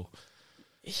uncomfortable.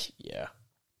 Yeah.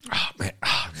 Oh, man.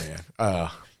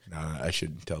 No, I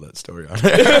shouldn't tell that story on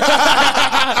here.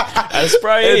 At a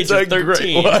spry age of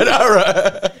 13. All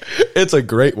right. It's a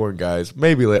great one, guys.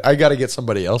 Maybe later. I got to get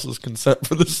somebody else's consent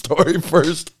for the story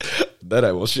first. Then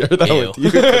I will share that with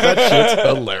you. That shit's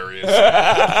hilarious.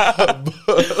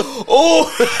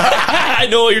 Oh, I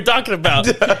know what you're talking about.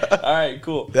 All right,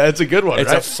 cool. That's a good one, It's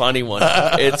right? a funny one.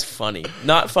 It's funny.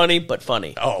 Not funny, but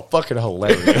funny. Oh, fucking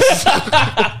hilarious.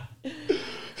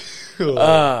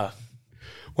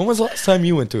 When was the last time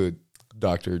you went to a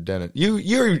doctor, dentist?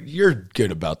 You're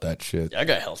good about that shit. I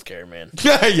got healthcare, man.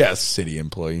 Yes, city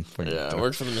employee. Yeah, I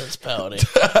work for the municipality.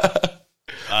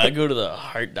 I go to the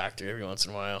heart doctor every once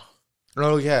in a while.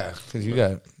 Oh yeah, because you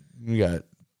got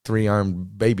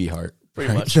 3-armed baby heart.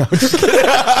 Pretty right? much. No,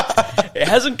 It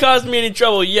hasn't caused me any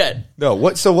trouble yet. no,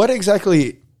 what? So what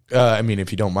exactly? I mean,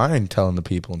 if you don't mind telling the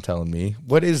people and telling me,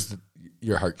 what is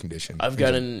your heart condition? I've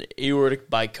got an aortic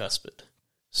bicuspid.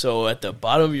 So at the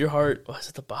bottom of your heart, is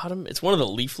it the bottom? It's one of the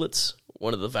leaflets,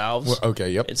 one of the valves. Well,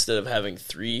 okay, yep, Instead of having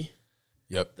 3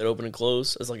 yep. that open and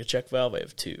close as like a check valve, I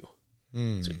have 2.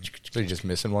 So you're just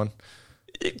missing one.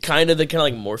 They kind of like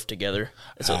morph together.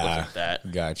 So it looks like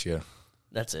that. Gotcha.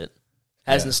 That's it.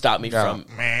 Hasn't stopped me from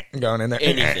Going in there.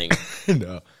 anything.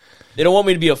 No, They don't want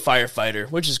me to be a firefighter,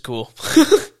 which is cool.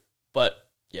 But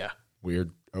yeah,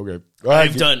 weird. Okay,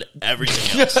 I've done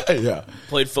everything else. yeah.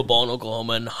 Played football in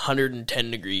Oklahoma in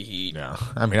 110-degree heat. No,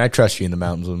 I mean I trust you in the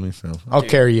mountains with me, so I'll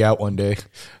carry you out one day.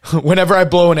 Whenever I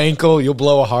blow an ankle, you'll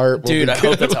blow a heart. Dude, I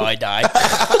hope that's how I die.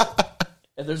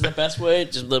 If there's the best way,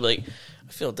 just literally,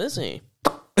 I feel dizzy.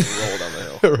 Roll down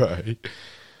the hill. Right.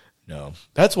 No,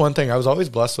 that's one thing I was always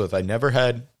blessed with. I never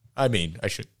had. I mean, I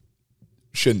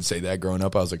shouldn't say that. Growing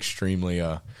up, I was extremely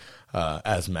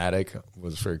asthmatic.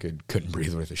 Was freaking couldn't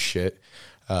breathe worth a shit.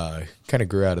 Kind of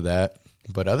grew out of that.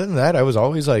 But other than that, I was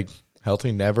always like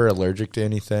healthy, never allergic to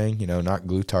anything. You know, not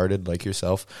glue-tarded like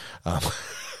yourself.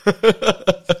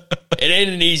 It ain't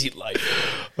an easy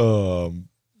life.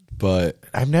 But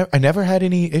I never had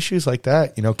any issues like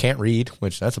that. You know, can't read,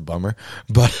 which that's a bummer.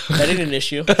 But That ain't an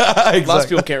issue. exactly. Lots of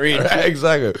people can't read.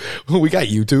 Exactly. We got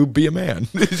YouTube. Be a man.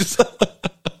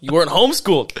 You weren't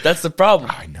homeschooled. That's the problem.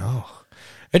 I know.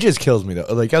 It just kills me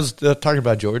though. Like I was talking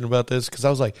about Jordan about this because I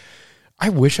was like, I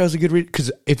wish I was a good reader.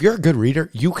 Because if you're a good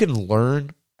reader, you can learn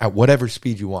at whatever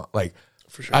speed you want. Like,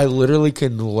 For sure. I literally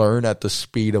can learn at the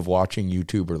speed of watching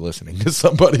YouTube or listening to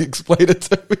somebody explain it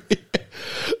to me.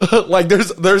 Like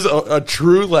there's a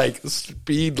true like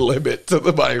speed limit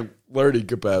to my learning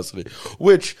capacity,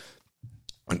 which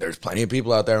there's plenty of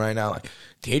people out there right now like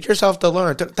teach yourself to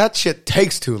learn. That shit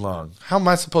takes too long. How am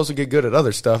I supposed to get good at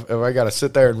other stuff if I got to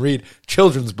sit there and read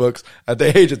children's books at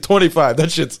the age of 25?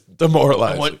 That shit's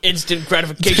demoralizing. I want instant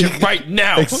gratification right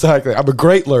now. Exactly. I'm a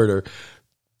great learner.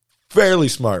 Fairly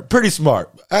smart. Pretty smart.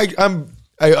 I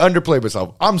underplay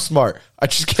myself. I'm smart. I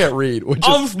just can't read.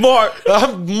 I'm smart.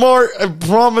 I'm smart. I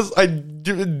promise. I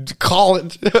did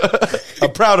college.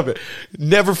 I'm proud of it.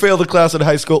 Never failed a class in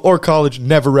high school or college.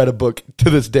 Never read a book to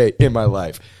this day in my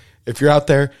life. If you're out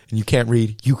there and you can't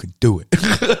read, you can do it.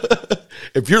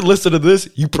 If you're listening to this,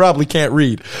 you probably can't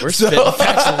read. We're spitting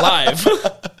facts alive.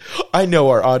 I know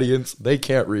our audience. They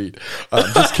can't read.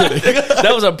 Just kidding.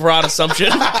 That was a broad assumption.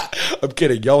 I'm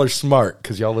kidding. Y'all are smart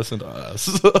because y'all listen to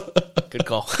us. Good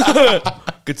call.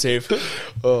 Good save.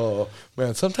 Oh,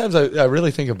 man. Sometimes I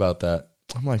really think about that.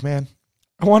 I'm like, man,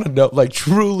 I want to know, like,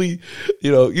 truly,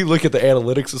 you know, you look at the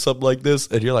analytics of something like this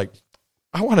and you're like,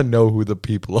 I want to know who the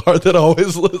people are that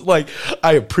always, like,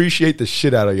 I appreciate the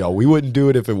shit out of y'all. We wouldn't do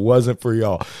it if it wasn't for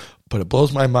y'all. But it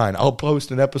blows my mind. I'll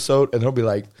post an episode and they'll be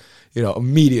like, you know,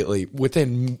 immediately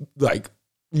within, like,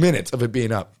 minutes of it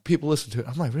being up, people listen to it.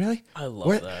 I'm like, really? I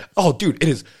love that. Oh, dude, it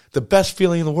is the best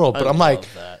feeling in the world. But I'm like,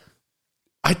 that.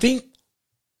 I think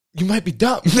you might be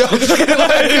dumb. No, I'm just kidding.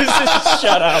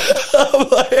 Shut up.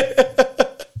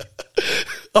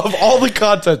 Of all the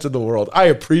content in the world, I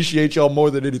appreciate y'all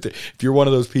more than anything. If you're one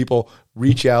of those people,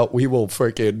 reach out. We'll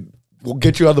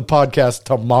get you on the podcast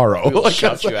tomorrow. We'll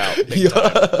shout you out. Big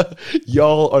time.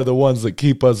 Y'all are the ones that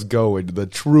keep us going. The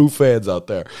true fans out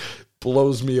there.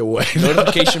 Blows me away.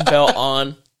 Notification bell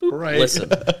on. Boop, Right. Listen.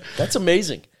 That's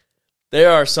amazing.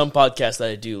 There are some podcasts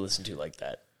that I do listen to like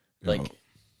that. Like,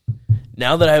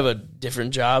 now that I have a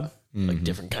different job, like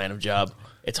different kind of job,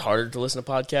 it's harder to listen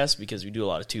to podcasts because we do a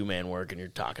lot of two-man work and you're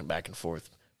talking back and forth.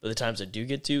 But the times I do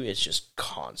get to, it's just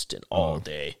constant all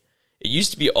day. It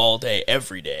used to be all day,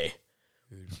 every day.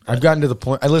 I've gotten to the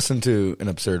point, I listen to an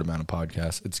absurd amount of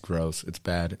podcasts. It's gross. It's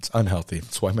bad. It's unhealthy.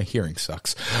 That's why my hearing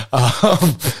sucks.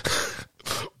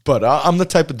 But I'm the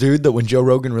type of dude that when Joe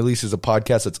Rogan releases a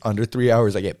podcast that's under 3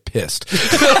 hours, I get pissed.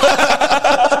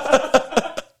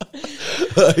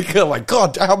 Like, I'm like,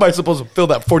 God, how am I supposed to fill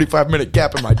that 45-minute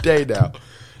gap in my day now?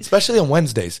 especially on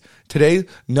Wednesdays. Today,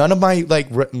 none of my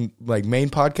main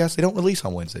podcasts, they don't release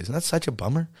on Wednesdays, and that's such a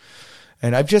bummer.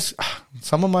 And I've just,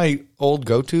 some of my old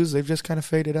go-tos, they've just kind of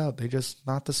faded out. They're just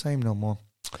not the same no more.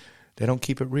 They don't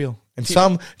keep it real. And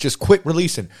some just quit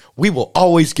releasing. We will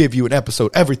always give you an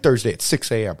episode every Thursday at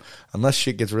 6 a.m. Unless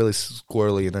shit gets really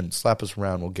squirrely and then slap us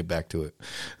around, we'll get back to it.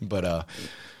 But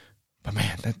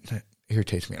man, that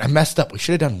irritates me. And I messed up. We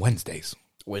should have done Wednesdays.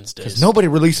 Because nobody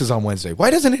releases on Wednesday.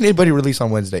 Why doesn't anybody release on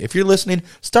Wednesday? If you're listening,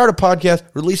 start a podcast,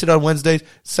 release it on Wednesdays,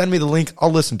 send me the link, I'll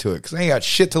listen to it. Because I ain't got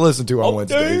shit to listen to on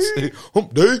Wednesdays.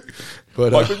 Hump day.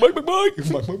 But, Mike.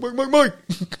 Mike.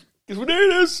 Guess what day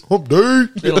it is? Hump day.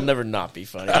 It'll never not be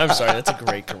funny. I'm sorry, that's a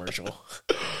great commercial.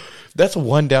 That's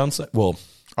one downside. Well,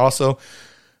 also,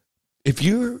 if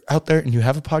you're out there and you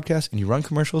have a podcast and you run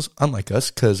commercials, unlike us,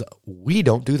 because we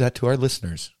don't do that to our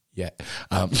listeners. Yeah,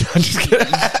 I'm just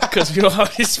kidding. Because we don't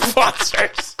have any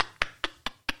sponsors.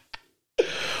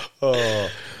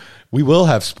 We will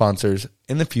have sponsors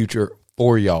in the future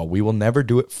for y'all. We will never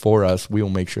do it for us. We will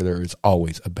make sure there is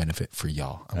always a benefit for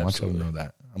y'all. I want y'all to know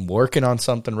that. I'm working on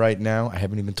something right now I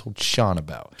haven't even told Sean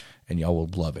about, and y'all will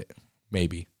love it.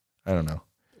 Maybe. I don't know.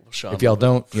 Well, if y'all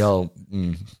don't, y'all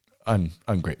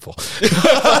ungrateful.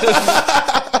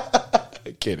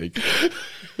 Kidding.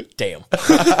 Damn.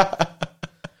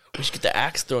 We should get the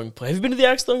axe throwing place. Have you been to the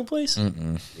axe throwing place?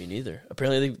 Mm-mm. Me neither.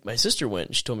 Apparently, my sister went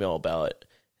and she told me all about it.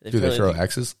 Do they throw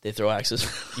axes? They throw axes.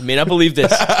 You may not believe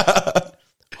this.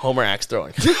 Homer axe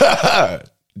throwing.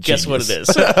 Guess what it is.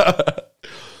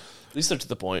 At least they're to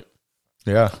the point.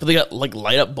 Yeah. But they got like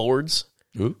light up boards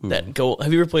that go.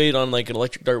 Have you ever played on like an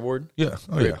electric dartboard? Yeah.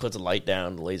 Oh, where yeah. it puts a light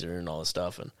down, the laser, and all this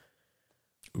stuff. And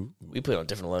we played on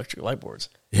different electric light boards.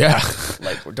 Yeah.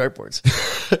 Dartboards.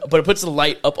 But it puts the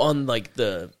light up on like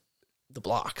the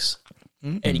blocks.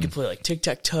 Mm-hmm. And you can play like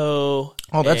tic-tac-toe.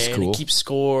 Oh, that's and cool. Keep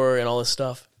score and all this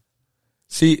stuff.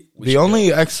 See, the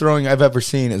only axe throwing I've ever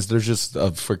seen is there's just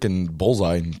a freaking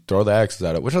bullseye and throw the axes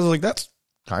at it, which I was like, that's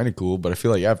kind of cool, but I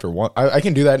feel like after one, I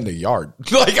can do that in the yard.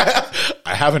 Like,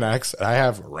 I have an axe, and I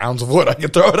have rounds of wood I can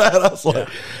throw it at. I was like,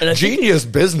 and genius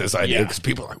business idea, because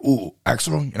people are like, ooh, axe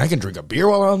throwing, and I can drink a beer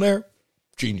while I'm there.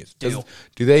 Genius. Do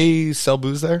they sell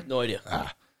booze there? No idea.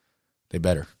 They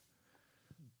better.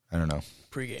 I don't know.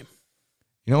 Pre-game.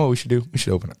 You know what we should do? We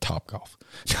should open a Topgolf.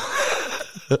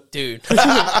 Dude,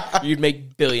 you'd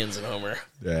make billions in Homer.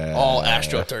 Yeah. All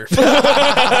AstroTurf.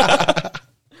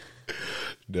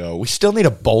 No, we still need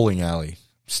a bowling alley.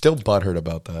 Still butthurt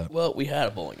about that. Well, we had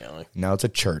a bowling alley. Now it's a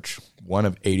church, one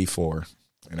of 84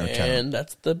 in our town. And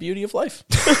that's the beauty of life.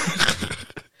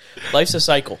 Life's a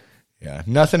cycle. Yeah,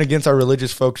 nothing against our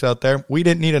religious folks out there. We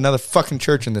didn't need another fucking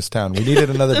church in this town. We needed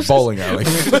another bowling alley.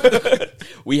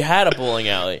 We had a bowling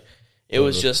alley. It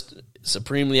was just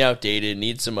supremely outdated,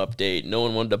 needs some update. No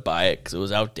one wanted to buy it because it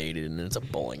was outdated, and it's a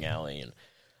bowling alley. And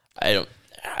I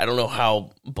don't know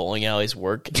how bowling alleys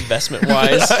work investment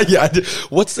wise. Yeah,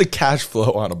 what's the cash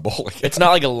flow on a bowling alley? It's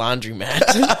not like a laundromat,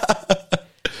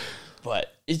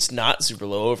 but it's not super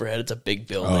low overhead. It's a big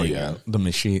building. Oh yeah, the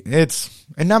machine.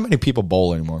 And not many people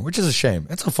bowl anymore, which is a shame.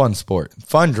 It's a fun sport,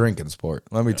 fun drinking sport.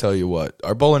 Let me tell you what,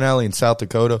 our bowling alley in South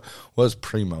Dakota was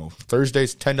primo.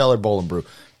 Thursdays, $10 bowl and brew.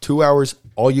 2 hours,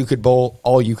 all you could bowl,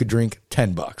 all you could drink,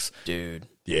 $10. Dude.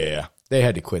 Yeah. They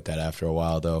had to quit that after a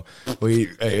while, though. We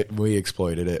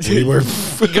exploited it. We were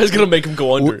you guys gonna make them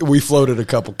go under. We floated a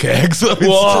couple kegs. Whoa,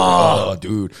 oh,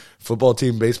 dude! Football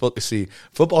team, baseball. See,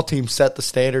 football team set the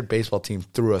standard. Baseball team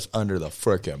threw us under the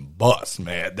freaking bus,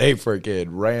 man. They freaking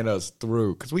ran us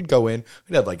through because we'd go in.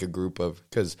 We'd have like a group of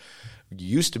because you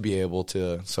used to be able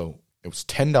to. So it was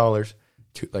 $10.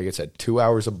 Like I said, 2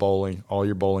 hours of bowling. All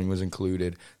your bowling was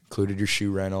included your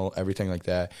shoe rental, everything like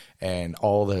that, and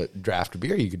all the draft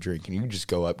beer you could drink. And you could just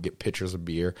go up, get pitchers of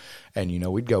beer. And,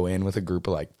 we'd go in with a group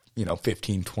of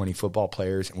 15, 20 football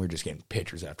players, and we're just getting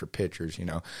pitchers after pitchers.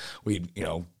 We'd,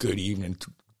 good evening,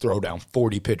 throw down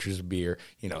 40 pitchers of beer,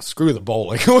 screw the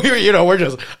bowling. We're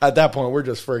just, at that point, we're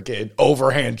just freaking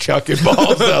overhand chucking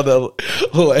balls down the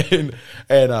lane.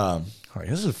 And,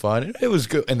 this is fun. It was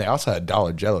good. And they also had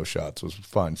dollar Jell-O shots, which was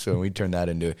fun. So we turned that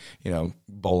into,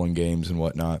 bowling games and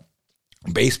whatnot.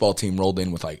 Baseball team rolled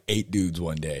in with 8 dudes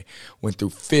one day, went through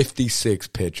 56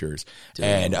 pitchers. Dude.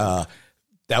 And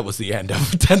that was the end of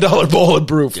 $10 bowl and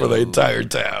brew for the entire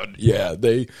town. Yeah,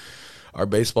 our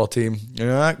baseball team,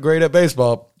 not great at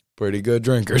baseball, pretty good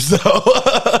drinkers, though.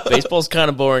 Baseball's kind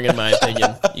of boring in my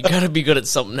opinion. You got to be good at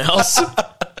something else.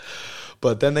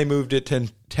 But then they moved it to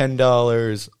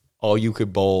 $10 all you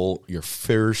could bowl. Your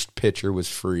first pitcher was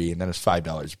free, and then it's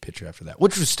 $5 a pitcher after that,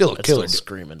 which was still a killer. Still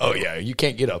screaming. Oh yeah, you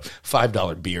can't get a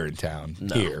 $5 beer in town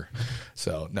here.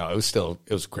 So no, it was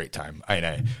a great time.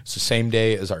 It's the same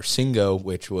day as our Singo,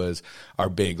 which was our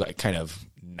big like kind of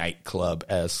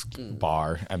nightclub-esque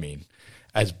bar. I mean,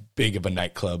 as big of a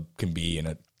nightclub can be in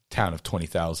a town of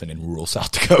 20,000 in rural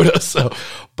South Dakota. So,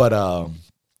 but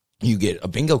you get a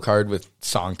bingo card with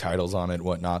song titles on it and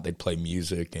whatnot. They'd play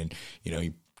music, and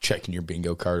you check in your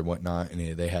bingo card and whatnot.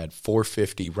 And they had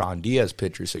 450 Ron Diaz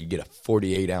pitchers, so you get a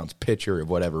 48-ounce pitcher of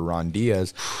whatever Ron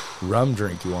Diaz rum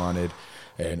drink you wanted.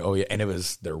 And and it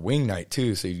was their wing night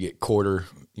too, so you get quarter,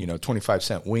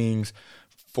 25-cent wings,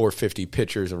 450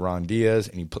 pitchers of Ron Diaz,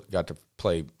 and you got to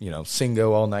play,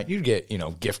 Singo all night. You'd get,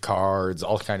 gift cards,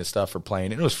 all kind of stuff for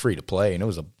playing. And it was free to play, and it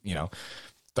was a,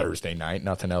 Thursday night,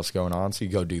 nothing else going on. So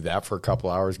you go do that for a couple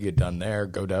hours, get done there,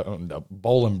 go down to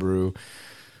Bowl and Brew.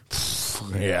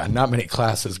 Yeah, not many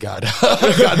classes got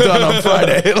done on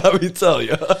Friday, let me tell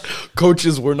you.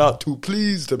 Coaches were not too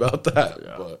pleased about that.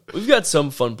 Yeah. But. We've got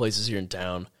some fun places here in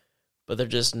town, but they're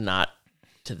just not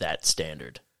to that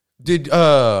standard.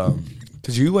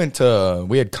 Because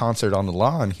we had concert on the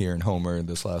lawn here in Homer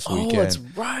this last weekend. Oh, that's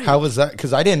right. How was that?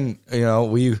 Because I didn't,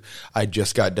 I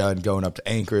just got done going up to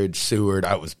Anchorage, Seward.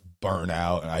 I was burnt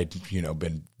out, and I'd,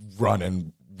 been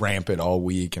running rampant all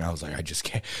week, and I was like, I just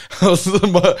can't. I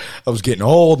was getting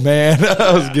old, man.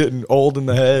 I was getting old in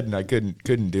the head, and I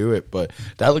couldn't do it. But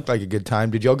that looked like a good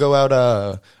time. Did y'all go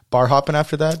out bar hopping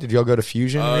after that? Did y'all go to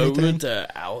Fusion or anything? We went to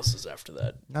Alice's after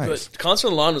that. Nice. But concert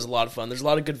on the lawn was a lot of fun. There's a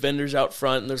lot of good vendors out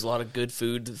front, and there's a lot of good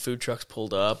food. The food trucks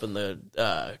pulled up, and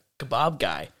the kebab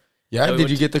guy. Yeah, did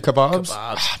you get the kebabs?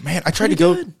 Oh, man, I tried to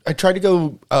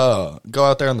go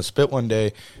out there on the spit one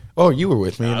day. Oh, you were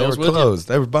with me, and they were closed.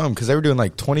 They were bummed because they were doing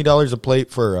like $20 a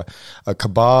plate for a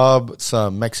kebab,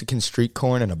 some Mexican street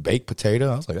corn, and a baked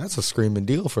potato. I was like, that's a screaming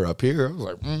deal for up here. I was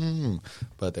like,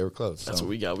 but they were closed. That's what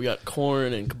we got. We got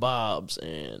corn and kebabs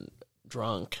and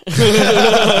drunk.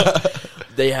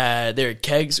 They had their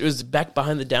kegs. It was back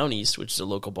behind the Down East, which is a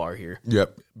local bar here.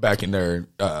 Yep, back in their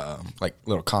like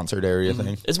little concert area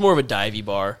thing. It's more of a divey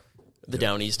bar. The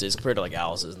Down East is compared to like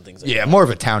Alice's and things like that. Yeah, more of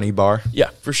a towny bar.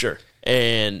 Yeah, for sure.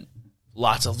 And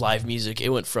lots of live music. It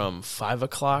went from 5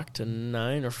 o'clock to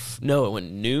 9 it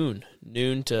went noon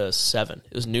to 7.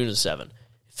 It was noon to 7.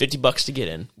 $50 to get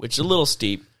in, which is a little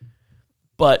steep,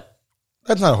 but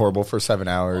that's not horrible for 7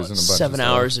 hours and a bunch 7 of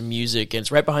hours of music, and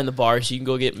it's right behind the bar, so you can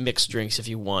go get mixed drinks if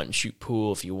you want and shoot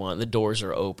pool if you want. The doors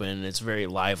are open. It's a very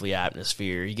lively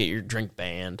atmosphere. You get your drink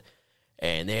band,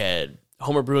 and they had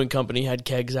Homer Brewing Company had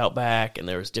kegs out back, and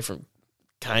there was different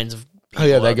kinds of people. Oh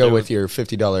yeah, they go with your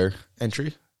 $50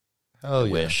 entry. Oh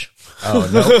yeah. Wish. Oh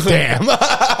no, damn.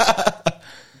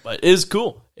 But it was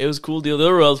cool. It was a cool deal. They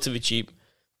were relatively cheap,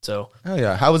 so. Oh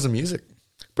yeah, how was the music?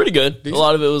 Pretty good. A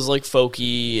lot of it was like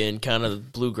folky and kind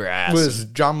of bluegrass. Was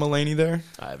John Mulaney there?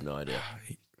 I have no idea.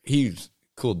 He's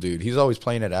a cool dude. He's always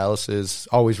playing at Alice's,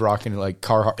 always rocking like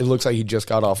Carhartt. It looks like he just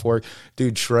got off work.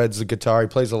 Dude shreds the guitar. He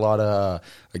plays a lot of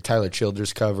like Tyler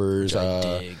Childers covers.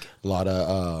 A lot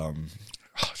of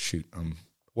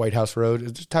White House Road.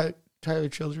 Is it Tyler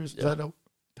Childers? Yeah. Is that a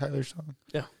Tyler song?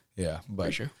 Yeah. Yeah, but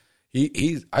pretty sure.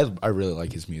 I really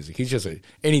like his music. He's just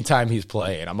anytime he's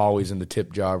playing, I'm always in the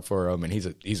tip jar for him, and he's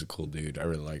a cool dude. I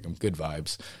really like him. Good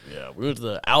vibes. Yeah, we went to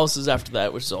the Alice's after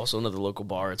that, which is also another local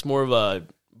bar. It's more of a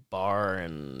bar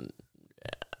and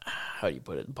how do you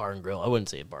put it? Bar and grill. I wouldn't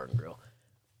say a bar and grill,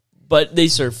 but they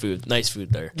serve food, nice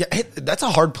food there. Yeah, that's a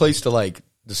hard place to like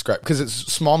describe because it's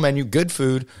small menu, good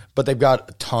food, but they've got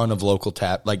a ton of local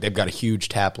tap. Like they've got a huge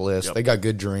tap list. Yep. They got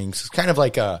good drinks. It's kind of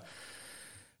like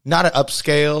not an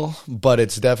upscale, but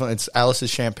it's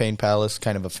Alice's Champagne Palace,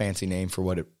 kind of a fancy name for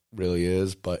what it really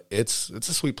is. But it's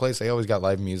a sweet place. They always got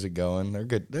live music going. They're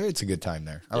good. It's a good time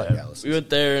there. I like Alice's. We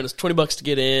went there, and it's $20 to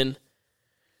get in,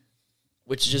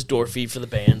 which is just door fee for the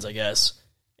bands, I guess.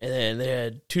 And then they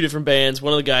had two different bands.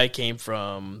 One of the guy came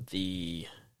from the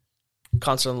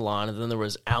Concert on the Lawn, and then there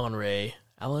was Elaine Ray.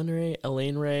 I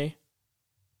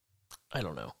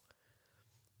don't know.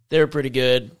 They were pretty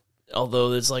good,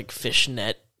 although there's like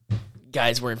fishnet.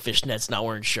 Guys wearing fishnets, not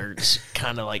wearing shirts,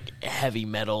 kind of like heavy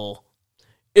metal.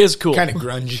 It was cool. Kind of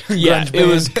grunge. Yeah, grunge it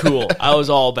was cool. I was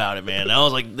all about it, man. I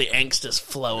was like, the angst is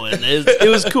flowing. It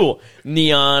was cool.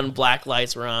 Neon, black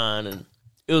lights were on, and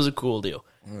it was a cool deal.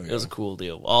 Oh, yeah. It was a cool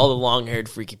deal. All the long-haired,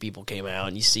 freaky people came out,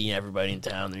 and you see everybody in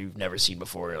town that you've never seen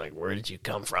before. You're like, where did you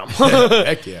come from?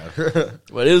 Heck yeah.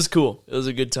 But it was cool. It was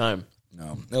a good time.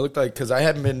 No, it looked like, because I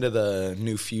hadn't been to the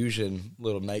new Fusion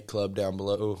little nightclub down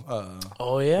below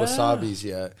Wasabi's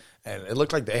yet. and it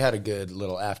looked like they had a good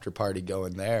little after party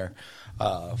going there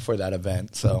for that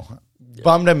event. So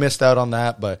bummed I missed out on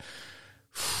that, but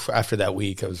after that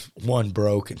week, I was 1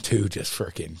 broke and 2 just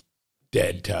freaking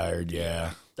dead tired.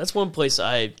 Yeah, That's one place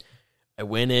I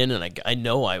went in, and I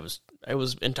know I was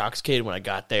intoxicated when I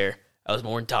got there. I was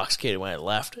more intoxicated when I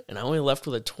left, and I only left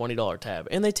with a $20 tab,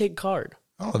 and they take card.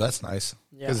 Oh, that's nice.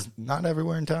 Yeah. Because not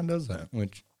everywhere in town does that,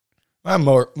 which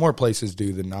more places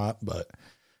do than not, but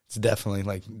it's definitely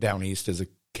like down east is a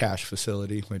cash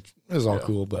facility, which is all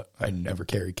cool, but I never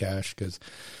carry cash because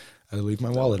I leave my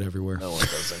wallet everywhere. No one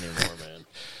does anymore, man.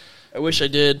 I wish I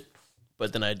did,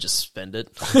 but then I'd just spend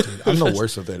it. Dude, I'm the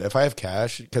worst with it. If I have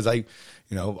cash, because I,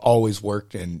 always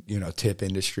worked in, tip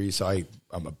industry, so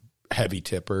I'm a heavy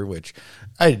tipper, which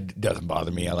doesn't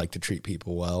bother me. I like to treat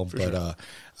people well,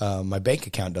 my bank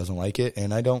account doesn't like it,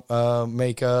 and I don't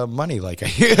make money like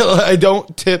I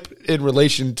don't tip in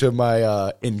relation to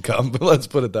my income. Let's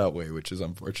put it that way, which is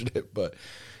unfortunate, but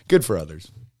good for others.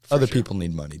 Other people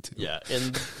need money too. Yeah,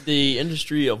 and the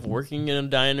industry of working in a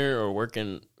diner or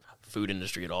working food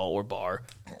industry at all or bar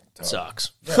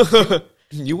sucks. Yeah.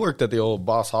 You worked at the old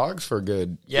Boss Hogs for a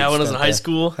good when I was in high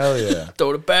school. Hell yeah.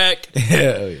 Throwing it back.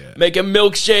 Hell yeah. Making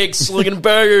milkshakes, slinging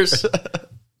burgers.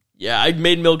 Yeah, I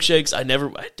made milkshakes. I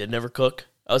did never cook.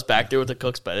 I was back there with the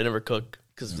cooks, but I never cook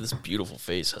because this beautiful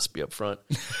face has to be up front.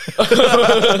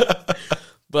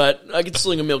 But I could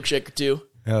sling a milkshake or 2.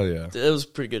 Hell yeah. It was a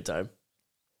pretty good time.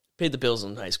 Paid the bills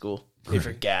in high school. Paid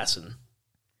for gas and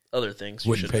other things.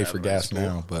 Wouldn't pay for gas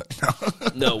now, but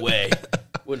no way.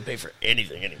 Wouldn't pay for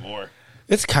anything anymore.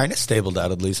 It's kind of stabled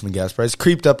out, at least in the gas price.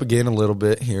 Creeped up again a little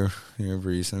bit here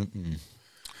recent.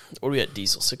 What are we at,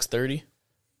 diesel? $6.30?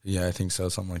 Yeah, I think so,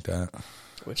 something like that.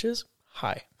 Which is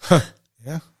high.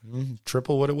 Yeah,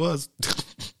 triple what it was.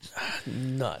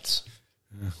 Nuts.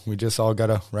 We just all got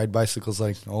to ride bicycles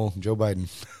like old Joe Biden.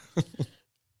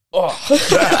 Oh,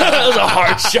 that was a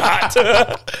hard shot.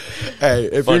 Hey,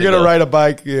 if Funny you're going to though. ride a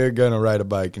bike, you're going to ride a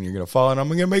bike and you're going to fall, and I'm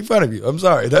going to make fun of you. I'm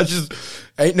sorry. That's just,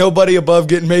 ain't nobody above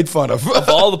getting made fun of. Of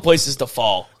all the places to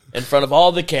fall, in front of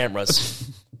all the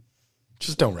cameras.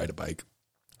 Just don't ride a bike.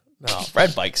 No,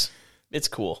 ride bikes. It's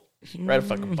cool. Ride a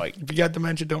fucking bike. If you got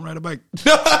dementia, don't ride a bike.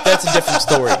 That's a different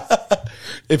story.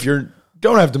 If you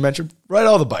don't have dementia, ride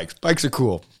all the bikes. Bikes are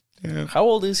cool. Yeah. How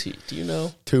old is he? Do you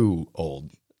know? Too old.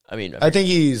 I mean, I think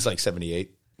he's like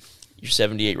 78. You're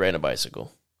 78 riding a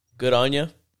bicycle. Good on you.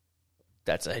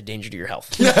 That's a danger to your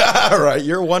health. All right,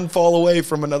 you're 1 fall away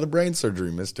from another brain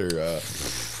surgery, Mr.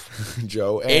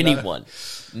 Joe. And, Anyone.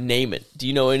 Name it. Do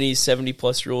you know any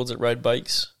 70-plus-year-olds that ride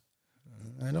bikes?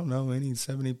 I don't know any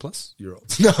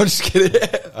 70-plus-year-olds. No, I'm just kidding.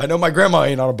 I know my grandma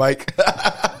ain't on a bike.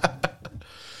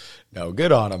 No,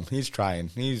 good on him. He's trying.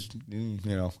 He's,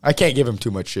 I can't give him too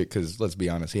much shit because, let's be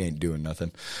honest, he ain't doing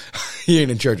nothing. He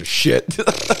ain't in charge of shit.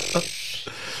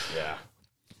 Yeah.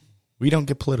 We don't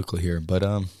get political here, but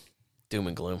Doom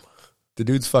and gloom. the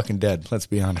dude's fucking dead. Let's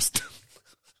be honest.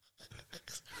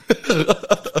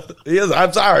 He is.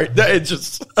 I'm sorry. It's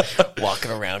just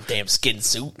Walking around, damn skin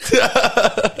suit.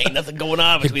 Ain't nothing going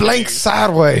on between blink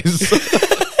sideways.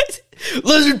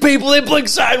 Lizard people, they blink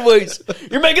sideways.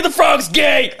 You're making the frogs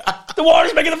gay. The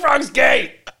water's making the frogs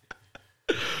gay.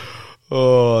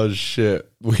 Oh shit!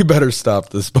 We better stop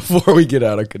this before we get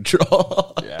out of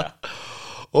control. Yeah.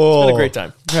 Oh, It's been a great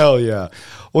time. Hell yeah!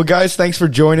 Well, guys, thanks for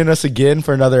joining us again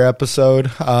for another episode.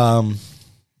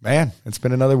 Man, it's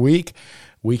been another week.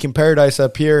 Week in paradise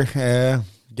up here.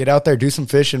 Get out there, do some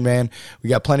fishing, man. We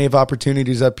got plenty of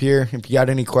opportunities up here. If you got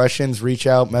any questions, reach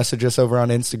out, message us over on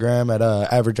Instagram at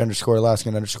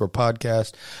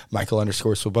average_Alaskan_podcast,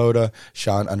 Michael_Swoboda,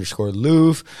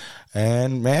 Sean_Louvre.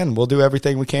 And man, we'll do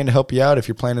everything we can to help you out. If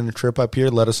you're planning a trip up here,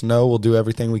 let us know. We'll do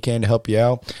everything we can to help you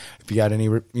out. If you got any,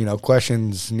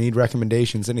 questions, need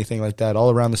recommendations, anything like that,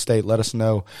 all around the state, let us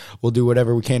know. We'll do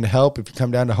whatever we can to help. If you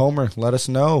come down to Homer, let us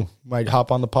know. Might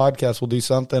hop on the podcast. We'll do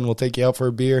something. We'll take you out for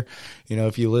a beer.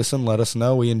 If you listen, let us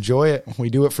know. We enjoy it. We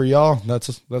do it for y'all.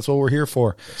 That's what we're here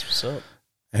for. That's what's up.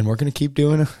 And we're going to keep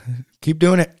doing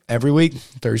it every week.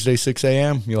 Thursday, 6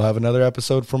 a.m. You'll have another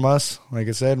episode from us. Like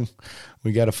I said,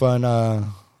 we got a fun, I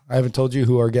haven't told you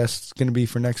who our guest's going to be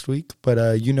for next week,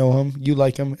 but you know him. You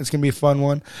like him. It's going to be a fun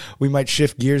one. We might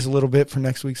shift gears a little bit for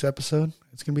next week's episode.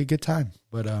 It's going to be a good time.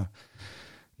 But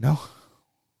no,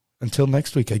 until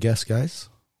next week, I guess, guys,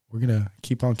 we're going to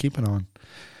keep on keeping on.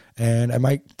 And I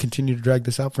might continue to drag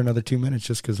this out for another 2 minutes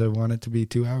just because I want it to be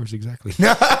 2 hours exactly.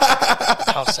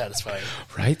 How satisfying.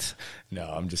 Right? No,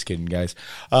 I'm just kidding, guys.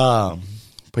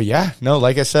 But yeah, no,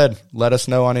 like I said, let us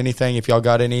know on anything. If y'all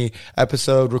got any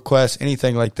episode requests,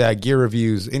 anything like that, gear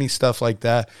reviews, any stuff like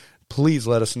that, please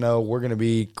let us know. We're going to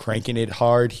be cranking it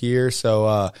hard here.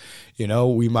 So,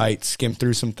 we might skim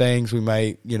through some things. We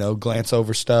might, glance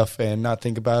over stuff and not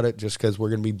think about it just because we're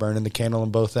going to be burning the candle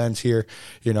on both ends here.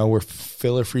 We're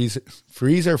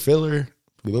freezer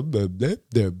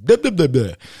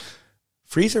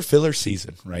filler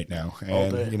season right now.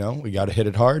 And, we got to hit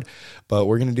it hard, but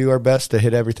we're going to do our best to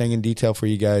hit everything in detail for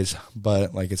you guys.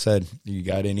 But like I said, you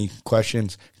got any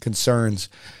questions, concerns,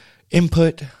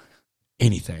 input,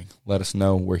 anything, let us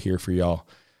know. We're here for y'all.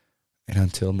 And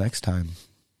until next time.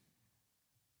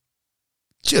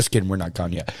 Just kidding, we're not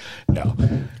gone yet. No.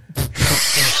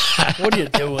 What are you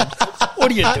doing?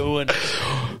 What are you doing?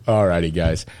 Alrighty,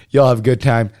 guys. Y'all have a good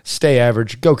time. Stay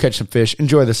average. Go catch some fish.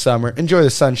 Enjoy the summer. Enjoy the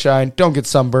sunshine. Don't get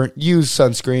sunburnt. Use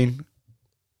sunscreen.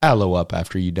 Aloe up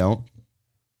after you don't.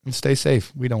 And stay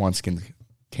safe. We don't want skin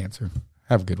cancer.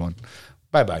 Have a good one.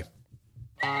 Bye-bye.